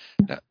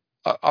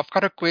 I've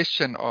got a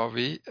question,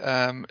 Avi.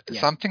 Yeah.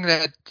 Something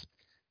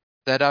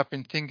that I've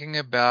been thinking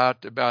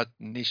about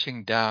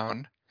niching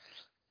down.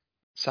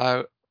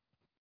 So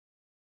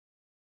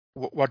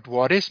what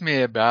worries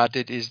me about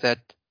it is that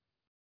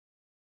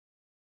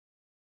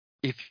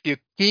if you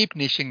keep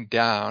niching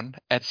down,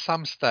 at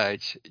some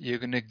stage you're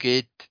going to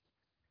get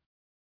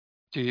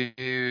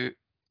to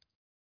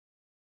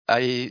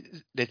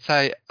let's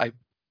say a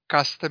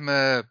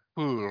customer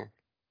pool,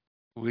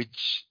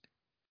 which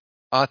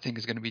I think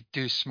is going to be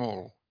too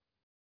small.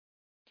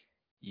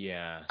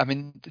 Yeah. I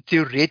mean,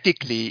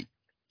 theoretically,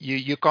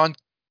 you can't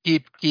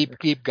keep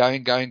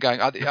going.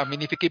 I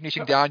mean, if you keep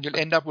niching down, you'll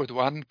end up with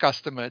one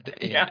customer at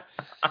the end. Yeah.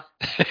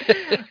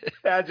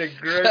 That's a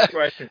great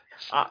question.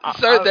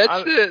 So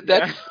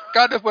that's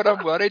kind of what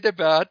I'm worried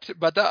about.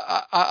 But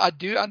I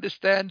do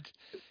understand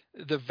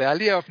the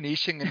value of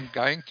niching and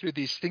going through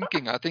this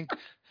thinking. I think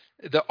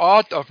the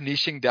art of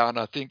niching down,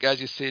 I think, as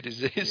you said, is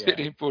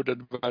very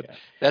important. But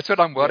that's what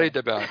I'm worried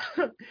about.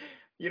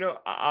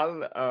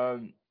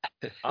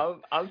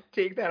 I'll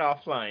take that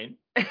offline,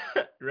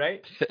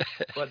 right?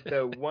 But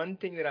the one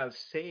thing that I'll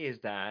say is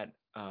that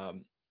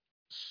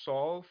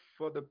solve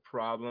for the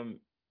problem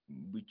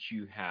which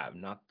you have,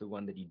 not the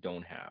one that you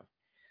don't have.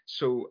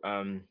 So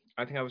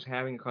I think I was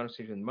having a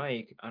conversation with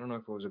Mike. I don't know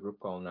if it was a group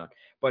call or not,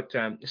 but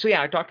so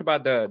yeah, I talked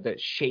about the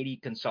shady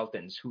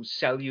consultants who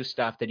sell you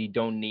stuff that you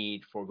don't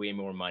need for way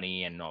more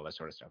money and all that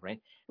sort of stuff,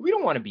 right? We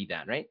don't want to be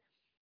that, right?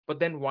 But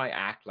then why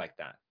act like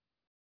that?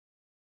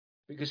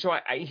 Because so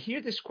I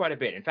hear this quite a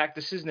bit. In fact,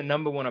 this is the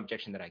number one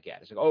objection that I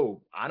get. It's like,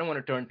 oh, I don't want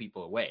to turn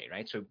people away,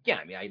 right? So yeah,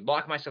 I mean, I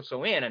lock myself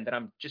so in, and then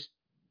I'm just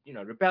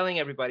repelling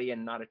everybody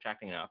and not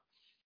attracting enough.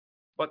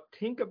 But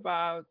think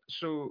about,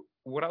 so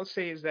what I'll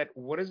say is that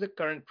what is the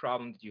current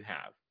problem that you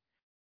have?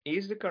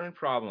 Is the current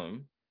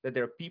problem that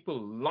there are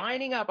people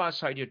lining up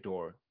outside your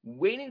door,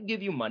 waiting to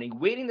give you money,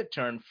 waiting the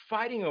turn,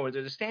 fighting over,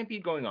 there's a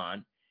stampede going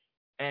on,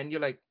 and you're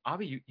like,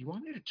 Avi, you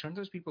want me to turn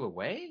those people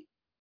away?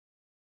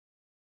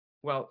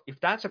 Well, if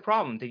that's a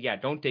problem, then yeah,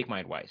 don't take my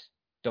advice.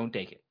 Don't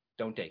take it.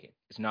 don't take it.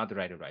 It's not the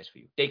right advice for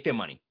you. Take their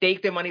money.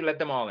 Take their money, let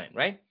them all in,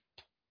 right?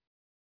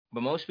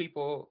 But most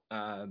people who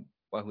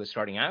are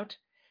starting out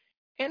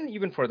and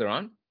even further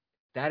on,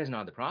 that is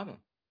not the problem.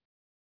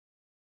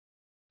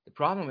 The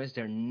problem is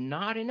there are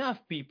not enough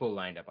people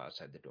lined up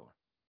outside the door.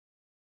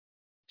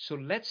 So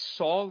let's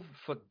solve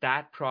for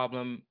that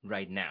problem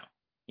right now.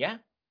 Yeah?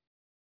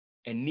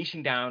 And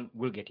niching down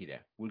will get you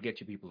there. We'll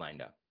get you people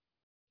lined up.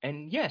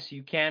 And yes,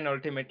 you can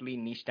ultimately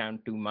niche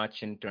down too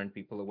much and turn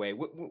people away.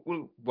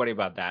 We'll worry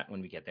about that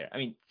when we get there. I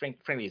mean,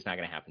 frankly, it's not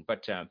going to happen.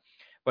 But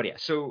yeah.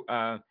 So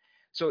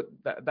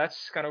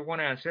that's kind of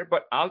one answer.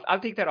 But I'll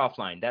take that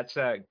offline. That's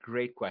a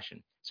great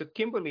question. So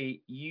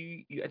Kimberly,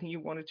 you I think you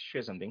wanted to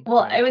share something. Well,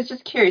 I was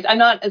just curious. I'm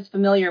not as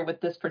familiar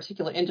with this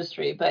particular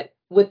industry, but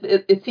with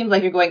it seems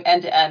like you're going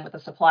end to end with the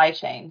supply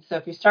chain. So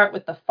if you start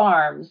with the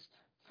farms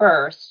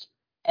first,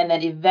 and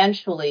then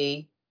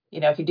eventually,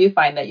 if you do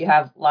find that you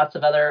have lots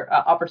of other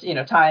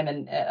time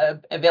and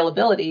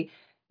availability,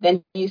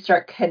 then you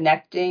start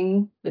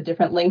connecting the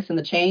different links in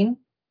the chain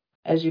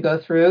as you go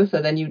through. So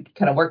then you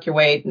kind of work your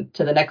way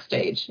to the next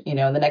stage, in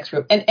the next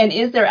group. And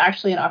is there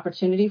actually an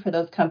opportunity for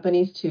those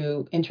companies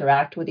to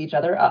interact with each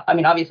other? I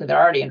mean, obviously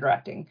they're already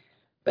interacting,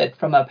 but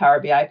from a Power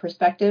BI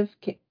perspective,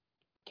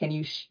 can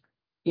you, is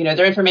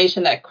there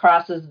information that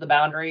crosses the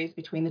boundaries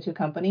between the two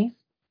companies?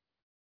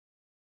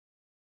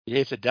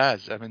 Yes, it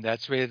does. I mean,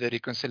 that's where the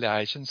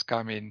reconciliations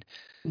come in.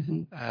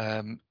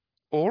 Mm-hmm.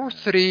 All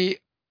three,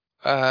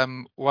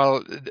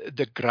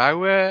 the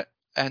grower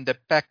and the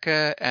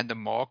packer and the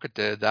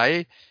marketer,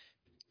 they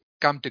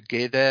come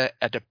together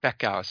at a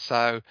pack house.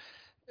 So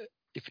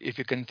if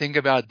you can think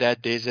about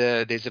that, there's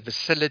a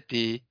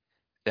facility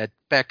that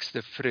packs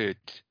the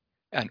fruit,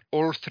 and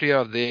all three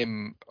of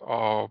them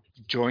are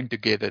joined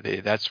together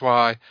there. That's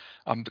why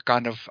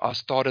I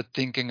started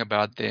thinking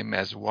about them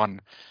as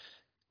one.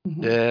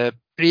 Mm-hmm. The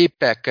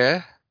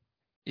pre-packer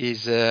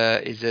is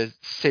a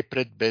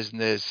separate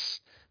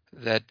business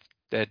that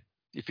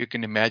if you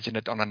can imagine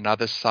it on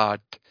another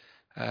side,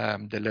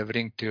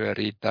 delivering to a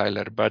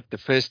retailer. But the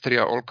first three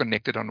are all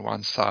connected on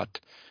one side.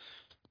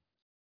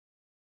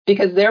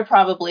 Because they're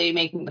probably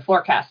making the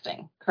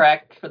forecasting,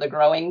 correct, for the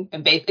growing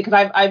and base.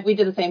 Because we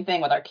did the same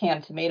thing with our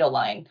canned tomato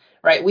line,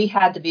 right? We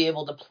had to be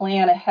able to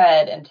plan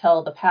ahead and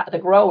tell the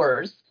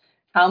growers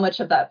how much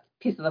of that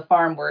piece of the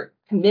farm we're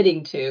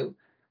committing to,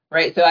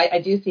 right? So I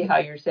do see how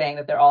you're saying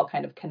that they're all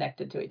kind of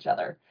connected to each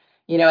other,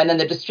 and then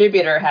the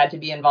distributor had to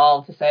be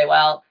involved to say,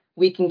 well,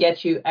 we can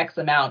get you X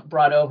amount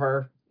brought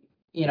over,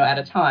 at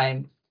a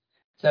time.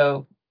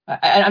 So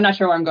I'm not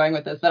sure where I'm going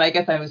with this, but I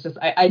guess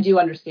I do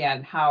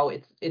understand how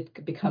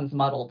it becomes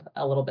muddled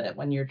a little bit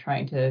when you're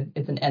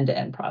it's an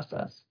end-to-end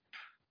process.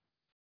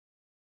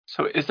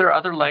 So is there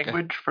other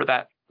language for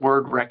that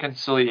word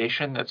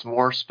reconciliation that's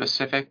more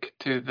specific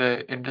to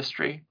the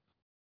industry?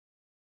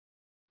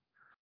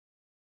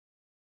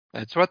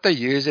 That's what they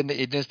use in the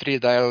industry.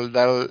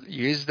 They'll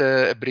use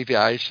the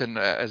abbreviation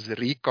as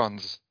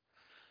recons.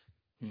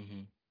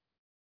 Mm-hmm.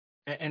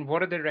 And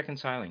what are they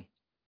reconciling?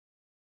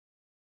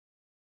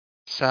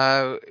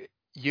 So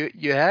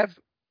you have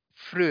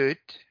fruit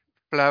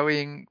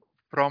flowing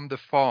from the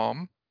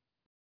farm,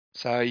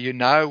 so you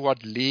know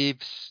what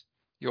leaves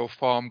your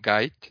farm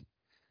gate.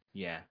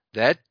 Yeah.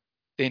 That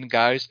then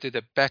goes to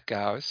the pack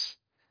house.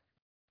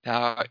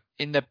 Now,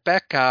 in the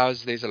pack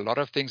house, there's a lot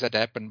of things that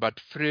happen, but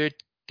fruit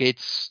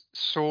gets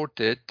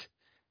sorted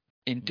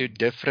into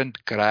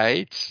different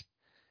grades,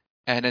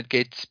 and it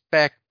gets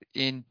packed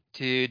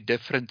into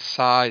different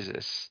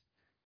sizes.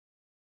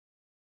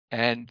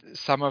 And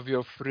some of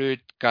your fruit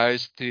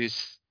goes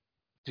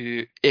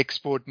to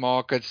export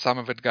markets, some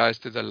of it goes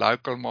to the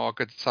local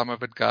market, some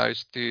of it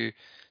goes to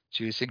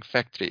juicing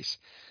factories.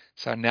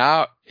 So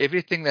now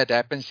everything that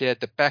happens here at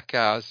the pack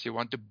house, you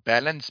want to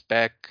balance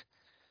back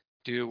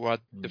to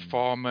what the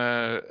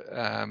farmer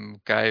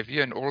gave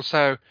you, and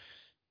also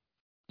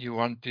you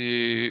want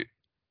to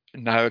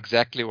know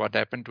exactly what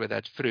happened with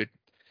that fruit.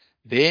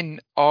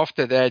 Then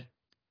after that,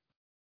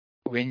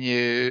 when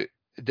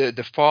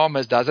the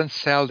farmers doesn't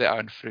sell their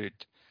own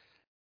fruit,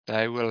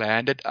 they will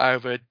hand it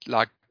over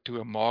to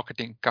a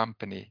marketing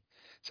company.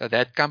 So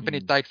that company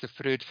takes the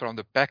fruit from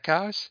the pack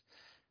house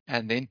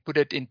and then put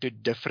it into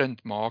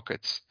different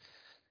markets.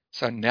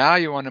 So now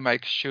you want to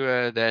make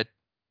sure that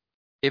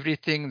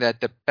everything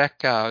that the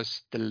pack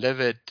house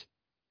delivered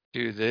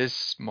to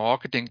this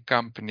marketing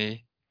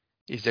company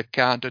is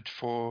accounted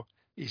for,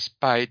 is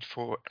paid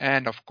for,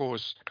 and of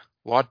course,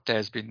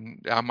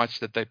 how much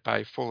did they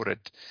pay for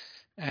it,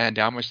 and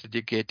how much did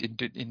you get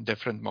in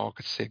different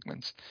market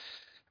segments.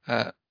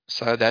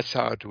 So that's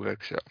how it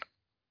works out.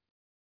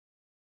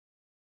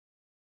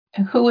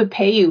 And who would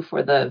pay you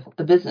for the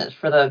business,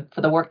 for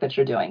the work that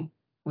you're doing?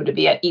 Would it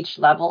be at each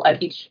level,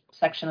 at each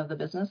section of the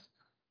business?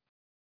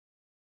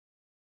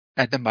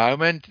 At the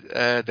moment,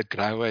 the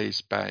grower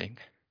is paying,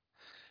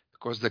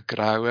 because the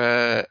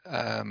grower,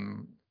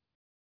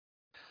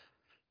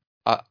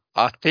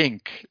 I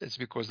think it's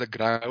because the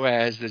grower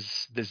has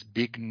this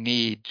big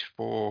need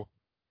for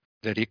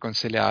the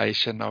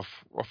reconciliation of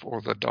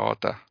all the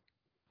data.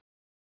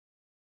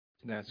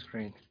 That's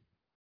great.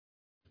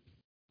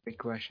 Great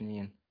question,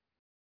 Ian.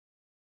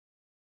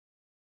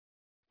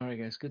 All right,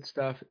 guys, good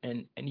stuff.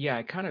 And yeah,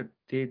 I kind of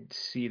did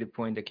see the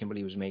point that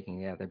Kimberly was making.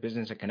 Yeah, the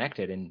business are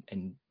connected,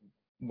 and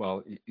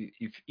well,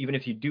 if even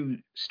if you do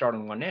start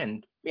on one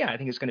end, yeah, I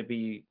think it's going to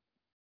be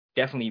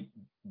definitely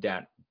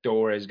that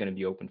door is going to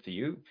be open for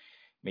you,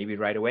 maybe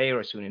right away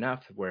or soon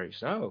enough. Where you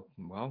say, oh,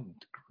 well,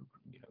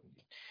 you know,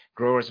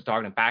 growers are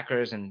talking to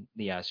packers, and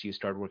yeah, so you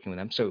start working with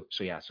them. So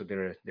yeah, so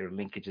there are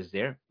linkages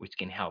there which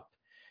can help.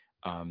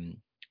 Um,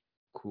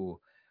 cool.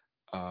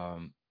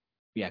 Um,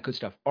 yeah, good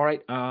stuff. All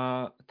right.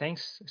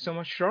 Thanks so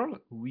much,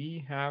 Charlotte.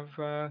 We have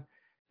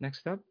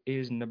next up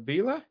is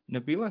Nabila.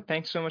 Nabila,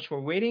 thanks so much for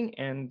waiting.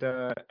 And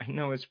I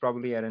know it's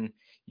probably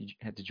you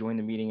had to join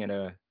the meeting at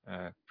a,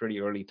 pretty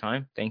early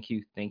time. Thank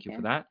you Yeah.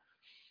 for that.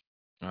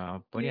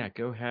 But Yeah. yeah,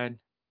 go ahead,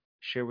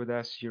 share with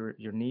us your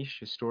niche,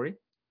 your story.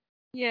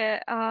 Yeah.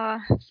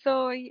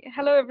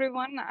 Hello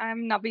everyone.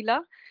 I'm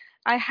Nabila.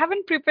 I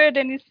haven't prepared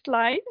any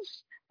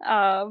slides,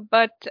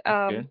 but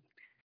That's good.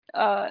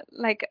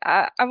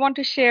 I want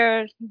to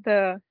share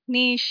the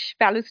niche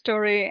value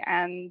story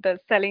and the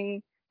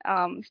selling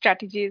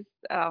strategies,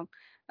 and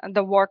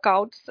the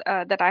workouts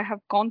that I have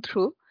gone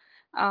through.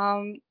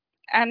 Um,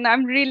 and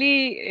I'm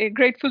really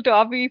grateful to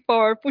Avi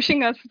for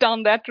pushing us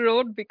down that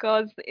road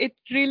because it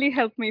really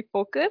helped me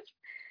focus.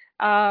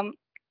 Um,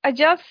 I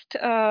just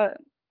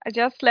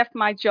left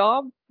my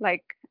job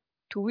like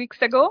 2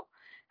 weeks ago,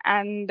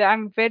 and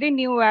I'm very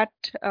new at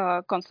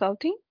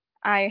consulting.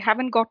 I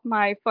haven't got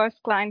my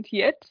first client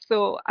yet,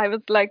 so I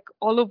was like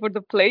all over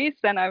the place,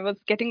 and I was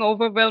getting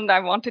overwhelmed. I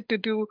wanted to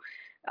do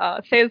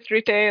sales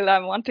retail. I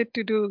wanted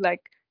to do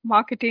like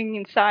marketing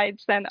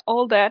insights and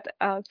all that.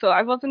 So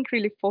I wasn't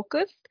really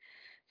focused.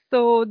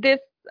 So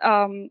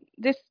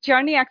this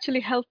journey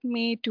actually helped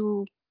me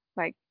to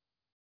like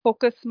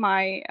focus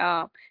my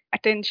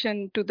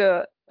attention to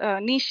the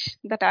niche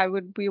that I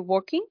would be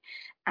working.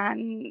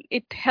 And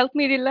it helped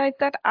me realize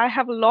that I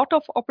have a lot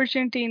of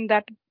opportunity in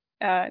that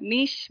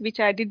niche, which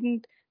I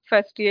didn't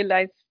first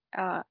realize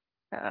uh,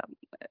 uh,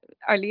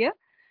 earlier.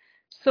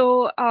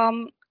 So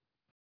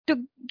to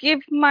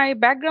give my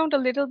background a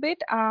little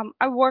bit,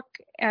 I work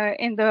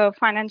in a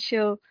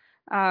financial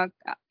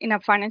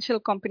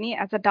company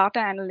as a data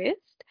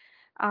analyst.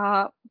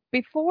 Uh,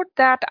 Before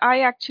that,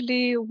 I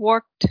actually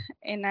worked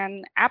in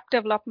an app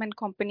development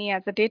company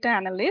as a data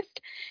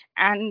analyst,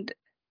 and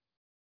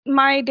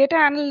my data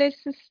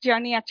analysis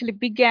journey actually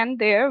began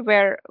there,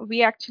 where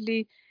we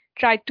actually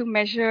tried to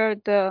measure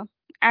the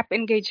app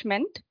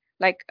engagement,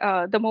 like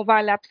the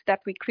mobile apps that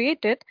we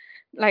created,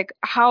 like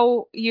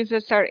how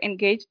users are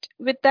engaged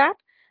with that,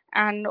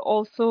 and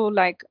also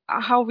like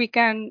how we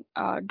can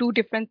do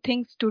different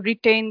things to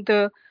retain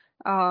the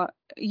uh,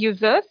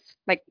 users,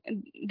 like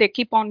they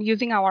keep on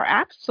using our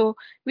apps. So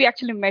we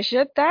actually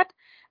measured that,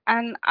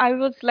 and I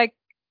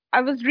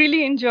was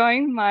really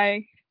enjoying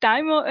my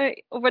time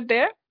over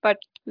there, but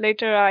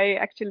later, I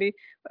actually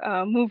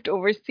moved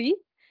overseas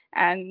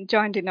and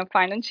joined in a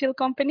financial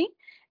company.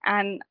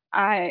 And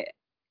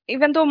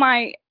even though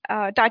my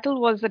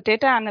title was a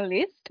data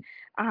analyst,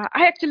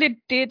 I actually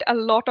did a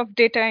lot of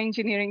data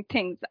engineering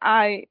things.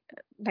 I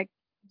like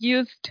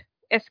used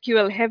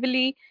SQL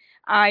heavily.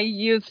 I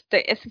used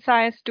the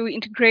SSIS to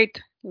integrate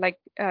like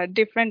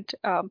different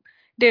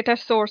data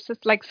sources,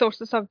 like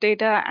sources of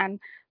data, and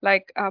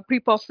like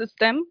pre-process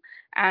them.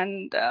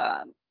 And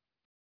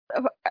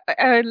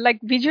like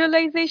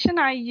visualization,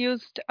 I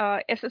used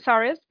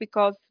SSRS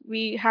because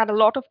we had a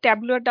lot of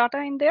tabular data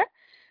in there.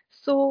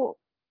 So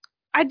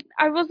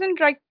I wasn't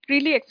like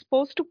really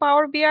exposed to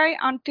Power BI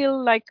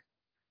until like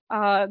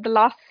the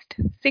last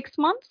 6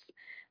 months,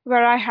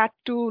 where I had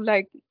to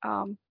like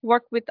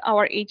work with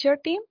our HR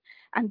team,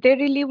 and they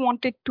really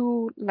wanted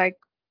to like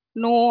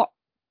know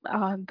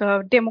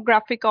the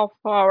demographic of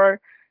our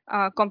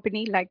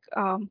company, like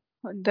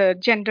the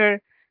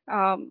gender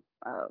um,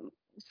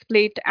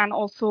 split, and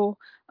also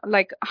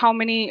like how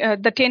many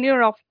the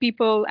tenure of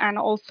people, and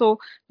also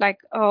like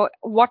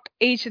what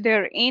age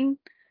they're in,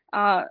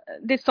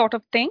 this sort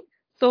of thing.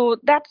 So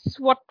that's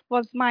what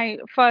was my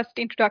first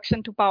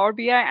introduction to Power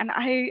BI, and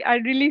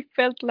I really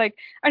felt like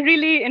I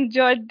really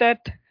enjoyed that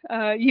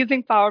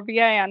using Power BI,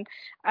 and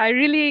I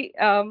really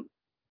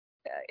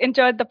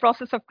enjoyed the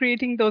process of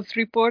creating those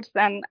reports,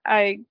 and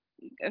I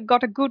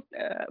got a good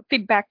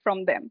feedback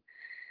from them.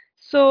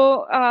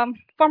 So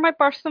for my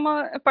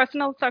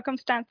personal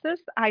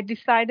circumstances, I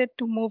decided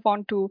to move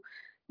on to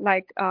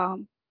like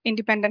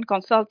independent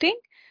consulting.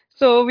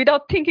 So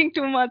without thinking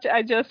too much,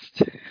 I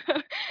just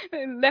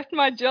left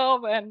my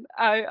job, and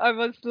I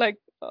was like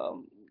uh,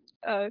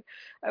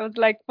 I was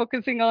like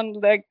focusing on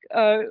like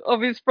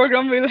Ovi's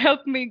program will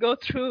help me go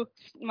through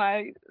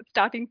my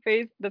starting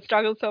phase, the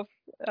struggles of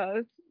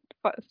uh,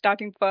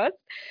 starting first.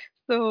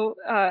 So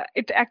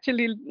it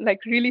actually like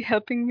really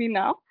helping me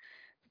now.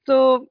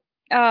 So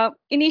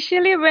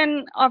initially,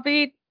 when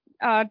Avi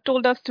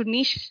told us to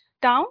niche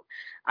down,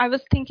 I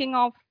was thinking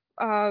of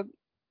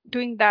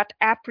doing that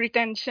app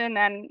retention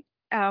and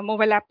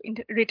mobile app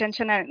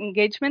retention and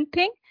engagement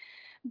thing.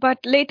 But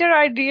later,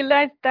 I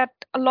realized that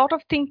a lot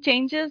of things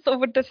changes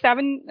over the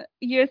 7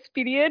 years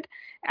period,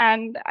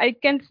 and I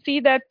can see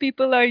that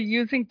people are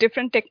using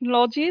different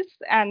technologies,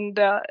 and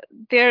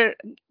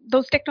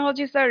those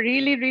technologies are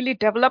really, really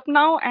developed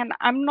now, and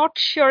I'm not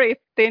sure if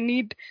they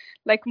need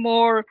like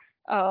more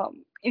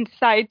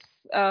insights,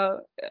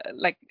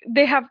 like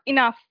they have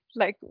enough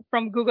like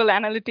from Google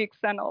Analytics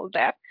and all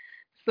that.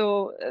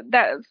 So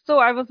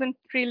I wasn't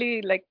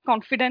really like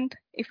confident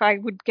if I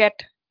would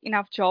get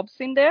enough jobs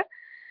in there.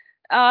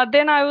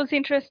 Then I was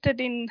interested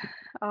in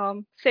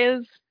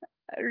sales,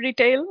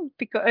 retail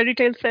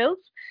sales,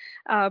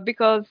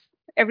 because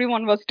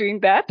everyone was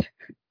doing that.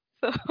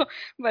 So,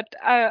 but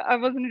I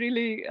wasn't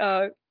really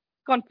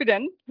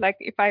confident, like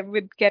if I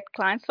would get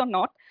clients or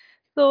not.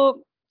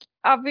 So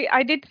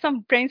I did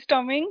some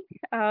brainstorming,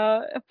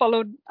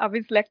 followed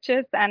Avi's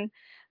lectures, and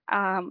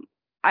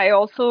I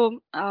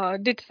also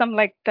did some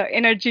like the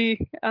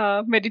energy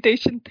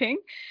meditation thing,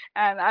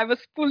 and I was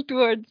pulled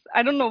towards,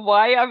 I don't know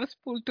why I was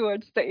pulled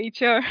towards the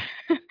HR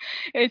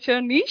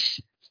HR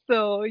niche.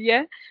 So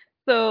yeah,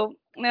 so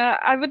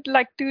I would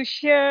like to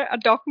share a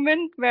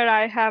document where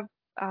I have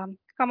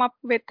come up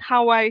with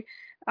how I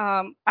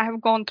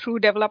have gone through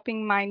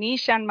developing my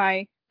niche and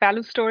my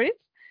value stories,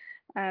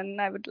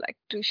 and I would like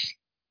to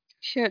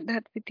share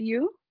that with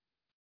you.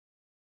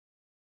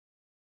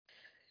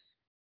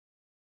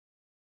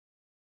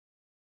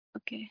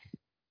 Okay.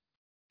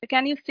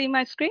 Can you see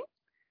my screen?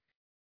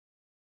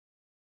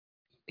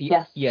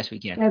 Yes. Yes, we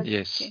can.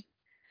 Yes. Okay.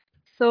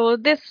 So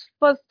this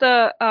was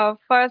the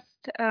first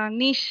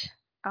niche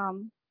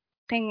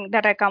thing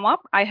that I come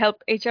up. I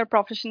help HR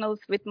professionals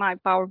with my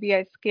Power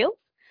BI skills,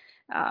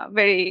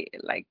 very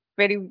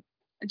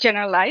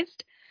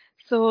generalized.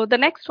 So the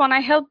next one, I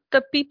help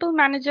the people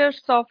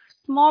managers of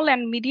small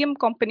and medium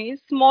companies.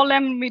 Small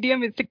and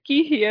medium is the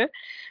key here,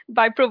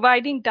 by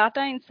providing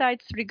data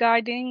insights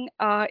regarding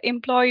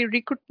employee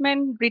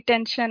recruitment,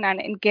 retention,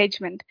 and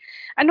engagement.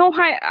 I know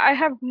I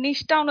have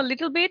niched down a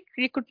little bit: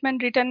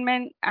 recruitment,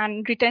 retention,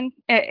 and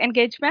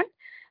engagement,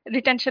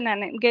 retention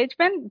and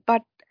engagement,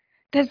 but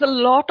there's a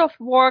lot of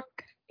work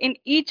in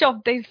each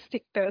of these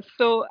sectors.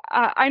 So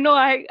I know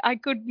I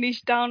could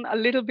niche down a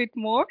little bit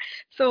more.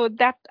 So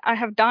that I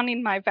have done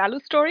in my value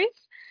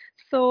stories.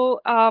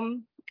 So I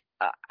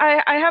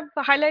have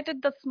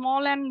highlighted the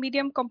small and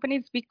medium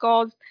companies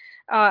because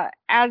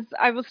as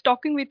I was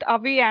talking with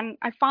Avi, and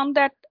I found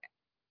that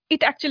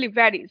it actually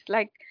varies.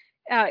 Like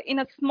in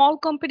a small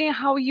company,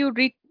 how you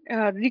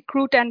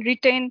recruit and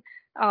retain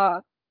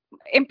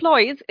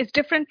employees is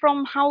different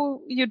from how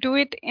you do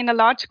it in a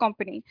large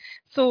company.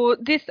 So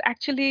this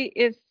actually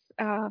is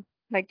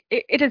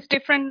it is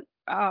different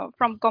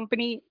from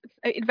company.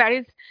 It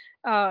varies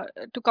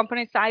to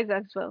company size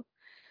as well.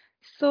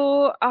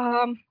 So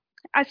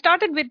I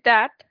started with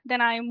that. Then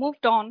I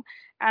moved on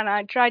and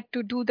I tried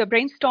to do the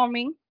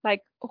brainstorming,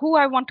 like who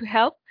I want to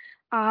help.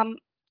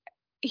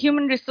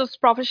 Human resource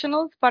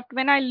professionals. But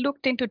when I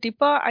looked into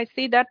deeper, I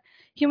see that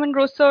human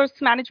resource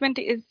management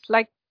is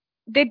like,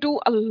 they do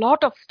a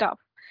lot of stuff.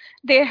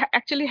 They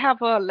actually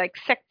have a like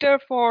sector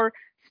for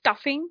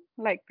staffing,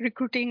 like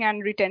recruiting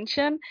and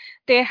retention.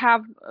 They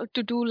have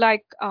to do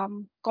like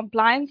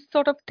compliance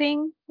sort of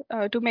thing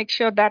to make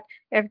sure that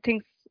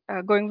everything's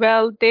going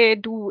well. They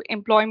do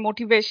employee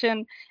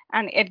motivation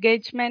and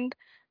engagement.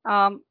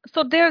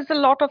 So there's a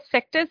lot of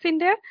sectors in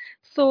there.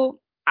 So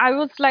I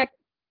was like,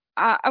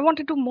 I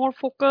wanted to more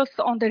focus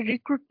on the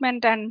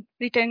recruitment and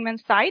retention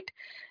side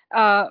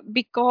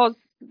because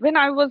when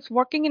I was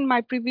working in my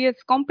previous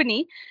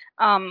company,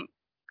 um,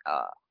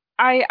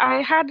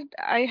 I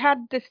had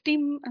this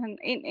team, and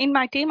in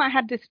my team I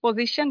had this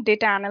position,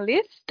 data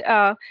analyst,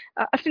 a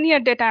senior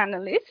data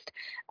analyst,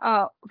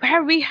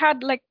 where we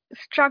had like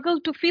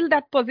struggled to fill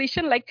that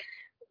position. Like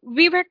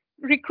we were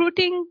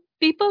recruiting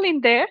people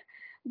in there,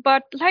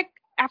 but like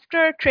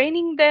after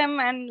training them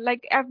and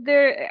like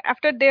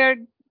after they're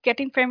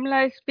getting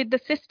familiarized with the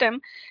system,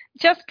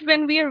 just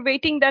when we are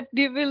waiting that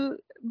they will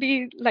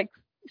be like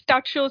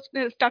start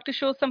to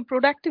show some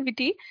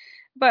productivity,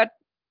 but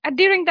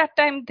during that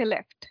time they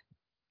left.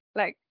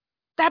 Like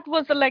that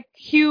was a like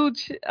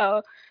huge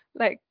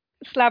like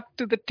slap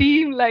to the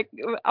team, like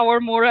our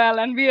morale,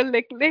 and we are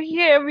like,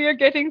 yeah, we are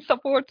getting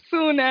support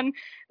soon, and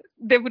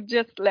they would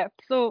just left.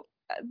 So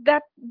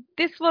that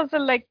this was a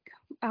like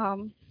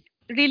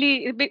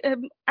really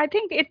I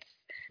think it's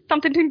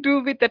something to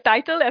do with the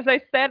title. As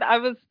I said, I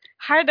was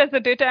hired as a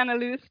data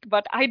analyst,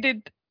 but I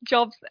did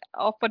jobs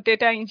of a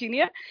data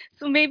engineer.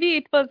 So maybe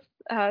it was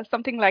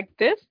something like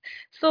this.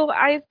 So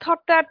I thought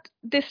that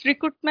this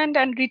recruitment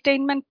and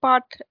retainment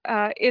part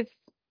is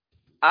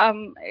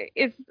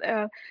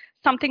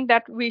something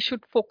that we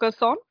should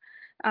focus on,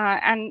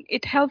 and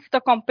it helps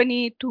the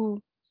company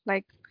to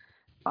like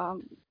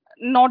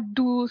not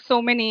do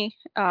so many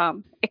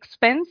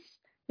expense,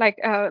 like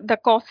the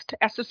cost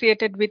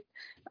associated with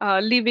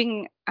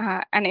leaving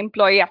an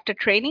employee after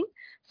training.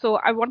 So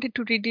I wanted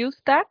to reduce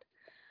that.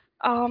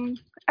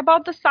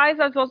 About the size,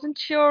 I wasn't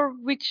sure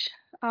which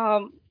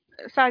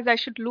size I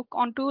should look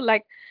onto.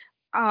 Like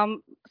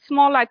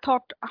small, I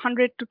thought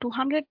 100 to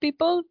 200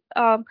 people,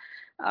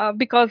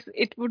 because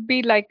it would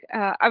be like,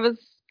 I was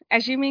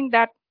assuming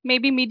that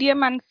maybe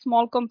medium and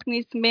small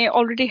companies may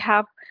already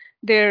have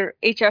their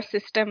HR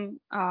system,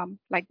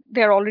 like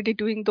they're already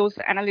doing those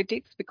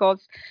analytics,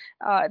 because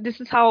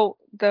this is how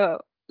the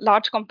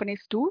large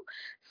companies do.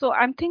 So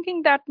I'm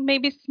thinking that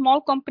maybe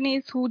small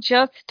companies who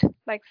just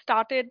like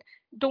started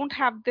don't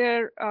have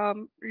their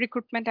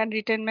recruitment and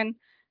retention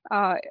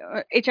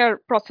HR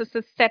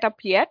processes set up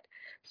yet.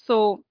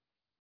 So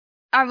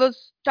I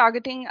was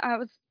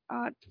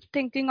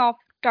thinking of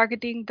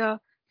targeting the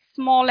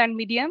small and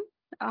medium,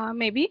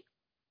 maybe.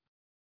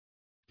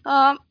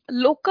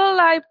 Local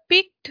I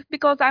picked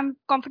because I'm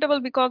comfortable,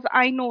 because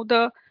I know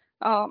the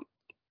I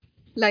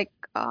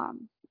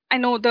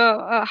know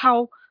the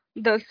how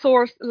the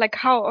source, like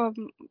how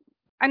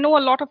I know a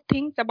lot of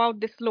things about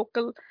this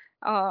local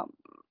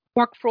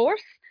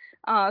workforce.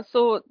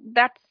 So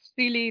that's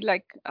really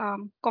like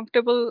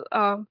comfortable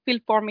feel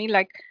for me.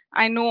 Like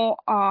I know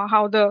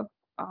how the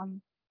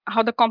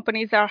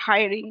companies are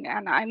hiring,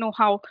 and I know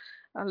how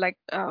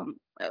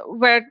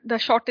where the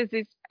shortage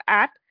is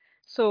at.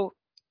 So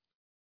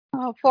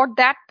for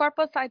that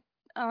purpose, I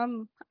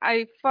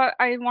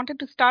wanted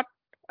to start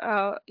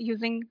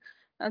using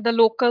the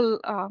local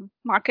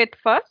market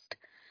first.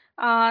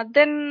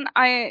 Then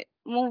I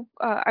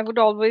would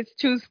always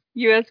choose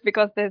US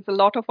because there's a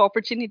lot of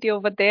opportunity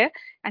over there,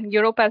 and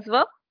Europe as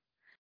well.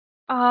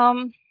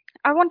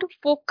 I want to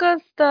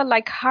focus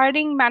the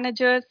hiring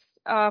managers,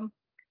 the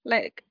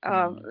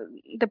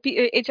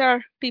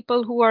HR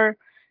people who are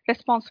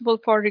responsible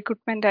for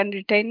recruitment and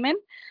retention,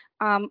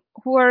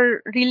 who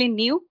are really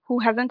new, who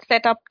hasn't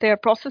set up their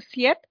process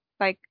yet.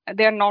 Like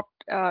they're not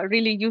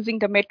really using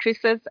the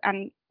matrices,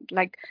 and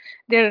like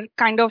they're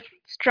kind of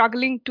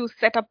struggling to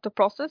set up the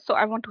process. So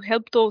I want to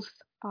help those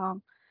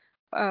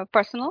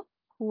personnel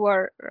who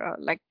are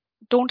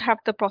don't have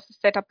the process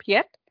set up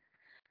yet.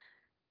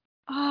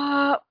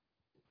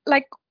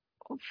 Like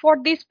for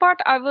this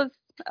part, I was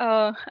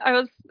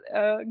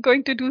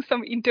going to do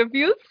some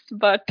interviews,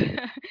 but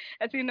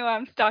as you know,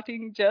 I'm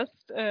starting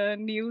just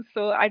new,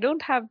 so I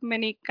don't have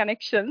many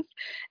connections,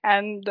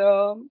 and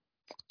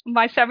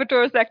my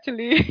saboteurs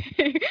actually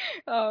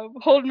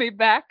hold me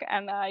back,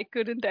 and I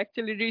couldn't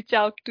actually reach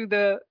out to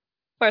the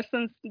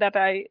persons that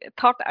I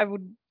thought I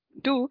would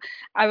do.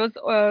 I was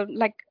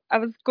I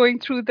was going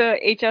through the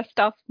HR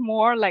stuff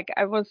more. Like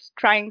I was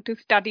trying to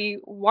study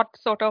what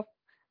sort of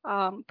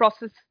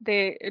process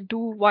they do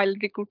while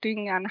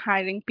recruiting and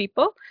hiring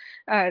people,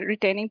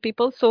 retaining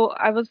people. So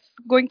I was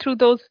going through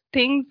those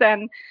things,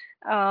 and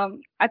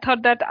I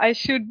thought that I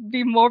should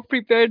be more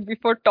prepared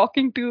before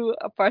talking to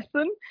a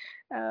person.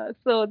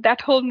 So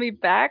that held me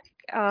back.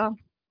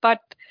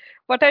 But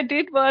what I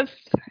did was,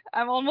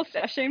 I'm almost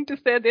ashamed to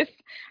say this,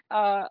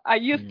 I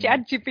used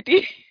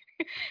ChatGPT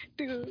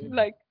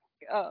to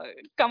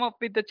come up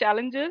with the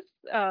challenges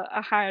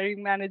a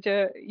hiring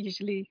manager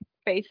usually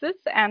faces,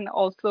 and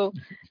also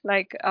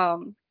what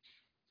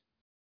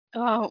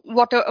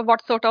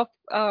sort of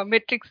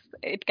metrics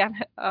it can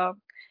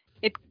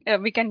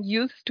we can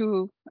use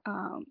to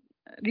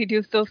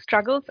reduce those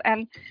struggles.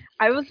 And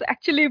I was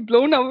actually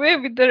blown away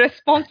with the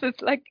responses.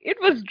 Like it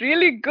was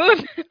really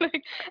good.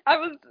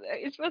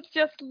 It was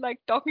just like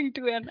talking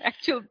to an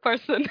actual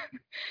person.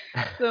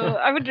 So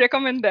I would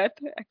recommend that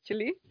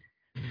actually.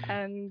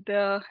 And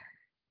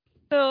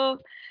so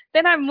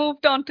then I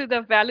moved on to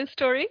the value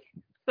story.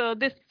 So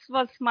this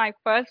was my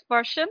first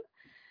version.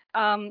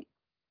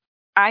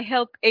 I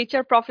help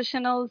HR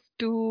professionals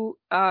do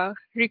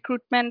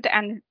recruitment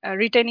and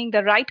retaining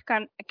the right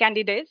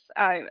candidates.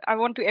 I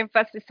want to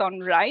emphasize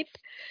on right,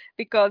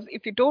 because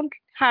if you don't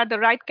have the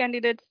right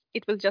candidates,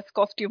 it will just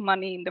cost you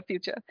money in the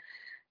future.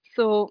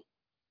 So,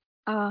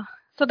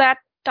 so that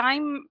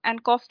time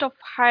and cost of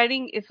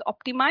hiring is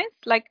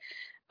optimized. Like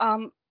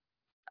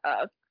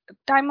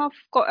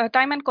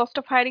time and cost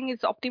of hiring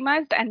is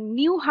optimized, and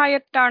new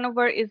hire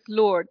turnover is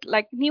lowered.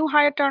 Like new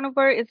hire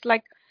turnover is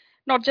like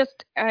not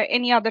just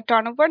any other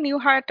turnover. New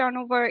hire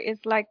turnover is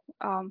like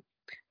the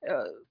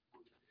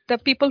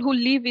people who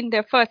leave in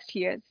their first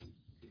years.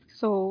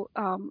 So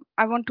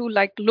I want to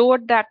lower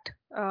that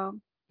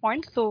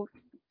point. So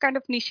kind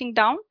of niching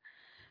down.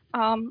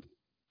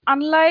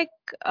 Unlike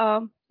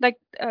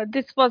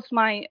this was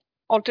my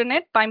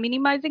alternate, by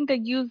minimizing the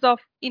use of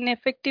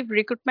ineffective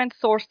recruitment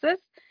sources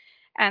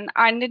and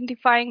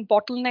identifying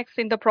bottlenecks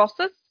in the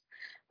process.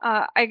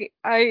 I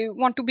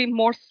want to be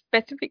more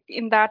specific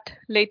in that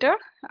later.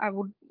 I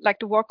would like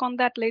to work on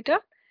that later.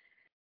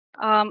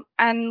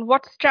 And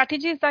what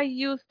strategies I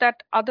use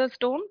that others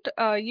don't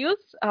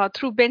use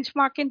through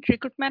benchmarking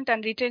recruitment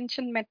and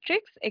retention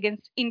metrics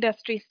against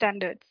industry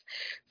standards.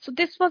 So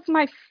this was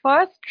my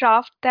first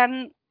draft.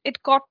 Then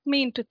it got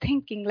me into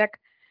thinking, like,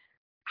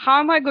 how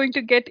am I going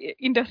to get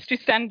industry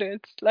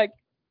standards? Like,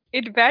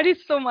 it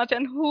varies so much,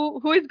 and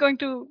who is going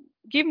to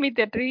give me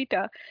the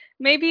data?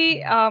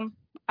 Maybe a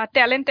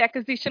talent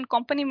acquisition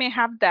company may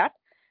have that.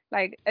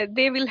 Like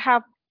they will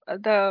have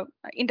the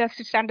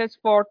industry standards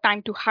for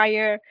time to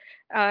hire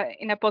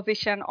in a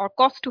position or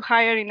cost to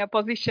hire in a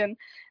position,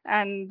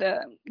 and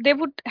they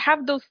would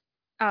have those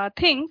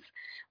things,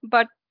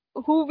 but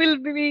who will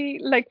be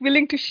like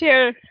willing to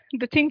share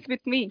the things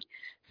with me?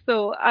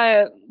 So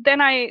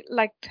then I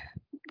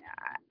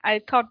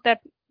thought that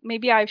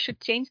maybe I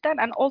should change that.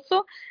 And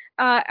also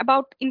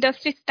about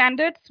industry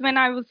standards, when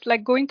I was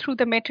like going through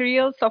the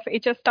materials of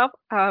HR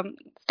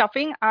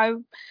stuffing,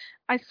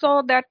 I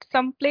saw that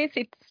someplace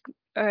it's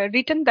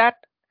written that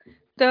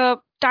the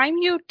time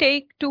you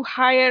take to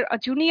hire a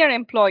junior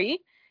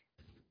employee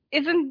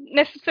isn't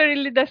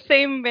necessarily the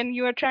same when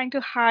you are trying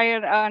to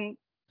hire an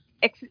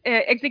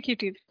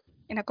executive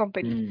in a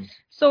company.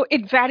 So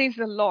it varies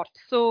a lot.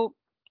 So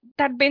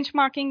that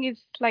benchmarking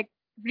is like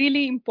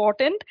really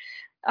important.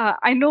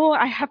 I know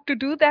I have to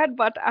do that,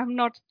 but I'm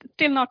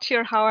still not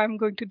sure how I'm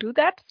going to do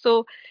that.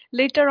 So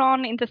later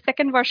on in the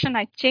second version,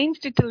 I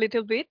changed it a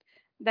little bit.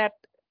 That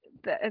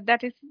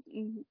is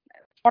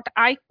what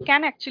I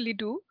can actually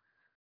do.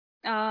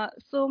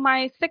 So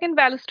my second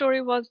value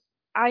story was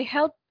I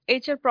help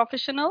HR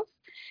professionals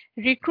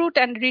recruit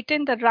and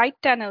retain the right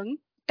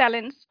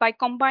talents by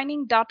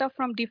combining data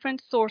from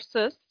different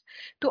sources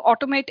to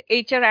automate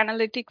HR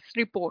analytics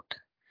report,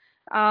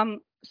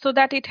 so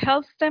that it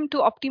helps them to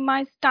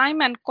optimize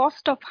time and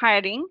cost of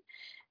hiring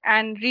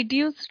and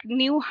reduce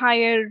new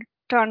hire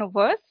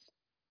turnovers.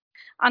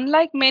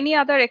 Unlike many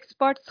other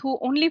experts who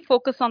only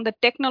focus on the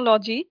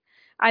technology,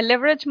 I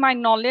leverage my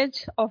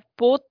knowledge of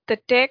both the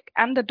tech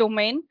and the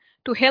domain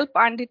to help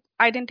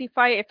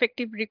identify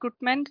effective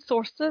recruitment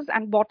sources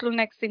and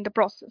bottlenecks in the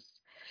process.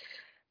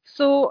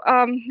 So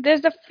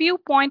there's a few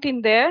points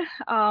in there,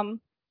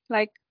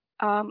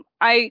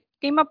 I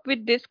came up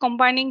with this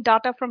combining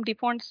data from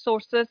different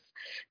sources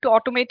to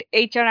automate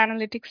HR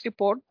analytics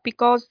report,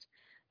 because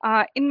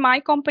in my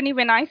company,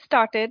 when I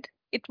started,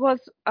 it was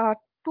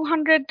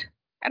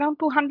around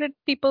 200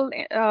 people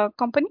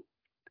company.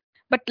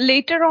 But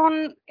later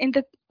on,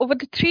 over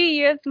the 3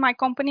 years, my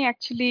company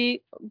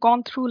actually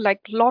gone through like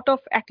a lot of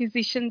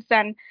acquisitions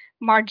and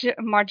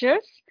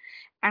mergers,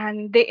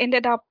 and they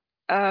ended up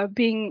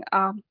being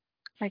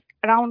like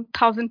around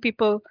 1,000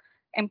 people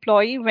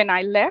employee when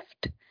I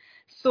left.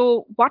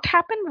 So what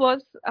happened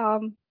was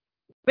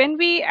when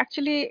we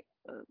actually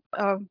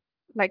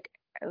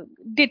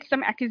did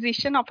some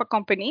acquisition of a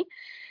company,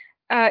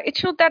 it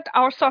showed that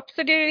our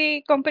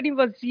subsidiary company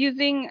was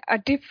using a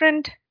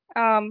different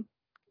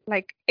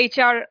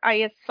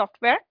HRIS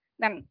software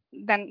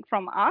than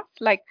from us.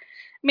 Like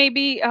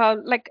maybe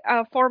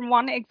for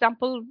one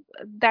example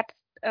that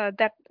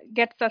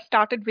gets us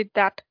started with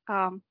that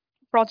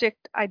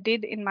project I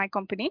did in my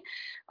company,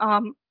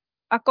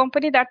 a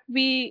company that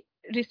we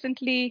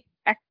recently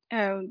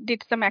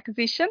did some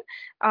acquisition.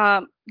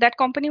 That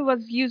company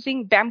was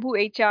using Bamboo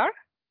HR.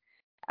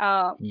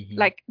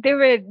 Like they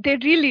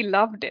really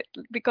loved it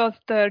because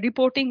the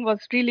reporting was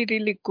really,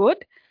 really good.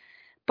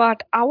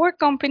 But our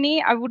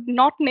company, I would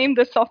not name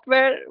the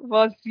software,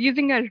 was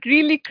using a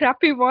really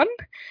crappy one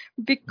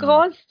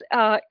because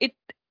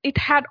it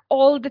had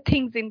all the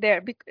things in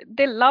there.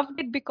 They loved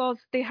it because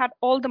they had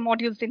all the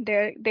modules in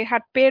there. They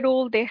had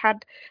payroll, they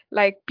had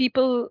like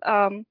people,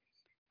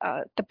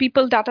 the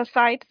people data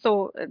side.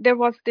 So there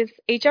was this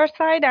HR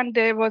side and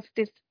there was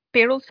this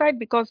payroll side,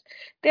 because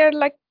they're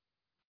like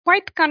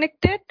quite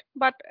connected,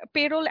 but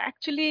payroll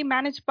actually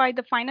managed by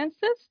the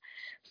finances.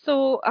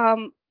 So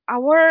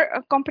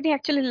our company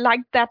actually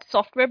liked that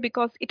software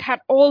because it had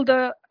all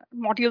the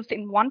modules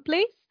in one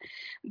place.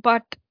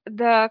 But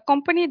the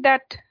company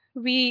that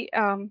we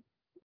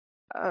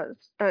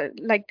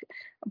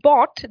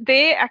bought,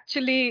 they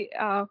actually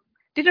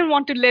didn't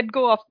want to let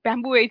go of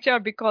Bamboo HR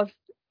because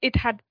it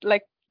had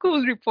like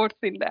cool reports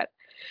in that.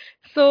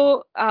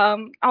 So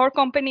our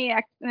company,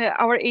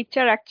 our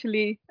HR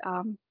actually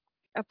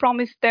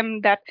promised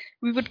them that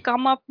we would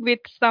come up with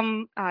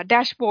some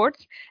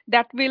dashboards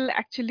that will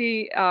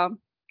actually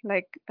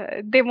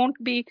they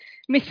won't be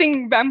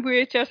missing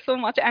Bamboo HR so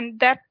much, and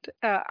that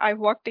I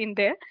worked in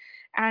there.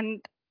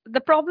 And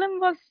the problem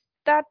was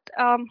that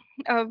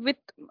with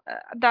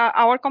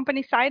our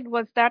company side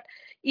was that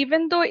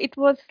even though it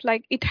was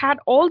like it had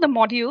all the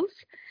modules,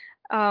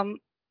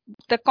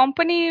 the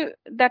company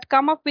that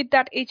come up with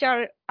that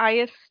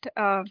HRIS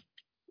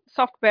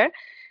software,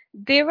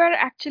 they were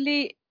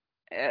actually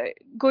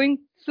going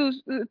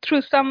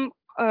through some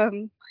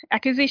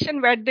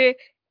acquisition where they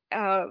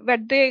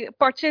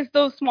purchased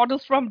those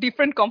models from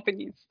different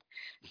companies.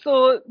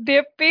 So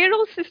their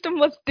payroll system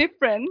was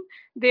different,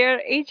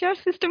 their HR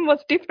system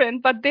was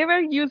different, but they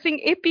were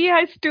using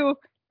APIs to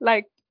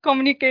like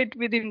communicate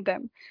within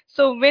them.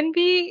 So when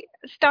we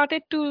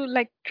started to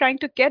like trying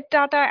to get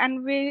data,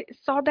 and we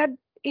saw that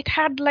it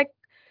had like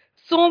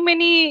so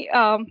many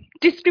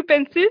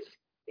discrepancies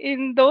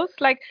in those.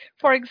 Like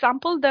for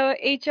example, the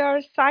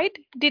HR side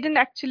didn't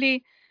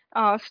actually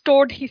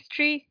stored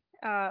history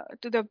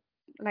to the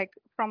like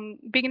from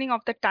beginning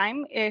of the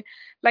time.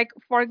 Like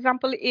for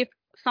example, if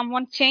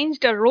someone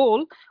changed a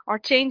role or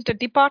changed a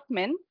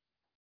department,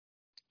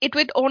 it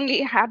would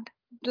only had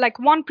like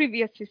one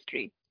previous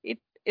history.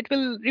 it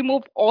will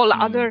remove all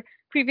other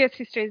previous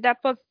histories. That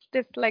was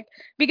this like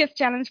biggest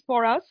challenge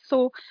for us.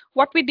 So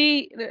what we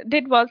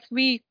did was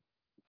we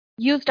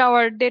used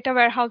our data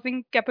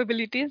warehousing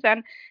capabilities,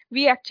 and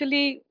we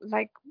actually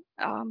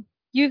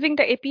using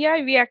the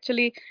API, we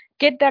actually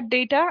get that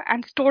data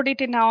and stored it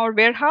in our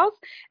warehouse,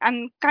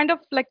 and kind of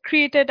like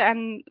created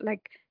and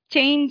like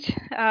changing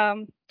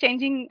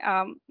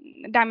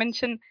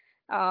dimension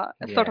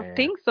sort of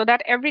thing, so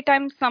that every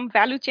time some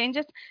value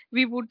changes,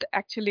 we would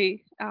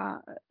actually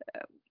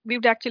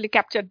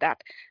capture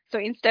that. So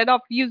instead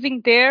of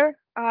using their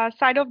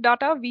side of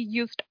data, we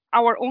used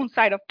our own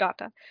side of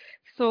data.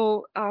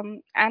 So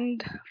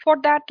and for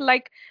that,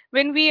 like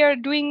when we are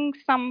doing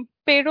some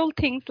payroll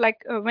things, like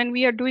when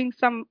we are doing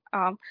some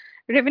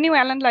revenue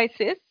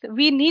analysis,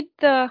 we need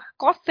the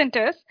cost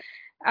centers,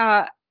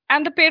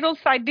 and the payroll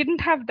side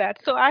didn't have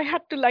that. So I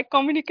had to like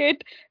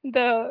communicate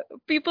the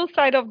people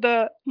side of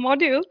the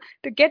module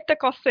to get the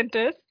cost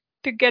centers,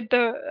 to get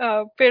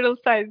the payroll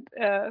side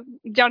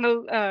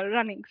journal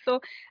running. So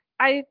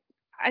I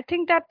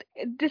think that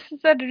this is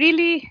a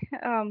really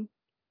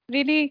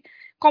really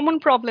common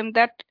problem,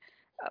 that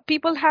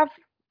people have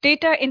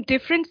data in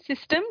different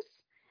systems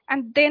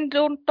and then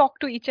don't talk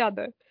to each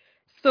other.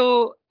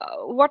 So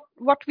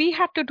what we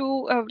had to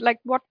do, like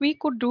what we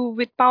could do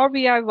with Power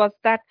BI was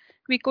that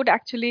we could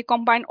actually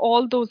combine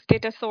all those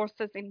data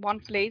sources in one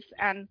place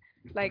and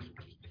like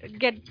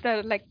get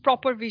the like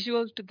proper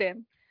visuals to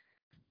them.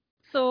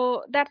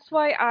 So that's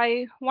why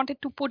I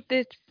wanted to put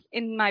this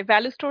in my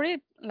value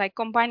story, like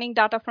combining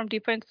data from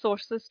different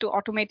sources to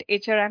automate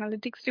HR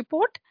analytics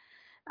report.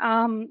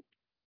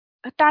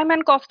 Time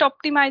and cost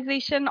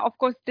optimization, of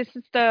course, this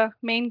is the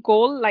main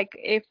goal. Like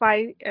if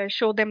I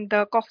show them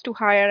the cost to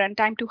hire and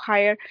time to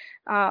hire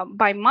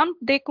by month,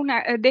 they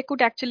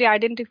could actually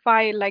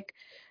identify like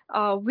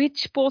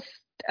which post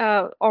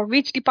or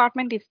which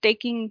department is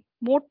taking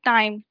more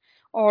time,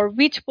 or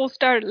which posts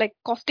are like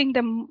costing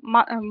them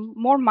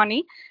more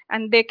money,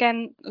 and they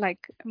can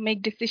like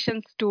make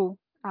decisions to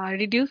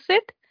reduce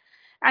it.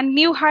 And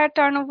new hire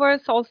turnover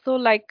is also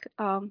like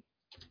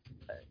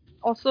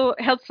also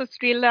helps us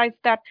realize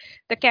that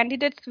the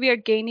candidates we are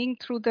gaining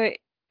through the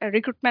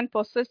recruitment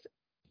process,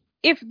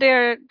 if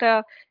they're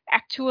the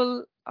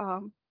actual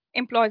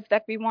employees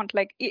that we want,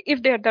 like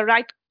if they're the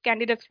right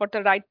candidates for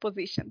the right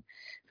position.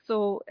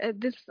 So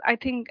this, I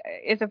think,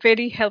 is a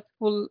very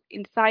helpful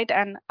insight,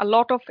 and a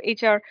lot of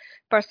HR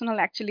personnel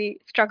actually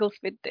struggles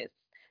with this,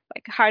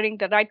 like hiring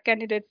the right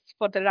candidates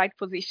for the right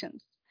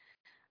positions.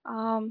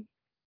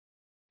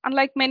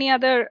 Unlike many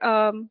other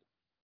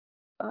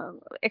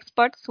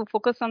experts who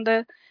focus on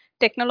the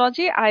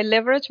technology, I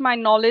leverage my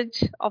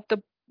knowledge of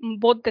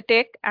both the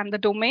tech and the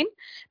domain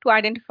to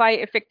identify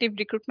effective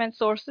recruitment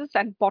sources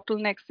and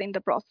bottlenecks in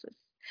the process.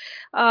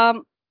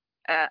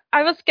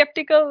 I was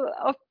skeptical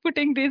of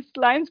putting these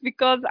lines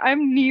because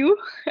I'm new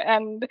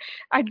and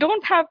I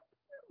don't have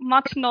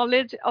much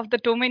knowledge of the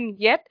domain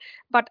yet,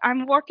 but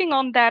I'm working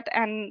on that,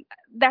 and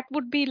that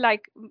would be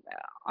like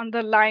on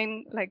the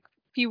line, like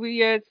few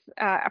years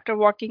after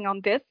working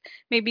on this,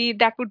 maybe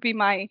that would be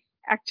my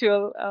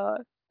actual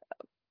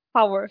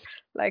power.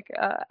 Like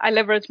I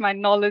leverage my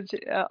knowledge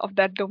of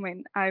that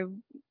domain. I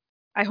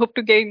hope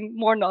to gain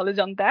more knowledge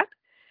on that.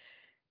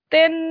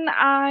 Then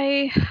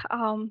I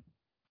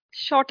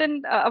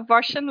shortened a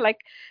version. Like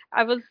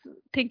I was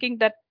thinking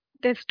that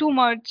there's too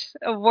much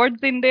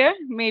words in there.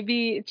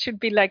 Maybe it should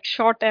be like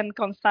short and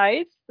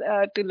concise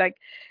to like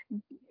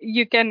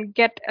you can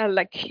get a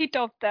like hit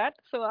of that.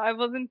 So I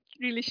wasn't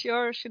really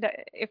sure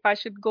if I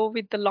should go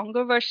with the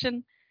longer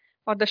version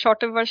or the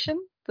shorter version.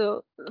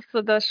 So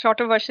the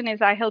shorter version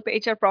is I help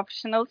HR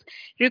professionals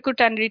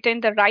recruit and retain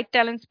the right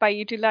talents by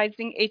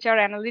utilizing HR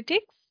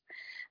analytics,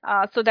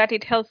 so that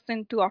it helps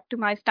them to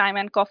optimize time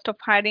and cost of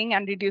hiring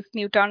and reduce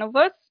new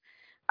turnovers.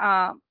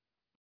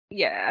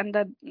 Yeah, and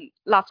the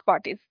last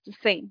part is the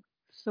same.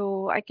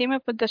 So I came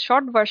up with the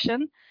short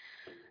version.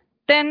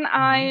 Then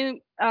I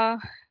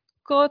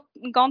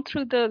gone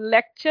through the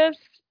lectures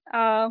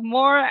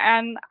more,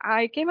 and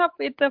I came up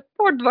with the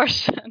fourth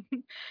version.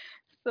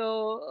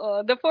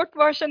 So the fourth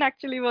version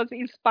actually was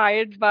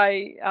inspired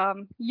by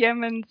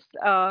Yemen's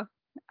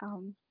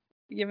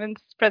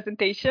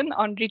presentation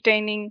on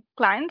retaining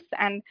clients,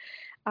 and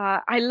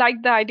I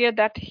like the idea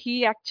that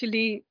he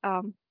actually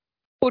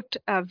put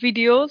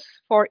videos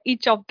for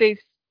each of these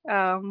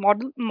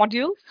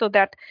modules, so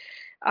that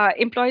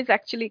employees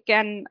actually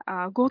can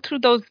go through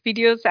those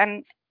videos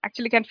and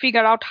actually can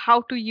figure out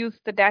how to use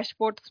the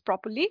dashboards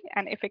properly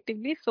and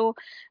effectively. So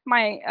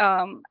I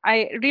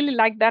really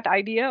like that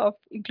idea of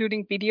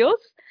including videos.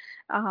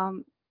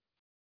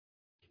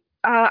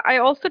 I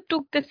also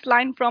took this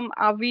line from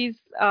Avi's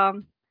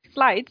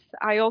slides.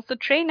 I also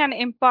train and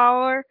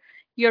empower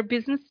your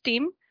business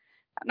team.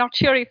 Not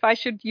sure if I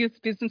should use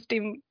business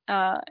team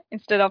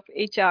instead of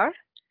HR,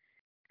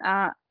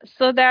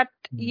 so that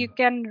you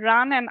can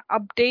run and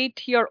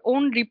update your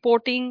own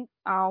reporting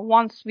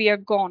once we are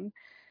gone.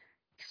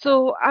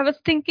 So I was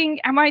thinking,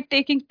 am I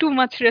taking too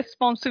much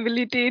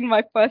responsibility in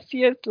my first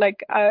years?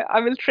 Like I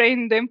will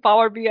train them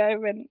Power BI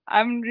when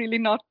I'm really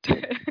not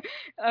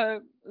a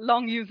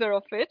long user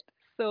of it.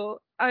 So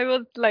I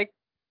was like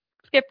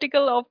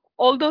skeptical of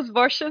all those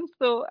versions.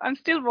 So I'm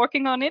still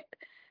working on it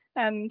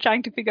and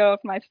trying to figure out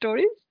my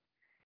stories.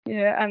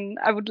 Yeah, and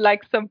I would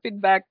like some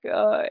feedback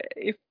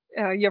if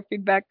your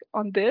feedback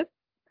on this.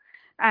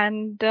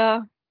 And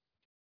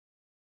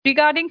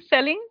regarding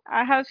selling,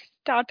 I have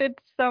started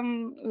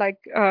some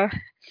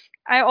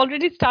I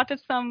already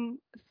started some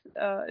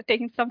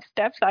taking some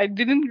steps. I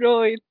didn't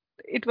know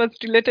it was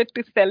related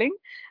to selling.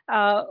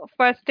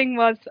 First thing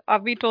was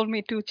Avi told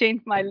me to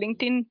change my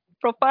LinkedIn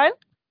profile.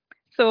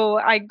 So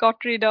I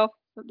got rid of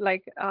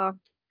like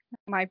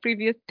my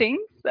previous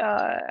things.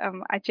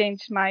 I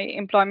changed my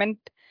employment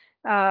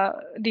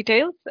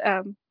details.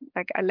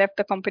 Like I left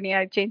the company,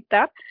 I changed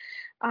that.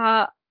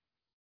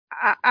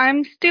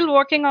 I'm still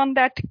working on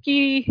that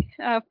key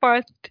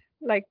first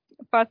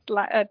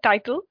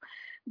title,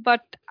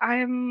 but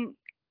uh,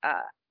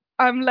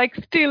 I'm like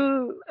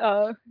still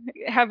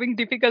having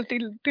difficulty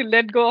to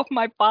let go of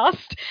my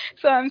past.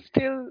 So I'm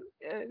still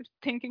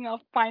thinking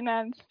of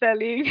finance,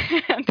 selling,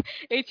 and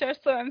HR.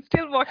 So I'm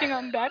still working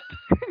on that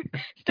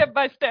step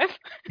by step.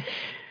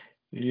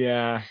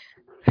 Yeah.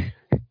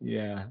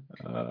 Yeah.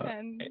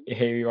 And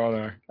Hey, we all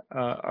are.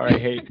 All right.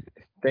 Hey,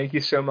 thank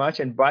you so much.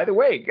 And by the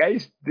way,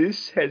 guys,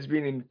 this has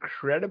been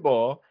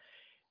incredible.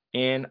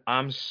 And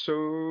I'm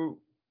so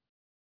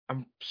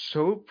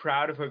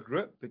proud of our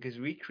group because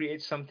we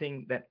create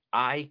something that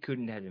I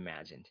couldn't have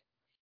imagined.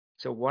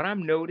 So what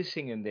I'm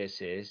noticing in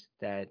this is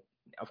that,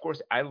 of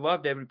course, I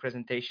loved every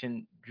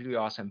presentation, really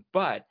awesome.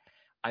 But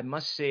I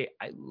must say,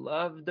 I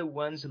love the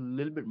ones a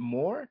little bit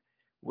more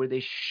where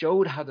they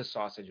showed how the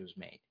sausage was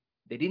made.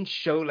 They didn't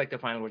show like the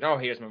final words. Oh,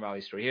 here's my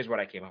value story. Here's what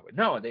I came up with.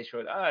 No, they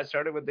showed. I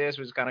started with this,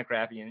 was kind of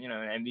crappy, and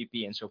an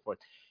MVP and so forth.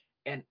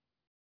 And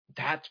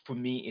that for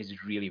me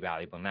is really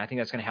valuable, and I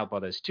think that's going to help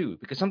others too.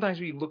 Because sometimes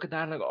we look at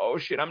that and like, oh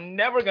shit, I'm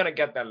never going to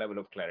get that level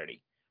of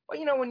clarity. But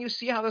when you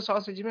see how the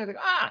sausage is made, like,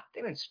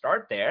 they didn't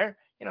start there.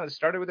 It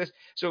started with this.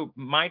 So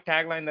my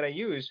tagline that I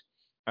use,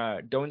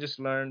 don't just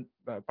learn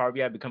Power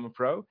BI, become a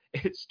pro.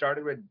 It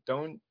started with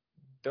don't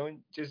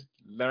just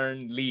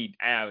learn, lead.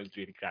 It was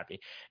really crappy,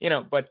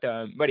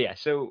 but yeah.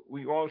 So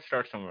we all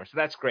start somewhere. So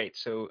that's great.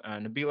 So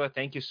Nabila,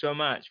 thank you so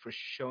much for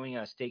showing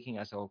us, taking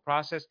us the whole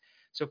process.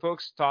 So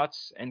folks,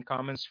 thoughts and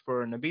comments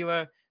for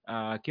Nabila.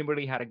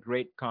 Kimberly had a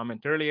great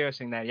comment earlier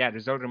saying that, yeah,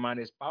 result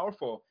reminder is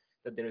powerful,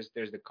 that there's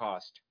the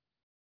cost.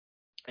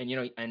 And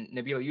and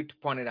Nabila, you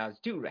pointed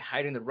out too,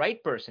 hiring the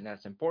right person,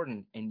 that's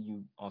important. And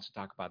you also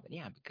talk about that,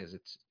 yeah, because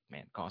it's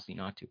costly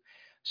not to.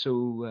 So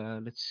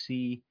let's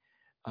see.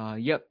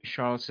 Yep,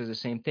 Charles says the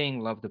same thing.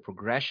 Love the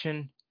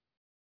progression.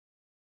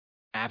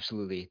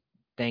 Absolutely.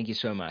 Thank you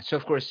so much. So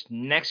of course,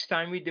 next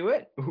time we do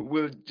it,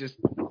 we'll just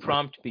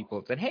prompt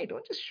people that, hey,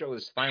 don't just show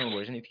us final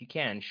version. If you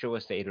can, show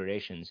us the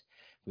iterations,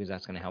 because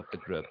that's going to help the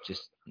group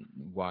just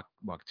walk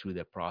through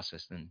the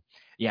process. And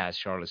yeah, as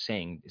Charles is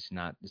saying,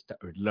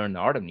 learn the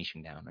art of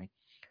niching down,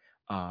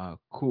 right?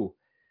 Cool.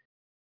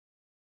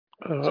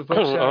 So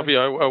folks, Avi,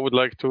 I would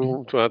like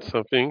to add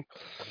something.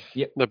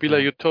 Yeah.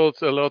 Nabila, you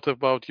told a lot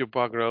about your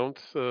background,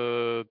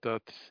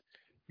 that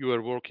you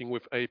are working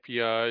with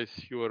APIs,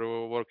 you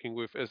are working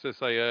with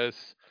SSIS,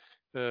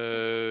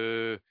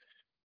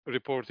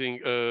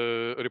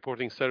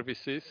 reporting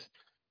services.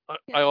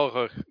 I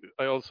also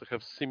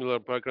have similar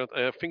background.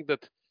 I think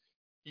that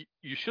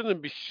you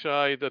shouldn't be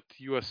shy that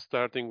you are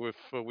starting with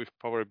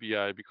Power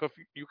BI, because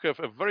you have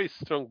a very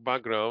strong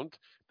background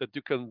that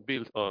you can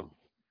build on.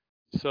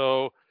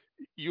 So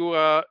you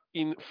are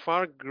in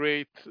far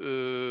greater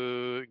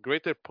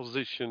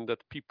position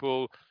that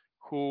people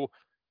who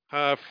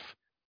have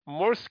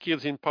more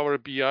skills in Power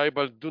BI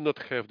but do not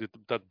have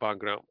that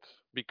background,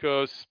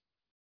 because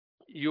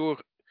you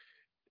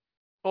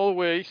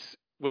always,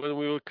 when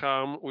we will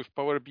come with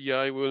Power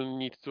BI, we will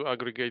need to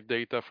aggregate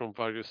data from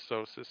various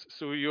sources.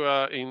 So you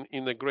are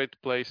in a great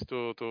place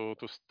to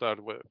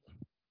start with.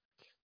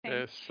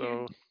 Thank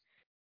so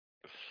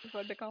you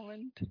for the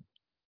comment.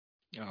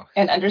 Oh,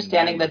 and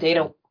understanding the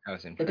data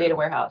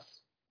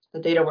warehouse, the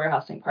data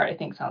warehousing part, I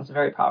think sounds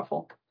very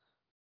powerful.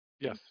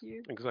 Yes,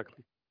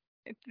 exactly.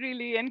 It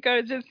really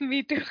encourages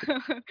me to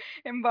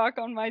embark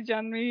on my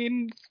journey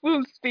in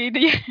full speed.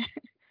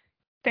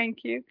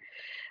 Thank you.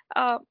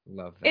 Love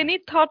that. Any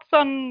thoughts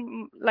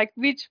on like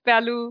which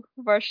value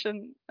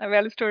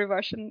story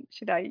version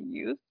should I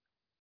use?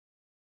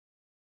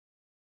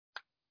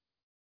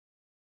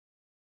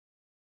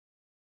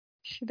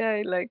 Should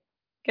I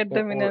get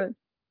them in a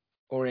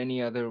or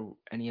any other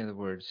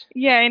words?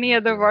 Yeah, any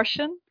other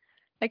version?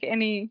 Like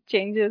any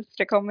changes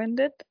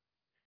recommended?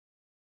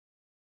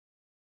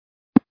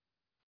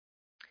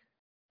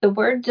 The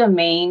word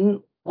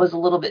domain was a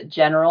little bit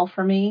general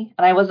for me,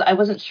 and I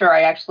wasn't sure.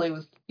 I actually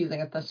was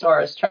using a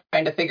thesaurus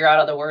trying to figure out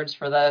other words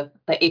for the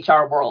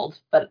HR world,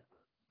 but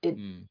it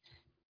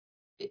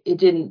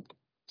didn't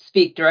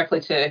speak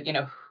directly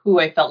to who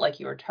I felt like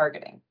you were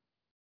targeting.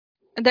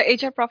 The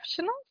HR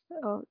professionals?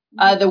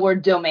 The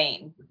word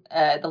domain,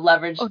 the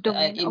leverage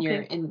domain. in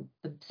Okay. in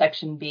the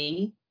section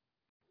B.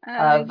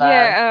 I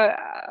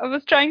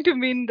was trying to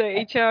mean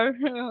the HR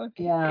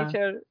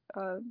HR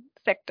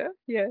sector.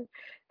 Yeah.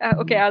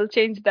 Okay, I'll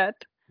change that.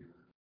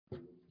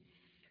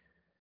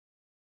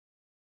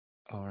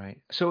 All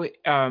right. So,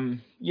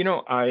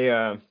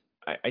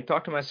 I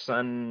talked to my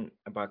son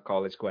about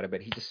college quite a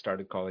bit. He just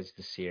started college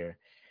this year,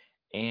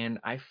 and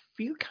I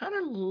feel kind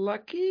of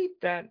lucky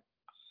that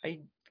I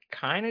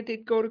kind of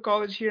did go to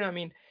college here. I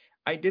mean,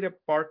 I did a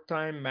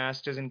part-time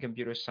master's in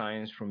computer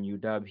science from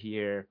UW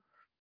here.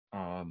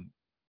 Um,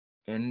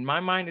 in my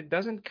mind, it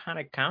doesn't kind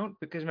of count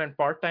because, man,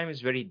 part-time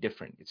is very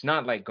different. It's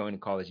not like going to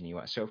college in the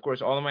US. So, of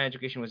course, all of my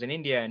education was in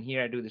India, and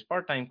here I do this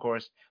part-time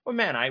course. Well,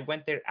 man, I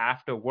went there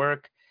after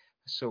work.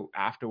 So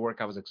after work,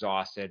 I was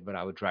exhausted, but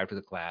I would drive to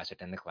the class,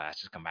 attend the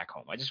class, just come back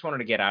home. I just wanted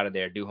to get out of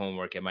there, do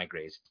homework, get my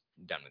grades,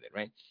 done with it,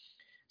 right?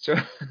 So,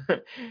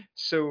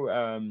 so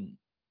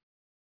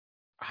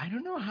I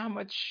don't know how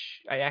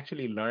much I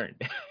actually learned.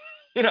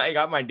 I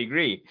got my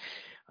degree,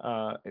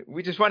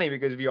 which is funny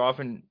because we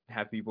often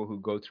have people who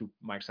go through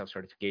Microsoft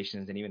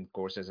certifications and even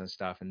courses and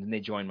stuff, and then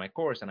they join my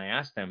course, and I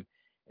ask them,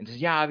 and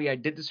says, "Yeah, Avi, I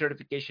did the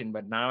certification,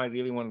 but now I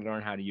really want to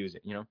learn how to use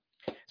it."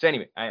 So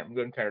anyway, I'm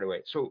getting carried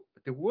away. So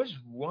there was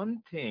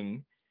one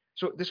thing.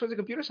 So this was a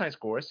computer science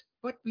course,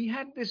 but we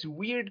had this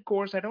weird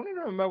course. I don't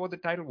even remember what the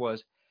title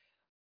was,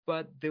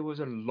 but there was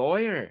a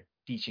lawyer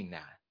teaching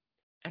that.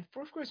 And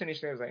for of course,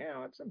 initially I was like,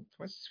 "Yeah,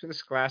 what's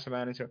this class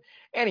about?" And so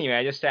anyway,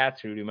 I just sat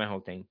through, do my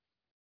whole thing.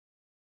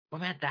 But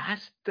man,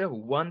 that's the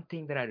one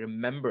thing that I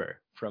remember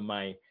from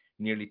my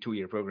nearly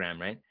 2-year program,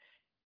 right?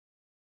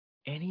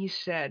 And he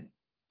said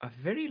a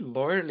very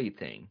lawyerly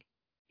thing.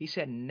 He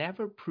said,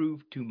 never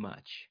prove too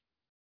much.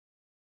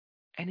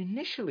 And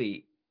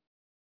initially,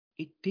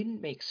 it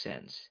didn't make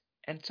sense.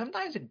 And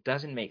sometimes it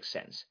doesn't make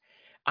sense.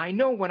 I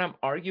know when I'm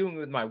arguing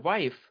with my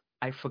wife,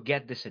 I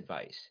forget this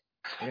advice.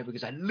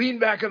 Because I lean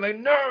back and like,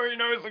 no,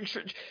 it's like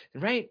shit,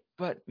 right?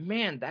 But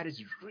man, that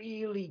is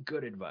really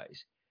good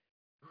advice.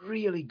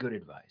 Really good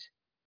advice.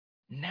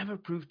 Never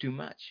prove too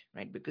much,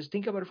 right? Because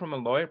think about it from a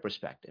lawyer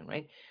perspective,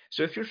 right?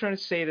 So if you're trying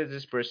to say that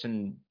this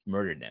person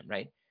murdered them,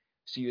 right?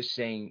 So you're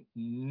saying,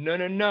 no,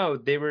 no, no,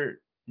 they were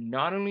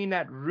not only in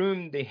that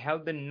room, they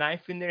held the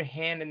knife in their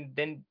hand and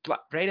then,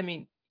 right? I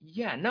mean,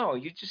 yeah, no,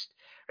 you just,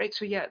 right?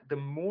 So yeah, the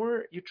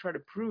more you try to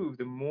prove,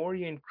 the more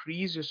you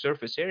increase your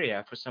surface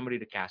area for somebody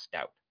to cast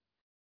doubt.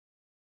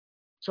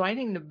 So I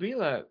think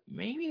Nabila,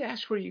 maybe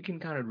that's where you can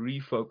kind of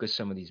refocus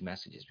some of these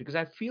messages because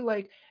I feel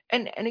like,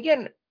 and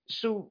again,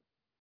 so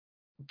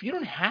you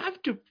don't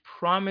have to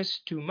promise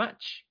too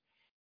much.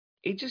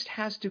 It just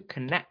has to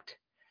connect.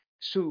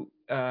 So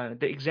the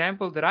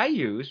example that I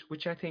use,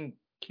 which I think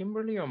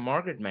Kimberly or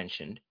Margaret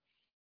mentioned,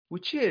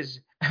 which is,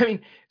 I mean,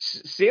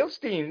 sales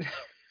teams.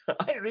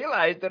 I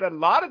realized that a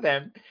lot of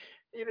them,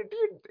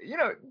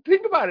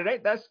 think about it,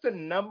 right? That's the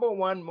number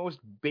one most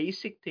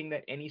basic thing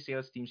that any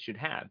sales team should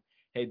have.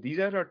 Hey, these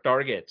are our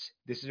targets.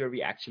 This is where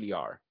we actually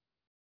are.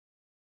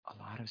 A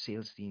lot of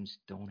sales teams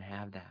don't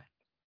have that,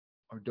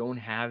 or don't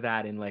have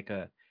that in like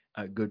a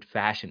good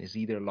fashion. It's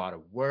either a lot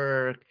of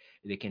work,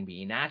 there can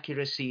be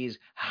inaccuracies.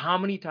 How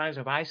many times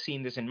have I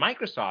seen this in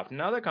Microsoft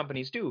and other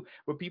companies too,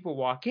 where people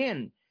walk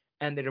in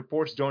and the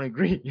reports don't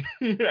agree,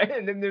 right?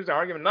 And then there's an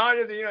argument, no,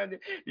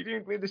 you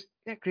didn't clear this.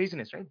 Yeah,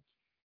 craziness, right?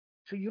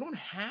 So you don't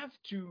have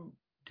to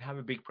have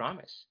a big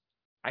promise.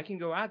 I can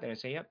go out there and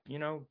say, yep,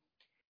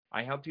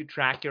 I helped you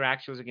track your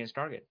actuals against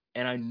target.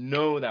 And I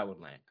know that would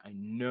land. I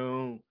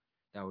know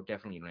that would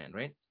definitely land,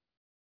 right?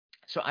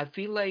 So I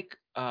feel like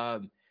uh,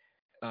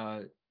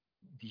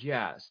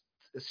 yes.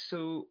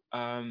 So,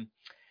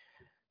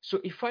 so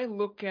if I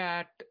look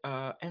at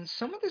and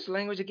some of this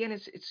language again,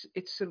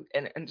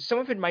 and some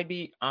of it might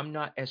be I'm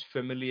not as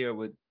familiar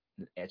with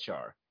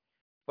HR,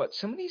 but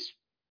some of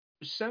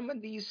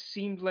these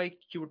seem like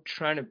you're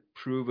trying to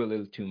prove a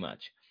little too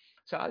much.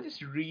 So I'll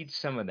just read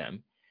some of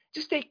them.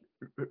 Just take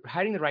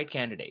hiring the right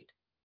candidate.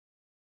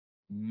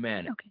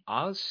 Man, Okay.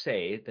 I'll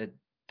say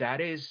that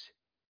is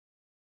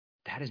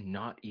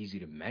not easy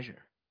to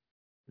measure.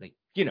 Like,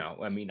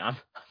 I mean, I'm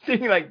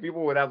thinking like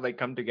people would have like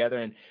come together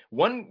and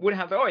one would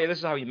have, oh yeah, this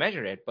is how you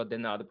measure it, but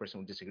then the other person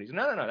would disagree. So,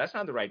 no, no, no, that's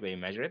not the right way you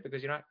measure it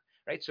because you're not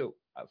right. So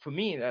for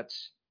me,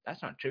 that's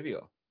not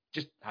trivial.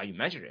 Just how you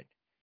measure it,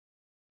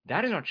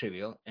 that is not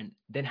trivial. And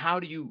then how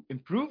do you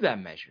improve that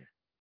measure?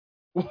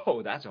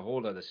 Whoa, that's a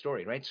whole other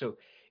story, right? So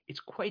it's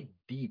quite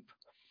deep.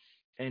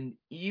 And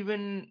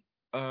even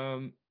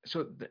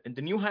so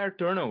the new hire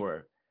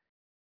turnover,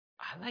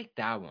 I like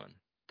that one.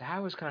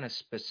 That was kind of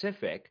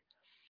specific.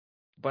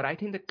 But I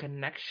think the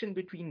connection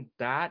between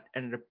that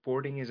and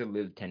reporting is a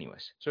little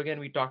tenuous. So again,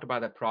 we talked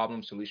about that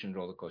problem solution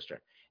roller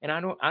coaster. And I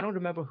don't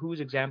remember whose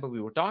example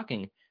we were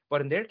talking,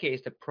 but in their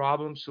case, the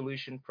problem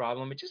solution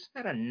problem, it just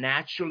kind of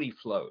naturally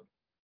flowed.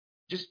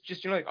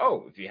 Just like,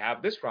 oh, if you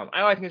have this problem,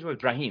 I think it was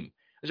Brahim.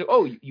 So,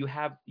 oh, you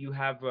have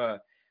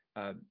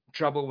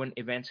trouble when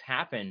events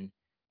happen,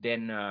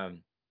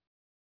 then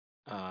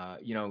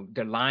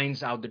their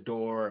lines out the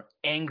door,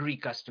 angry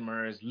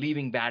customers,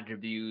 leaving bad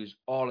reviews,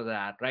 all of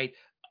that, right?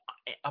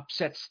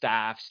 Upset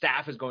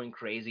staff is going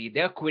crazy,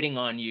 they're quitting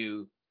on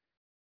you.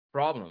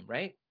 Problem,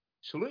 right?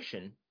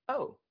 Solution,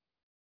 oh,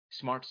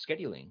 smart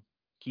scheduling,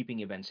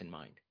 keeping events in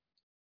mind,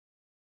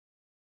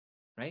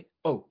 right?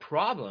 Oh,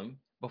 problem,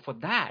 but for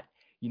that,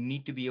 you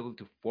need to be able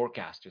to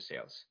forecast your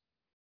sales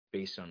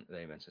based on the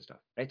events and stuff,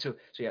 right? So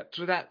yeah,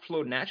 so that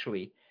flowed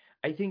naturally.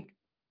 I think,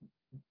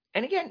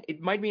 and again,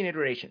 it might be an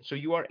iteration. So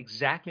you are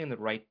exactly on the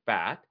right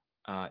path,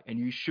 and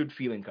you should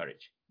feel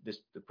encouraged. The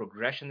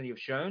progression that you've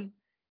shown,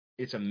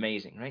 it's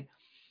amazing, right?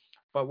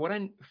 But what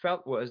I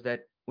felt was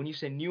that when you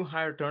say new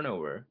hire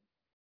turnover,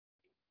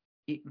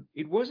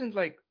 it wasn't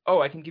like,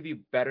 oh, I can give you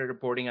better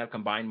reporting. I've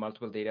combined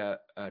multiple data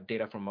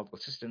from multiple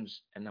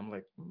systems, and I'm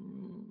like,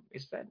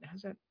 is that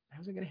how's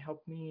that going to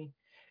help me?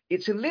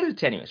 It's a little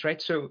tenuous,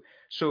 right? So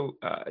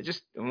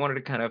just wanted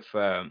to kind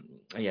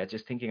of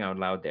just thinking out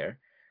loud there.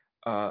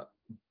 Uh,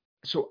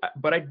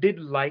 but I did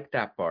like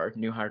that part,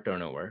 new hire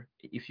turnover.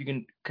 If you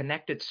can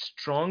connect it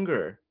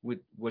stronger with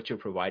what you're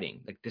providing,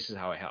 like this is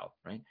how I help,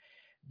 right?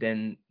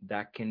 Then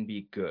that can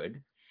be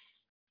good.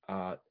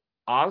 Uh,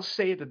 I'll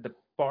say that the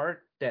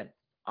part that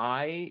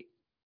I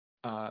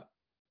uh,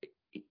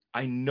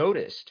 I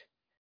noticed,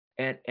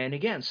 and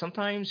again,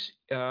 sometimes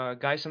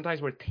guys,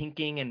 sometimes we're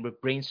thinking and we're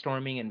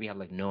brainstorming and we have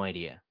like no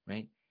idea,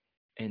 right?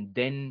 And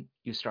then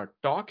you start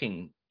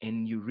talking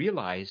and you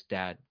realize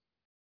that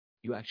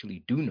you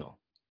actually do know,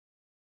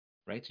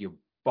 right? So your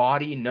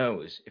body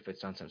knows if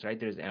it's nonsense, right?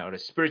 There's at a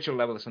spiritual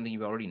level is something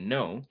you already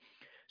know.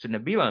 So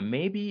Nabila,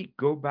 maybe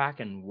go back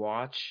and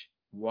watch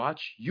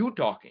you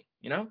talking,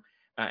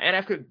 and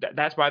after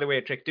that's by the way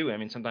a trick too. I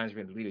mean, sometimes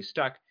we're really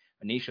stuck,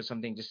 a niche or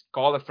something. Just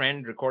call a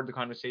friend, record the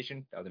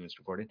conversation, tell them it's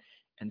recorded,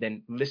 and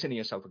then listen to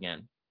yourself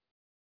again.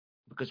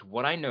 Because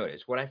what I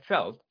noticed, what I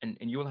felt, and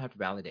you will have to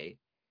validate,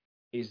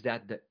 is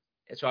that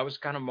so I was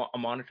kind of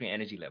monitoring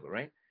energy level,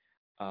 right?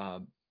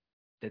 Um,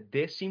 that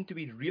there seemed to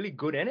be really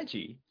good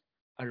energy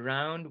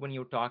around when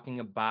you're talking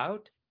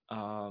about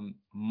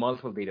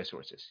multiple data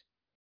sources.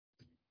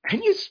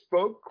 And you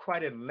spoke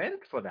quite at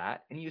length for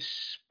that, and you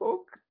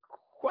spoke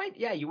quite,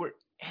 yeah, you were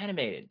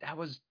animated. That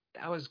was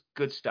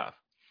good stuff.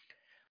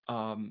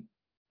 Um,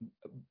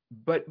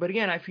 but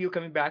again, I feel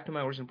coming back to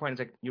my original point, it's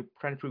like you're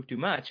trying to prove too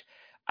much.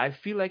 I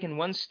feel like in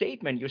one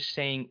statement you're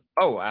saying,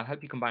 "Oh, I'll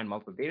help you combine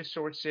multiple data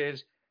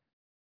sources,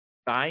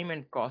 time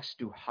and cost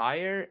to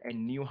hire,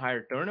 and new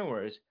hire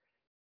turnovers."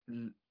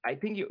 I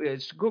think you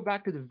let's go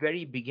back to the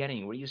very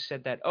beginning where you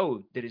said that,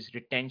 oh, there is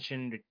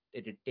retention,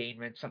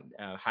 retainment, some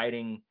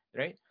hiring,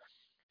 right?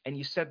 And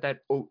you said that,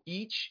 oh,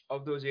 each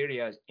of those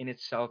areas in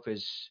itself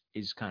is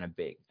kind of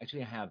big.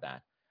 Actually, I have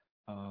that.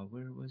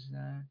 Where was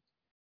that?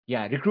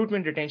 Yeah,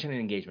 recruitment, retention, and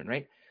engagement,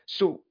 right?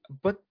 So,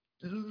 but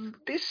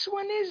this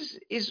one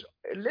is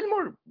a little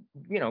more,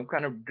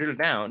 kind of drilled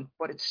down,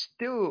 but it's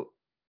still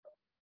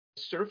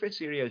surface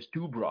area is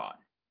too broad,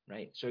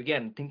 right? So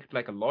again, think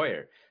like a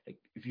lawyer. Like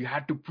if you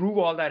had to prove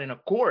all that in a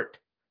court,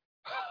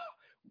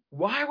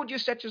 why would you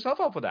set yourself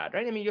up for that,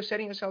 right? I mean, you're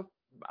setting yourself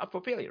up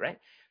for failure, right?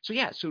 So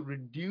yeah, so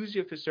reduce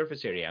your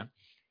surface area.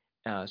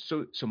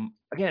 So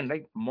again,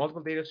 like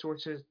multiple data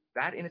sources,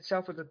 that in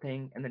itself is a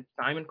thing, and then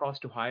time and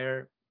cost to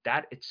hire,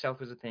 that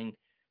itself is a thing.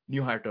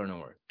 New hire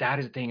turnover, that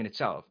is a thing in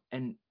itself,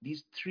 and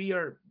these three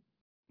are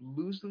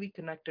loosely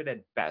connected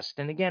at best.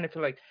 And again, if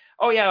you're like,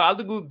 oh yeah, I'll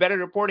do better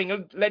reporting,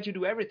 I'll let you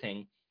do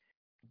everything,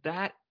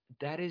 that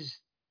that is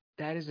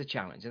that is the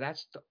challenge, and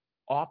that's the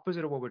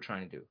opposite of what we're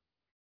trying to do.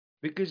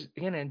 Because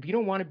again, and we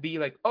don't want to be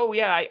like, oh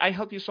yeah, I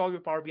help you solve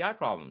your Power BI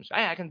problems.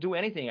 I can do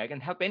anything. I can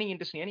help any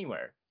industry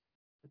anywhere.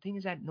 The thing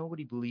is that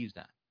nobody believes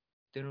that.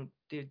 They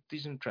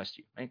don't trust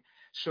you, right?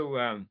 So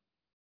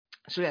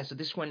yeah, so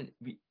this one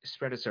we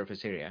spread a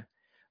surface area.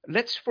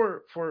 Let's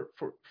for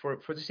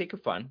the sake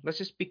of fun, let's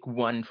just pick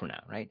one for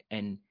now, right?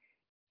 And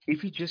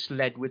if you just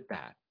led with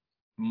that,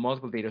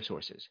 multiple data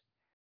sources,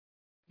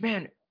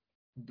 man,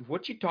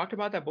 what you talked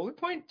about that bullet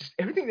point, just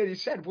everything that you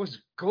said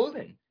was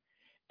golden.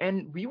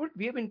 And we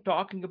have been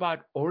talking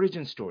about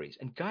origin stories.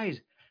 And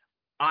guys,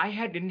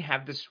 didn't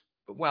have this.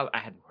 Well, I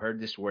had heard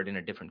this word in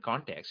a different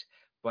context,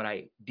 but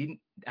I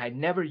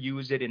never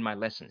used it in my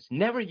lessons.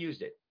 Never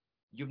used it.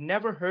 You've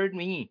never heard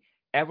me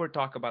ever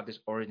talk about this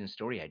origin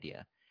story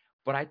idea,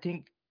 but I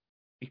think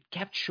it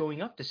kept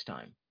showing up this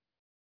time.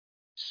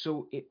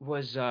 So it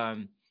was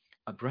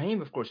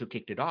Ibrahim, of course, who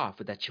kicked it off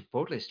with that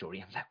Chipotle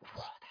story. I'm like,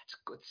 wow, that's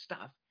good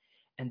stuff.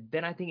 And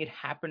then I think it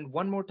happened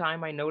one more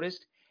time. I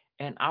noticed,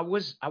 and I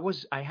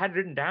had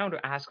written down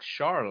to ask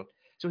Charles.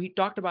 So he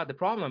talked about the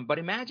problem, but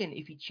imagine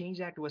if he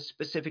changed that to a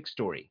specific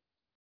story,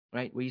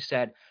 right? Where he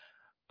said,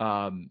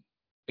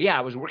 yeah,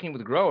 I was working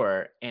with a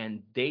grower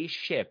and they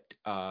shipped,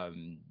 whatever,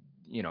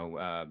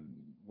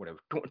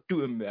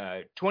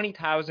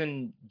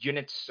 20,000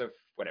 units of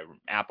whatever,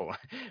 Apple,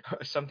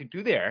 or something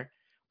to there.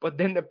 But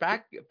then the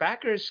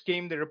Packers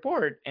came the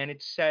report and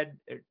it said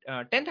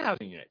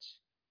 10,000 units.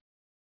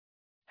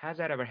 Has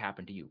that ever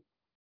happened to you?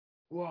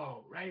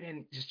 Whoa, right?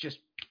 And it's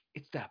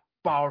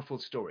powerful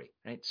story,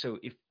 right? So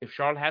if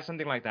Charlotte has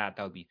something like that,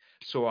 that would be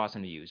so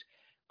awesome to use.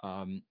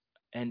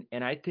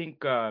 And I think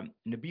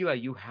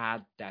Nabila, you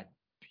had that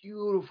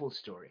beautiful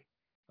story.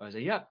 I was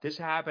like, yep, this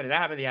happened and that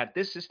happened. They had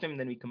this system, and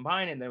then we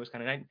combined, and that was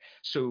kind of nice.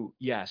 So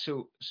yeah,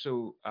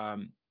 I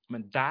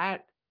mean,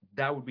 that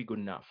would be good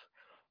enough.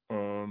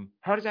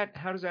 How does that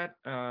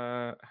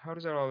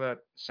all that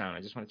sound?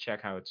 I just want to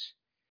check how it's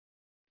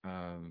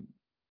um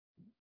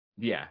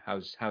yeah,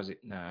 how's it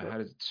how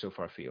does it so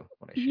far feel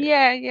what I shared?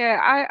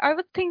 Yeah. I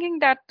was thinking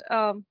that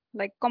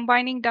like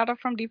combining data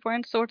from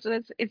different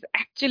sources is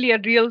actually a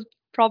real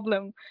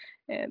problem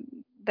um,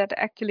 that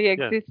actually Yeah.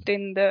 exists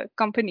in the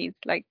companies.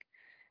 Like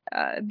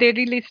they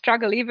really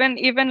struggle,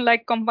 even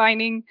like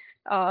combining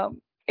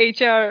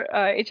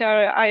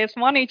HRIS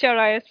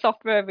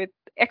software with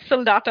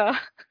Excel data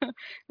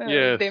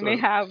Yes. they may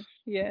have.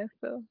 Yeah,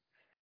 so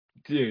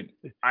Dude,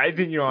 I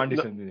think you're onto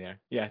N- something there.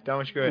 Yeah,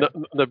 Thomas, go ahead.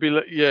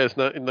 Nabila, yes,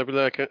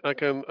 Nabila,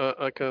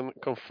 I can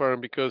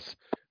confirm because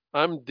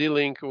I'm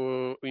dealing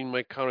in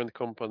my current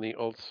company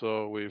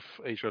also with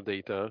HR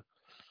data.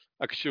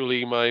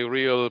 Actually, my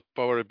real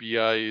Power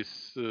BI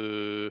is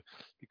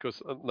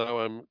because now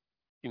I'm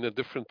in a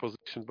different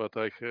position, but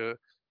I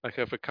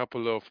have a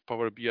couple of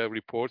Power BI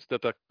reports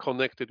that are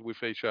connected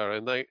with HR,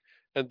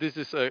 and this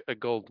is a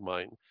gold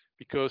mine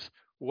because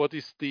what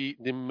is the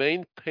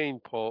main pain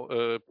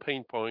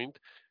point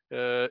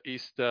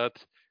is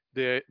that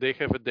they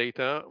have a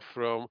data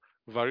from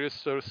various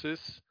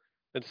sources,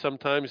 and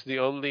sometimes the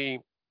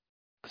only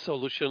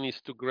solution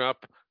is to grab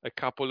a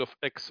couple of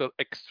Excel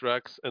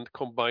extracts and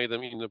combine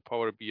them in a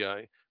Power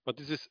BI. But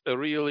this is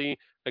really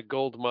a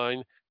gold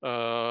mine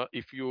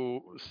if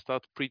you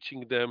start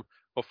preaching them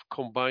of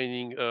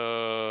combining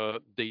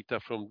data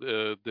from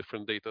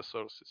different data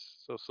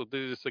sources. So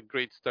this is a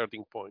great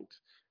starting point.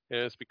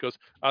 Yes, because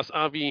as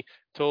Avi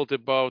told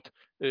about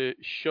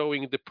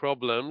showing the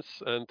problems,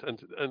 and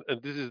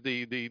this is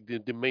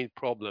the main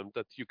problem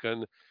that you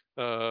can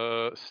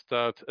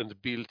start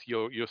and build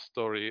your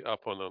story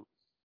upon.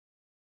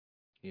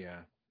 Yeah,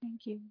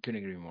 thank you.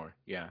 couldn't agree more.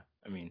 Yeah,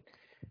 I mean,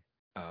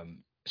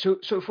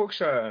 so folks,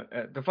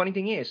 the funny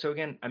thing is, so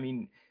again, I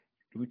mean,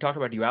 we talked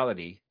about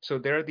duality. So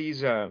there are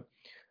these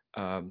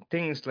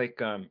things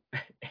like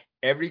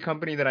every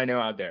company that I know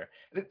out there.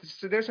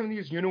 So there's some of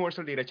these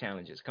universal data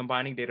challenges.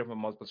 Combining data from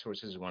multiple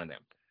sources is one of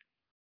them,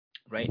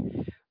 right?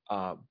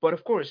 But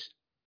of course,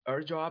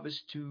 our job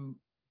is to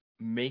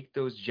make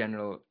those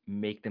general,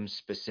 make them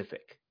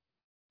specific,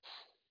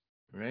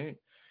 right?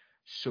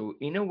 So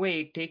in a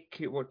way, take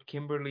what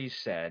Kimberly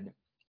said,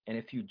 and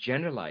if you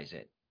generalize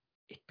it,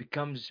 it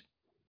becomes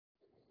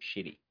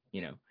shitty,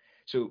 you know.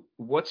 So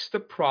what's the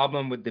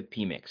problem with the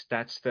PMix?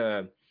 That's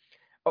the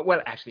oh,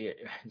 well, actually,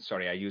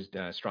 sorry, I used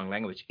strong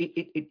language.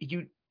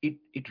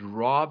 It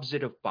robs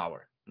it of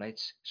power, right?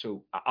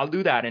 So I'll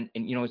do that, and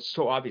you know it's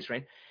so obvious,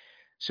 right?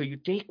 So you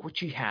take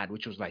what you had,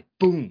 which was like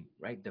boom,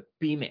 right? The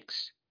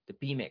PMix,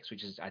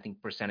 which is I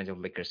think percentage of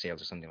liquor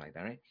sales or something like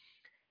that, right?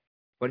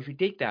 But if you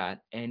take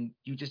that and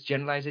you just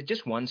generalize it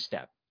just one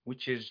step,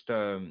 which is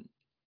the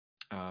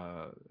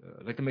uh,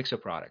 like the mix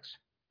of products.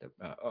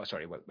 Oh,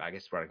 sorry, well, I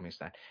guess product mix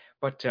that.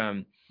 But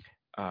um,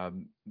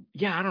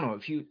 yeah, I don't know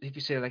if you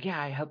say like,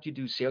 yeah, I helped you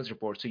do sales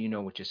reports so you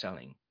know what you're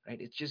selling, right?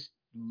 It just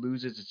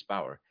loses its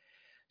power.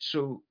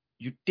 So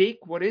you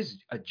take what is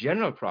a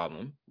general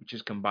problem, which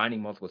is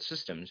combining multiple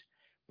systems,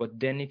 but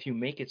then if you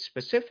make it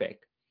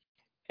specific,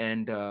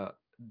 and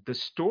the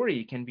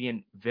story can be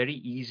a very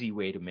easy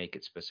way to make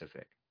it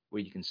specific,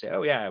 where you can say,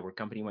 oh, yeah, our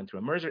company went through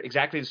a merger.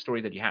 Exactly the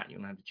story that you had. You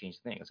don't have to change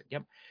the thing. It's like,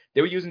 yep,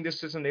 they were using this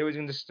system, they were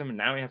using this system, and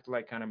now we have to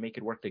like kind of make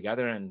it work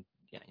together. And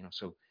yeah, you know,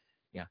 so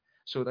yeah,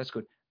 so that's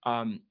good.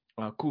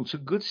 Cool. So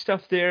good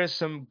stuff there.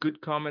 Some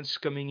good comments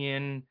coming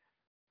in.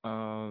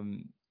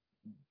 Um,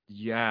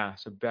 yeah.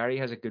 So Barry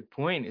has a good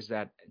point. Is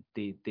that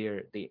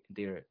they're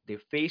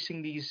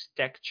facing these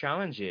tech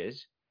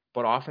challenges,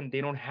 but often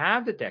they don't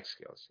have the tech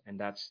skills, and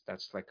that's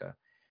like a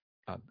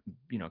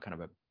you know kind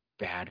of a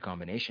bad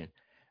combination.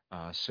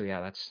 So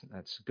yeah,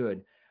 that's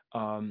good.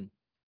 Um,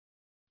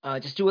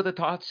 just two other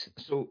thoughts.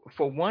 So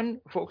for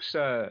one, folks,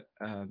 I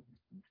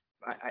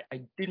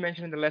did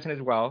mention in the lesson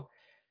as well,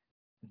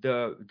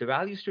 the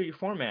value story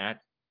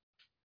format,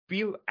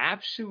 feel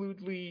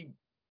absolutely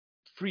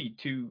free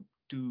to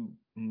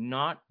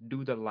not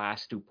do the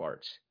last two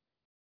parts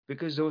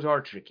because those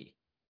are tricky.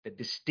 The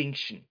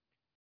distinction,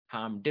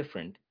 how I'm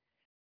different,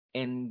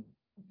 and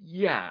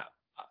yeah,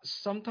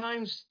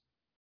 sometimes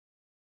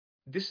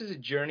this is a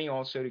journey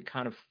also to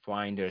kind of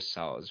find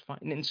ourselves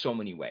in so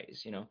many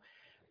ways, you know.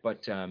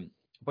 But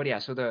yeah,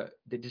 so the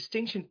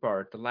distinction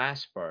part, the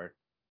last part,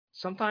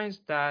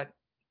 sometimes that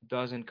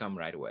doesn't come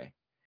right away.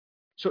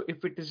 So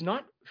if it is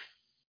not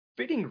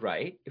fitting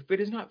right, if it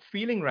is not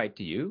feeling right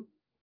to you,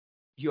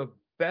 you're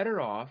better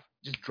off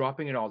just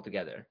dropping it all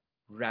together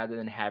rather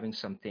than having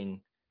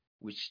something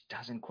which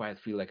doesn't quite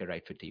feel like a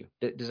right fit to you.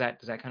 Does that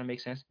kind of make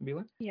sense,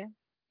 Bila? Yeah,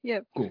 yeah,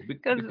 Cool.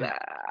 because Because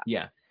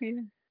yeah,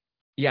 yeah.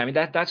 yeah, I mean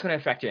that's going to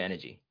affect your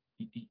energy.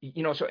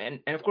 You know, so and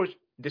of course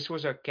this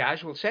was a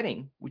casual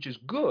setting, which is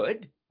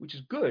good,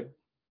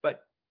 but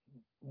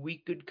we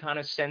could kind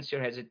of sense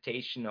your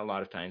hesitation a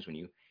lot of times when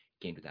you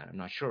came to that. I'm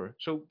not sure.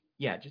 So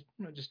yeah,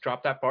 just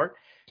drop that part,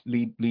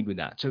 lead with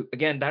that. So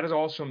again, that is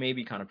also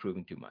maybe kind of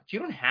proving too much. You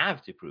don't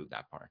have to prove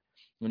that part.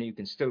 You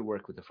can still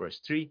work with the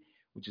first three,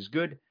 which is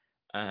good.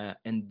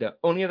 And the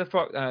only other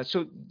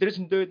so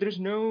there's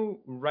no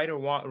right or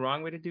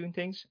wrong way to doing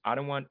things. I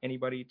don't want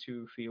anybody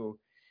to feel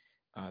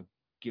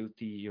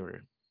guilty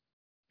or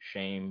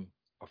shame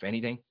of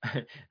anything.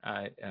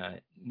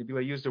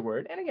 Nabila used the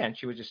word, and again,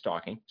 she was just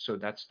talking, so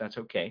that's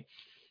okay.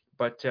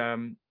 But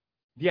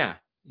yeah,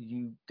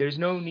 there's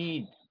no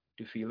need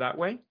to feel that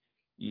way.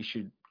 You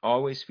should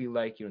always feel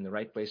like you're in the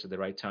right place at the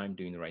right time,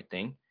 doing the right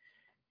thing.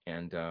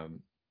 And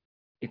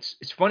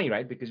it's funny,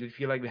 right? Because we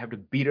feel like we have to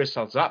beat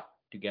ourselves up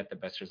to get the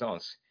best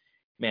results.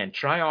 Man,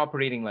 try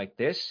operating like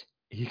this.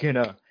 You're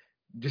gonna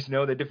just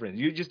know the difference.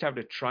 You just have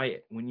to try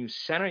it. When you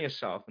center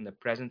yourself in the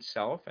present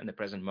self and the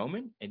present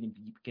moment, and you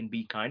can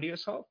be kind to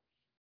yourself,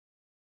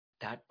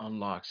 that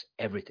unlocks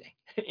everything.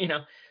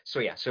 So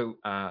yeah, so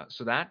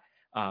that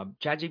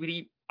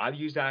ChatGPT, I've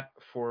used that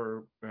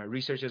for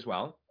research as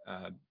well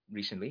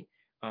recently.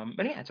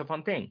 But yeah, it's a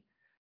fun thing.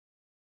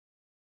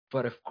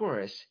 But of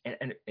course,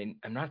 and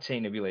I'm not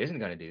saying Nabila isn't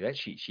going to do that.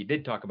 She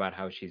did talk about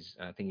how she's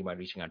thinking about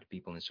reaching out to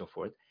people and so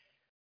forth.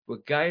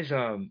 But guys,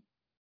 there's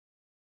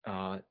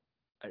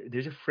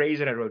a phrase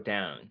that I wrote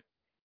down,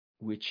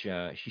 which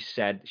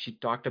she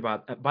talked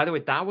about. By the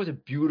way, that was a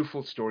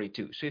beautiful story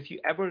too. So if you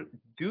ever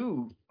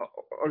do,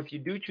 or if you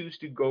do choose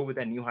to go with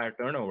a new hire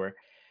turnover,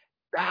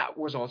 that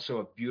was also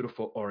a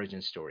beautiful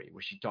origin story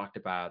where she talked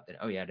about that.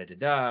 Oh yeah, da da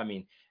da. I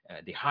mean,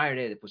 they hired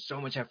it. They put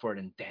so much effort,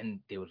 and then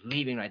they were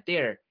leaving right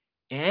there.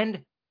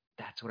 And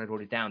that's what I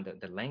wrote it down.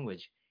 The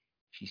language.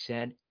 She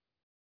said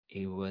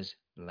it was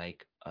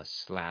like a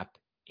slap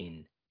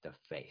in the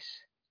face.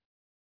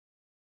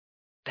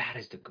 That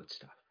is the good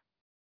stuff.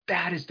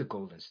 That is the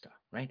golden stuff,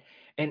 right?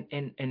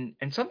 And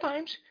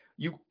sometimes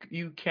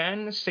you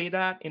can say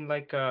that in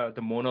like the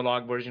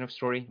monologue version of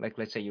story. Like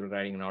let's say you're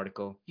writing an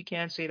article, you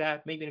can say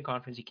that. Maybe in a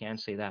conference you can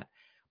say that.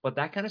 But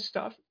that kind of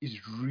stuff is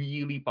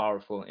really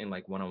powerful in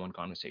like one-on-one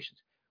conversations,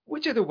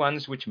 which are the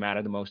ones which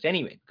matter the most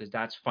anyway, because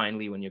that's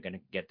finally when you're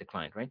gonna get the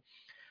client, right?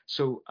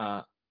 So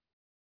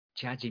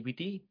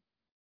ChatGPT,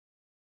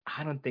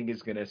 I don't think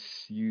it's gonna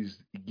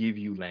give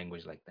you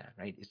language like that,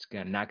 right? It's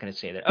not gonna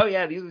say that. Oh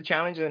yeah, these are the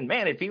challenges, and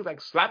man, it feels like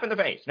slap in the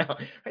face. No,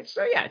 right?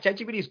 So yeah,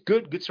 ChatGPT is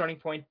good starting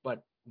point.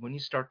 But when you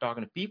start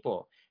talking to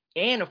people,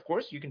 and of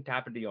course you can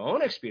tap into your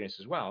own experience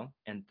as well,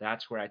 and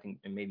that's where I think,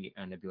 and maybe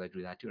Nabila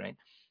do that too, right?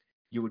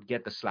 You would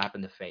get the slap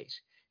in the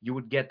face. You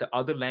would get the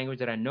other language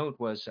that I note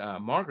was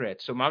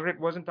Margaret. So Margaret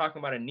wasn't talking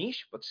about a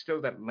niche, but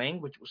still that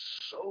language was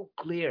so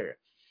clear.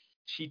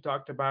 She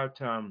talked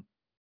about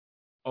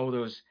all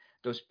those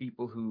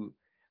people who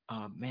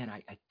man,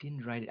 I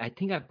didn't write it. I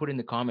think I put it in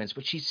the comments,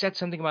 but she said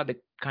something about the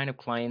kind of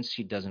clients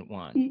she doesn't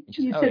want. You, And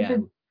she said, you oh said yeah,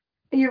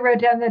 that you wrote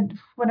down that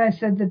when I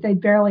said that they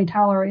barely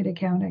tolerate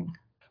accounting.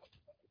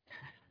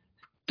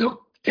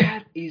 look,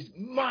 that is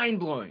mind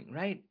blowing,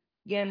 right?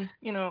 Again,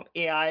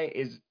 AI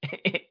is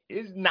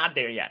is not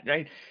there yet,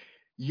 right?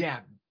 Yeah,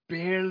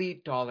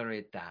 barely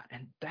tolerate that,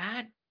 and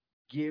that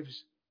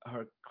gives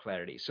her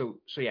clarity. So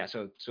yeah,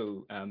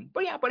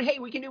 but hey,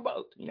 we can do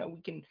both. We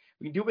can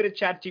do it at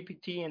Chat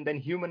GPT and then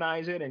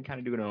humanize it and kind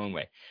of do it our own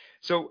way.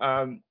 So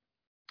well,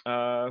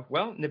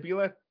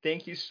 Nabila,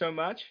 thank you so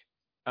much.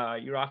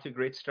 You're off to a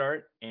great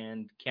start,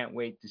 and can't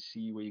wait to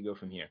see where you go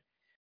from here.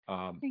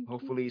 Thank you.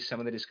 Hopefully, some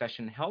of the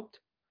discussion helped,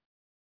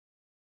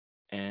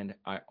 and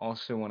I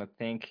also want to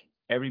thank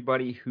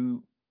everybody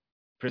who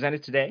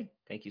presented today.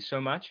 Thank you so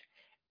much,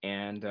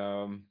 and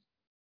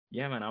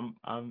yeah, man,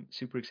 I'm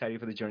super excited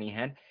for the journey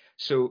ahead.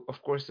 So,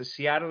 of course, the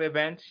Seattle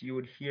event, you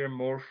would hear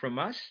more from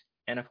us,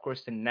 and of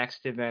course, the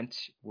next event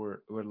we're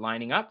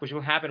lining up, which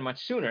will happen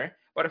much sooner.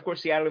 But of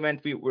course, Seattle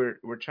event, we're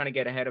trying to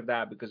get ahead of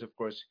that because, of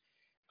course,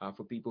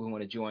 for people who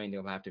want to join,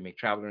 they'll have to make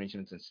travel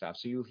arrangements and stuff.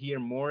 So you'll hear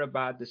more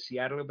about the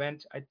Seattle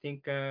event, I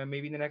think,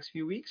 maybe in the next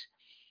few weeks.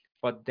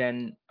 But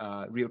then,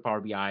 Real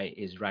Power BI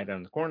is right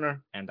around the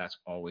corner, and that's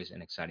always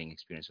an exciting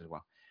experience as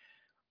well.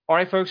 All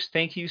right, folks,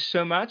 thank you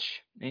so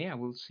much. And yeah,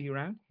 we'll see you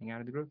around. Hang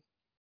out in the group.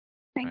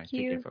 All right, Thank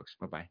take care, you. folks.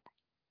 Bye bye.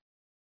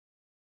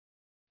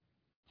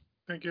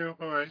 Thank you.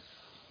 Bye.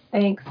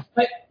 Thanks.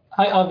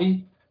 Hi,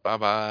 Avi. Bye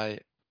bye.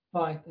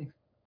 Bye. Thanks.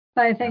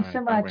 Bye, All thanks right, so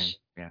bye, Brian. much.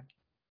 Yeah.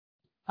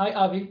 Hi,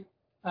 Avi.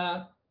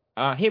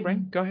 Hey,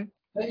 Brian, go ahead.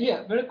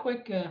 Yeah, very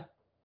quick. Yeah,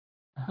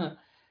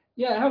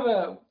 I have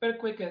a very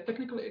quick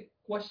technical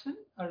question.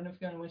 I don't know if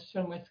you want to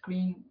share my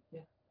screen.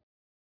 Yeah.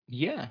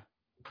 Yeah.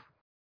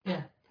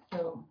 Yeah.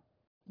 So,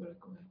 very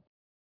quick.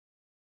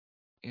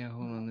 Yeah,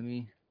 hold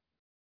on.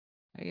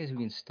 I guess we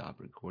can stop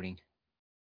recording.